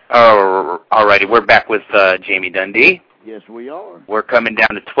 All righty, we're back with Jamie Dundee. Yes, we are. We're coming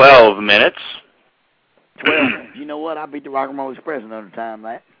down to 12 minutes. 12 minutes. You know what? I beat the Rock and Roll Express another time,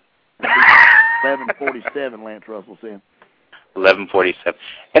 that. 11:47, Lance Russell said. 11:47.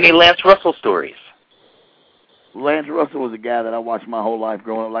 Any Lance Russell stories? Lance Russell was a guy that I watched my whole life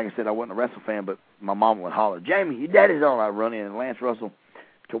growing up. Like I said, I wasn't a wrestling fan, but my mom would holler, "Jamie, your daddy's on." I run in, and Lance Russell,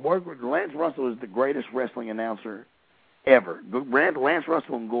 Lance Russell is the greatest wrestling announcer ever. Lance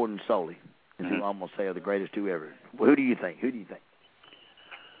Russell and Gordon Solie is who I'm going to say are the greatest two ever. Well, who do you think? See,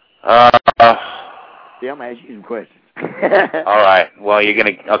 I'm going to ask you some questions. All right. Well, you're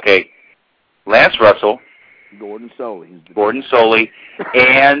going to, okay. Lance Russell. Gordon Solie,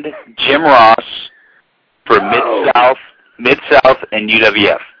 and Jim Ross for Mid-South and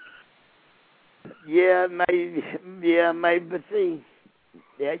UWF. Yeah, maybe, but see,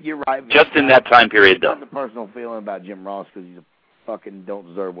 yeah, you're right. Just in that time period, though. I have a personal feeling about Jim Ross because he's a fucking don't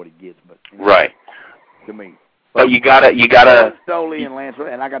deserve what he gets, but right to me. But you gotta. Solie and Lance,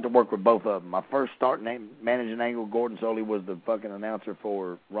 and I got to work with both of them. My first start managing angle, Gordon Solie was the fucking announcer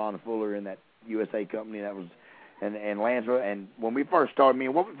for Ron Fuller in that USA company. That was, and Lance, and when we first started,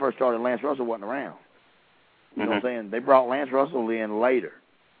 Lance Russell wasn't around. You know what I'm saying? They brought Lance Russell in later.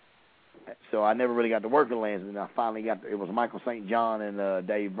 So I never really got to work with Lance, and I finally it was Michael St. John and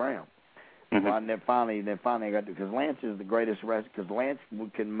Dave Brown. So I finally got to, because Lance is the greatest wrestler, because Lance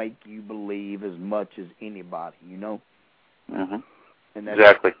can make you believe as much as anybody, you know? And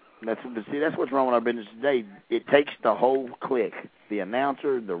Exactly. That's what's wrong with our business today. It takes the whole clique, the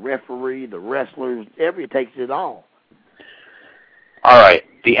announcer, the referee, the wrestlers, it takes it all. All right,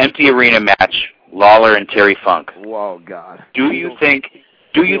 the empty arena match, Lawler and Terry Funk. Oh, God. Do you think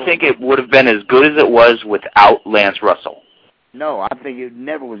it would have been as good as it was without Lance Russell? No, I think it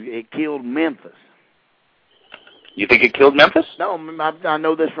never was. It killed Memphis. You think it killed Memphis? No, I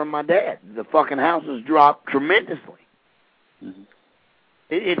know this from my dad. The fucking houses dropped tremendously.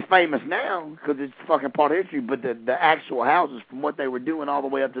 It's famous now because it's fucking part of history, but the actual houses from what they were doing all the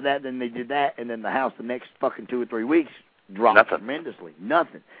way up to that, then they did that, and then the house the next fucking 2 or 3 weeks dropped tremendously.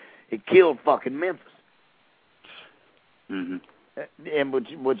 Nothing. It killed fucking Memphis. Mm-hmm. And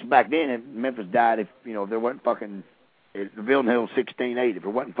which back then, Memphis died if there wasn't fucking the building held 16.8. If it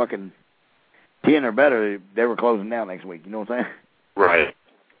wasn't fucking 10 or better, they were closing down next week. You know what I'm saying?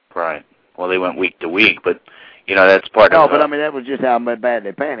 Right. Well, they went week to week, but that's part of. No, but I mean that was just how bad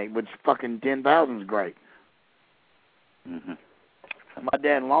they panicked. Which fucking 10,000 is great. Mm-hmm. My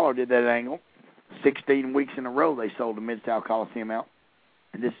dad and Lawler did that angle. 16 weeks in a row, they sold the Mid-South Coliseum out.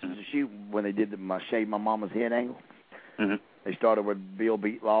 And this is a shoot when they did my Shave My Mama's Head angle. Mm-hmm. They started with Bill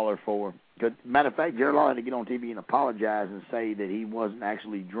beat Lawler for. Matter of fact, Jerry Lawler had to get on TV and apologize and say that he wasn't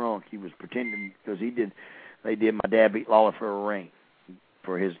actually drunk. He was pretending because they did my dad beat Lawler for a ring,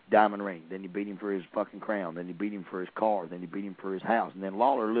 for his diamond ring. Then he beat him for his fucking crown. Then he beat him for his car. Then he beat him for his house. And then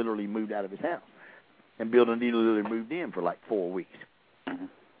Lawler literally moved out of his house. And Bill Dundee literally moved in for like 4 weeks. Mm-hmm.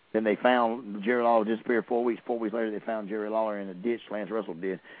 Then they found Jerry Lawler disappeared 4 weeks. 4 weeks later, they found Jerry Lawler in a ditch, Lance Russell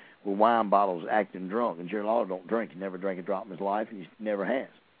did, with wine bottles acting drunk. And Jerry Lawler don't drink. He never drank a drop in his life, and he never has.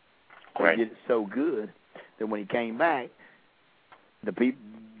 Right. He did it so good that when he came back, the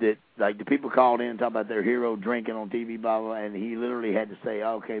people called in and talked about their hero drinking on TV, blah, blah, and he literally had to say,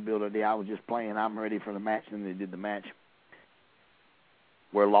 okay, Bill Dundee, I was just playing. I'm ready for the match. And they did the match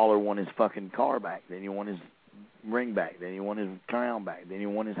where Lawler won his fucking car back. Then he won his ring back. Then he won his crown back. Then he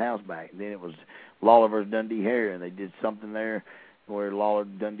won his house back. Then it was Lawler versus Dundee Hair, and they did something there where Lawler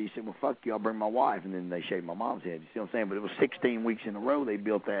Dundee said, well, fuck you, I'll bring my wife. And then they shaved my mom's head. You see what I'm saying? But it was 16 weeks in a row they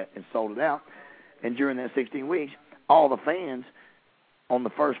built that and sold it out. And during that 16 weeks, all the fans on the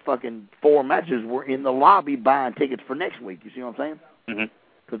first fucking 4 matches were in the lobby buying tickets for next week. You see what I'm saying? Mm-hmm.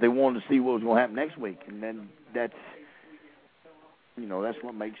 Because they wanted to see what was going to happen next week. And then that's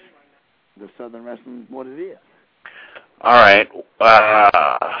what makes the Southern Wrestling what it is. All right.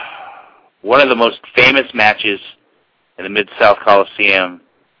 One of the most famous matches in the Mid-South Coliseum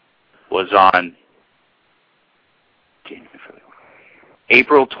was on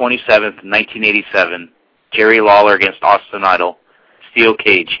April 27th, 1987. Jerry Lawler against Austin Idol. Steel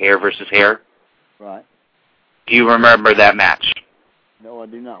cage, hair versus hair. Right. Do you remember that match? No, I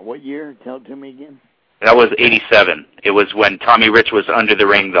do not. What year? Tell it to me again. That was 87. It was when Tommy Rich was under the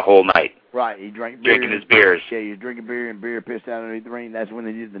ring the whole night. Right, he drank beer. Drinking his beers. Yeah, he was drinking beer and beer pissed out underneath the ring. That's when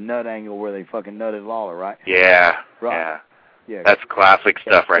they did the nut angle where they fucking nutted Lawler, right? Yeah. Right. Yeah. That's classic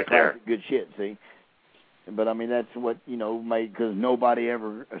stuff right there. Good shit, see? But, I mean, that's what, made, because nobody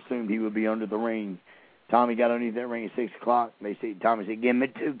ever assumed he would be under the ring. Tommy got underneath that ring at 6 o'clock. Tommy said, give me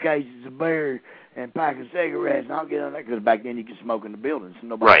 2 cases of beer and a pack of cigarettes, and I'll get on that. Because back then you could smoke in the building, so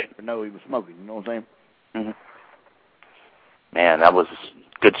nobody ever know he was smoking. You know what I'm saying? Mm-hmm. Man, that was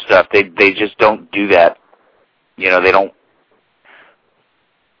good stuff. They just don't do that. They don't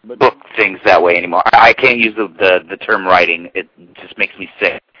book things that way anymore. I can't use the term writing. It just makes me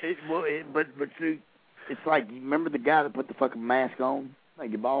sick. But see, it's like, you remember the guy that put the fucking mask on,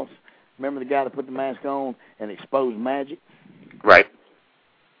 like your boss? Remember the guy that put the mask on and exposed magic? Right.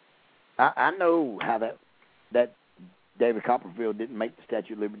 I know how that David Copperfield didn't make the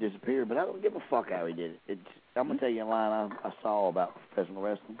Statue of Liberty disappear, but I don't give a fuck how he did it. I'm going to tell you a line I saw about professional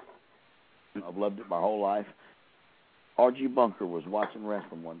wrestling. I've loved it my whole life. R.G. Bunker was watching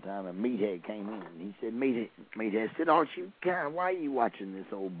wrestling one time, and Meathead came in. And he said, Meathead said, R.G., God, why are you watching this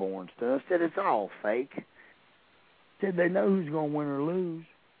old boring stuff? Said, it's all fake. Said, they know who's going to win or lose.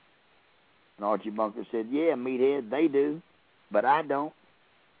 And Archie Bunker said, yeah, Meathead, they do, but I don't.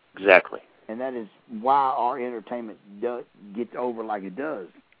 Exactly. And that is why our entertainment gets over like it does.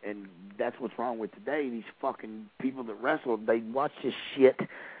 And that's what's wrong with today. These fucking people that wrestle, they watch this shit.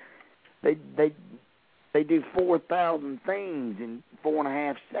 They do 4,000 things in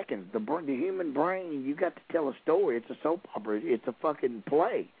 4.5 seconds. The human brain, you got to tell a story. It's a soap opera. It's a fucking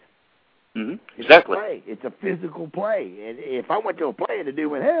play. Mm-hmm. Exactly. It's a play. It's a physical play. And if I went to a play and the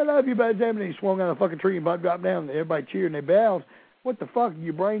dude went, hey, I love you, buddy, and he swung out of a fucking tree and dropped down, and everybody cheering their bells, what the fuck?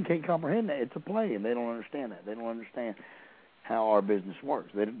 Your brain can't comprehend that. It's a play, and they don't understand that. They don't understand how our business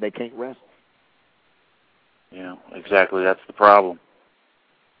works. They can't wrestle. Yeah, exactly. That's the problem.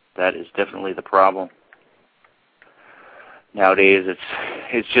 That is definitely the problem. Nowadays,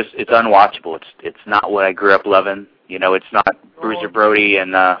 it's unwatchable. It's not what I grew up loving. It's not Bruiser Brody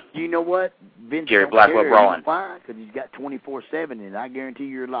and you know what? Vince Jerry Blackwell brawling. Why? Because he's got 24/7, and I guarantee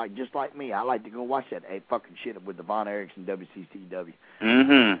you're just like me. I like to go watch that fucking shit with the Von Erichs and WCCW.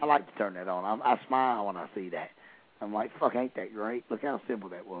 Mm-hmm. I like to turn that on. I smile when I see that. I'm like, fuck, ain't that great? Look how simple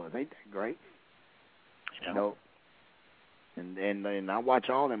that was. Ain't that great? Yeah. No. And I watch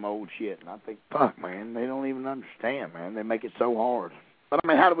all them old shit, and I think, fuck, man, they don't even understand, man. They make it so hard. But, I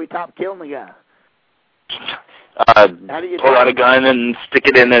mean, how do we top killing the guy? Pull out a gun and stick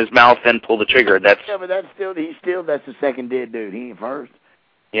it in his mouth and pull the trigger. Yeah, but that's the second dead dude. He ain't first.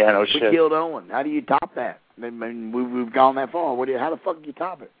 Yeah, no shit. We killed Owen. How do you top that? I mean, we've gone that far. How the fuck do you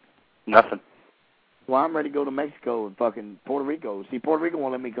top it? Nothing. Well, I'm ready to go to Mexico and fucking Puerto Rico. See, Puerto Rico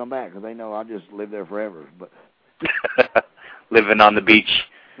won't let me come back because they know I'll just live there forever. But living on the beach.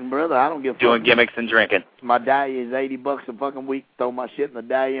 Brother, I don't give a fuck. Doing gimmicks and drinking. My day is $80 a fucking week. Throw my shit in the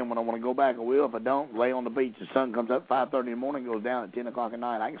day, and when I want to go back, I will. If I don't, lay on the beach. The sun comes up 5:30 in the morning, goes down at 10 o'clock at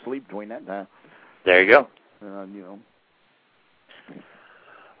night. I can sleep between that time. There you go. You know.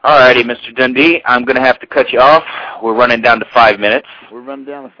 All righty, Mr. Dundee. I'm going to have to cut you off. We're running down to 5 minutes. We're running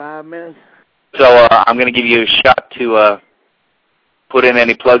down to 5 minutes? So I'm going to give you a shot to put in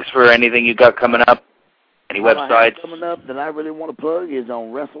any plugs for anything you got coming up, any websites. Coming up that I really want to plug is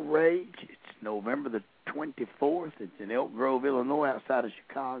on Wrestle Rage. It's November the 24th. It's in Elk Grove, Illinois, outside of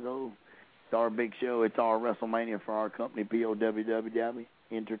Chicago. It's our big show. It's our WrestleMania for our company, POWW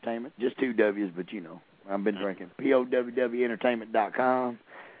Entertainment. Just 2 W's, but you know, I've been drinking. POWWentertainment.com.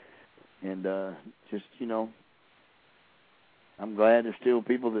 And just, you know, I'm glad there's still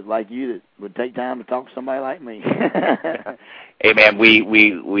people that like you that would take time to talk to somebody like me. Hey, man,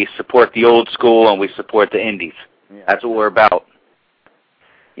 we support the old school and we support the indies. Yeah. That's what we're about.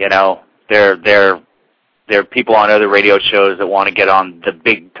 You know, there are people on other radio shows that want to get on the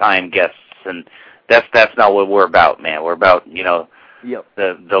big time guests, and that's not what we're about, man. We're about, you know,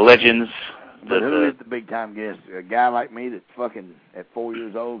 the legends. But who is the big time guest? A guy like me that fucking at 4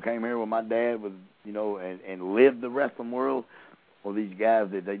 years old came here with my dad with, you know, and lived the wrestling world, or these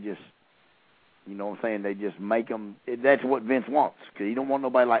guys that they just, you know what I'm saying, they just make them. That's what Vince wants, because he don't want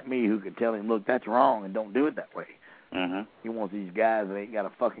nobody like me who can tell him, look, that's wrong and don't do it that way. Mm-hmm. He wants these guys that ain't got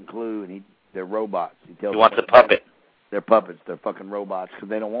a fucking clue, and they're robots. He wants a puppet. They're puppets. They're fucking robots, because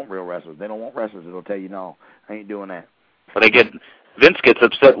they don't want real wrestlers. They don't want wrestlers that'll tell you, no, I ain't doing that. Well, Vince gets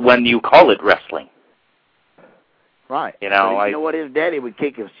upset when you call it wrestling. Right. You know, you know what? His daddy would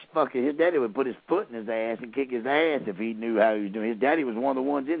kick his daddy would put his foot in his ass and kick his ass if he knew how he was doing. His daddy was one of the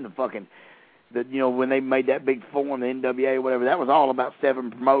ones in the fucking, you know, when they made that big form, the NWA or whatever, that was all about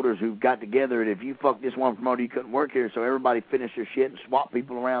 7 promoters who got together, and if you fucked this one promoter, you couldn't work here, so everybody finished their shit and swapped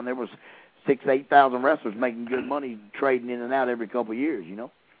people around. There was 6,000-8,000 wrestlers making good money trading in and out every couple of years, you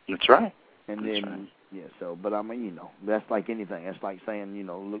know? That's right. And then, yeah, so, but I mean, you know, that's like anything. That's like saying, you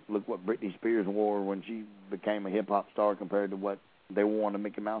know, look what Britney Spears wore when she became a hip-hop star compared to what they wore in the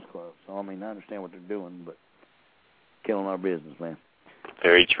Mickey Mouse Club. So, I mean, I understand what they're doing, but killing our business, man.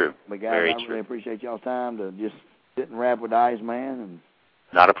 Very true. But, guys, I really appreciate y'all's time to just sit and rap with Iceman. And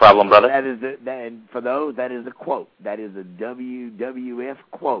not a problem, brother. And for those, that is a quote. That is a WWF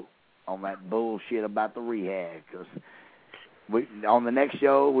quote on that bullshit about the rehab, because on the next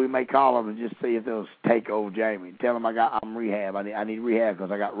show, we may call them and just see if they'll take old Jamie. Tell them I'm rehab. I need rehab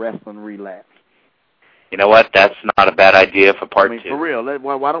because I got wrestling relapse. You know what? That's not a bad idea for part 2. For real.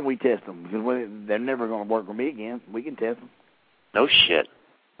 Why don't we test them? Because they're never going to work with me again. We can test them. No shit.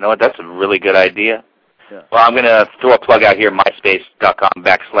 You know what? That's a really good idea. Yeah. Well, I'm going to throw a plug out here,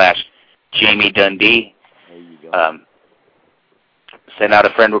 myspace.com/Jamie Dundee. There you go. Send out a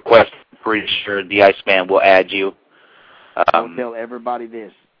friend request. Pretty sure the Iceman will add you. I'll tell everybody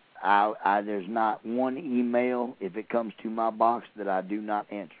this. There's not one email, if it comes to my box, that I do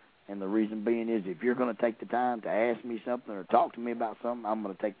not answer. And the reason being is if you're going to take the time to ask me something or talk to me about something, I'm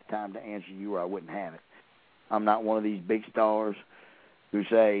going to take the time to answer you or I wouldn't have it. I'm not one of these big stars who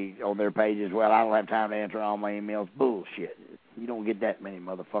say on their pages, well, I don't have time to answer all my emails. Bullshit. You don't get that many,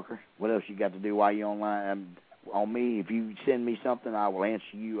 motherfucker. What else you got to do while you're online? On me, if you send me something, I will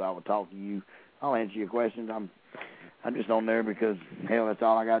answer you. I will talk to you. I'll answer your questions. I'm just on there because, hell, that's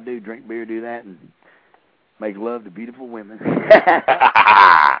all I got to do. Drink beer, do that, and make love to beautiful women.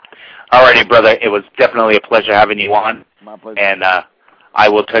 All righty, brother. It was definitely a pleasure having you on. My pleasure. And I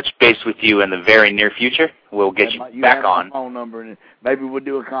will touch base with you in the very near future. We'll get you back on. My phone number, and maybe we'll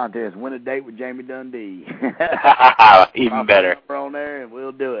do a contest. Win a date with Jamie Dundee. Even better. Number on there, and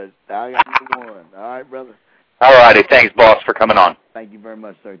we'll do it. I got one. All right, brother. All righty. Thanks, boss, for coming on. Thank you very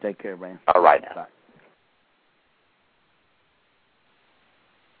much, sir. Take care, man. All right. Bye.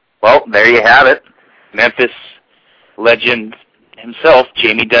 Well, there you have it. Memphis legend himself,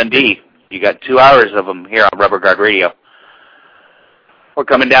 Jamie Dundee. You got 2 hours of him here on Rubber Guard Radio. We're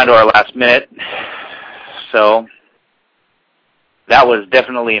coming down to our last minute. So that was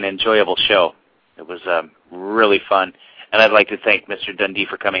definitely an enjoyable show. It was really fun. And I'd like to thank Mr. Dundee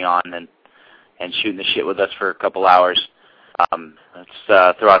for coming on and shooting the shit with us for a couple hours. Let's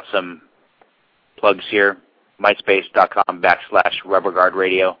throw out some plugs here.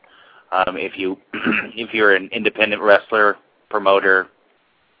 MySpace.com/RubberGuardRadio. If you're an independent wrestler, promoter,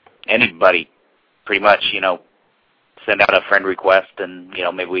 anybody, pretty much, send out a friend request and,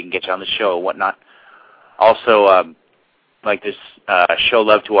 maybe we can get you on the show or whatnot. Also, like this, show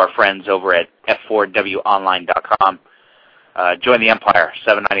love to our friends over at f4wonline.com. Join the Empire,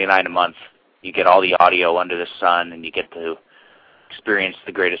 $7.99 a month. You get all the audio under the sun, and you get to experience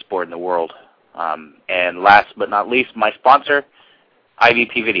the greatest sport in the world. And last but not least, my sponsor,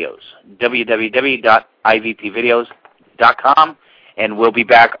 IVP Videos, www.ivpvideos.com. And we'll be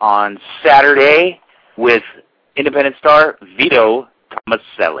back on Saturday with independent star Vito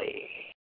Tomaselli.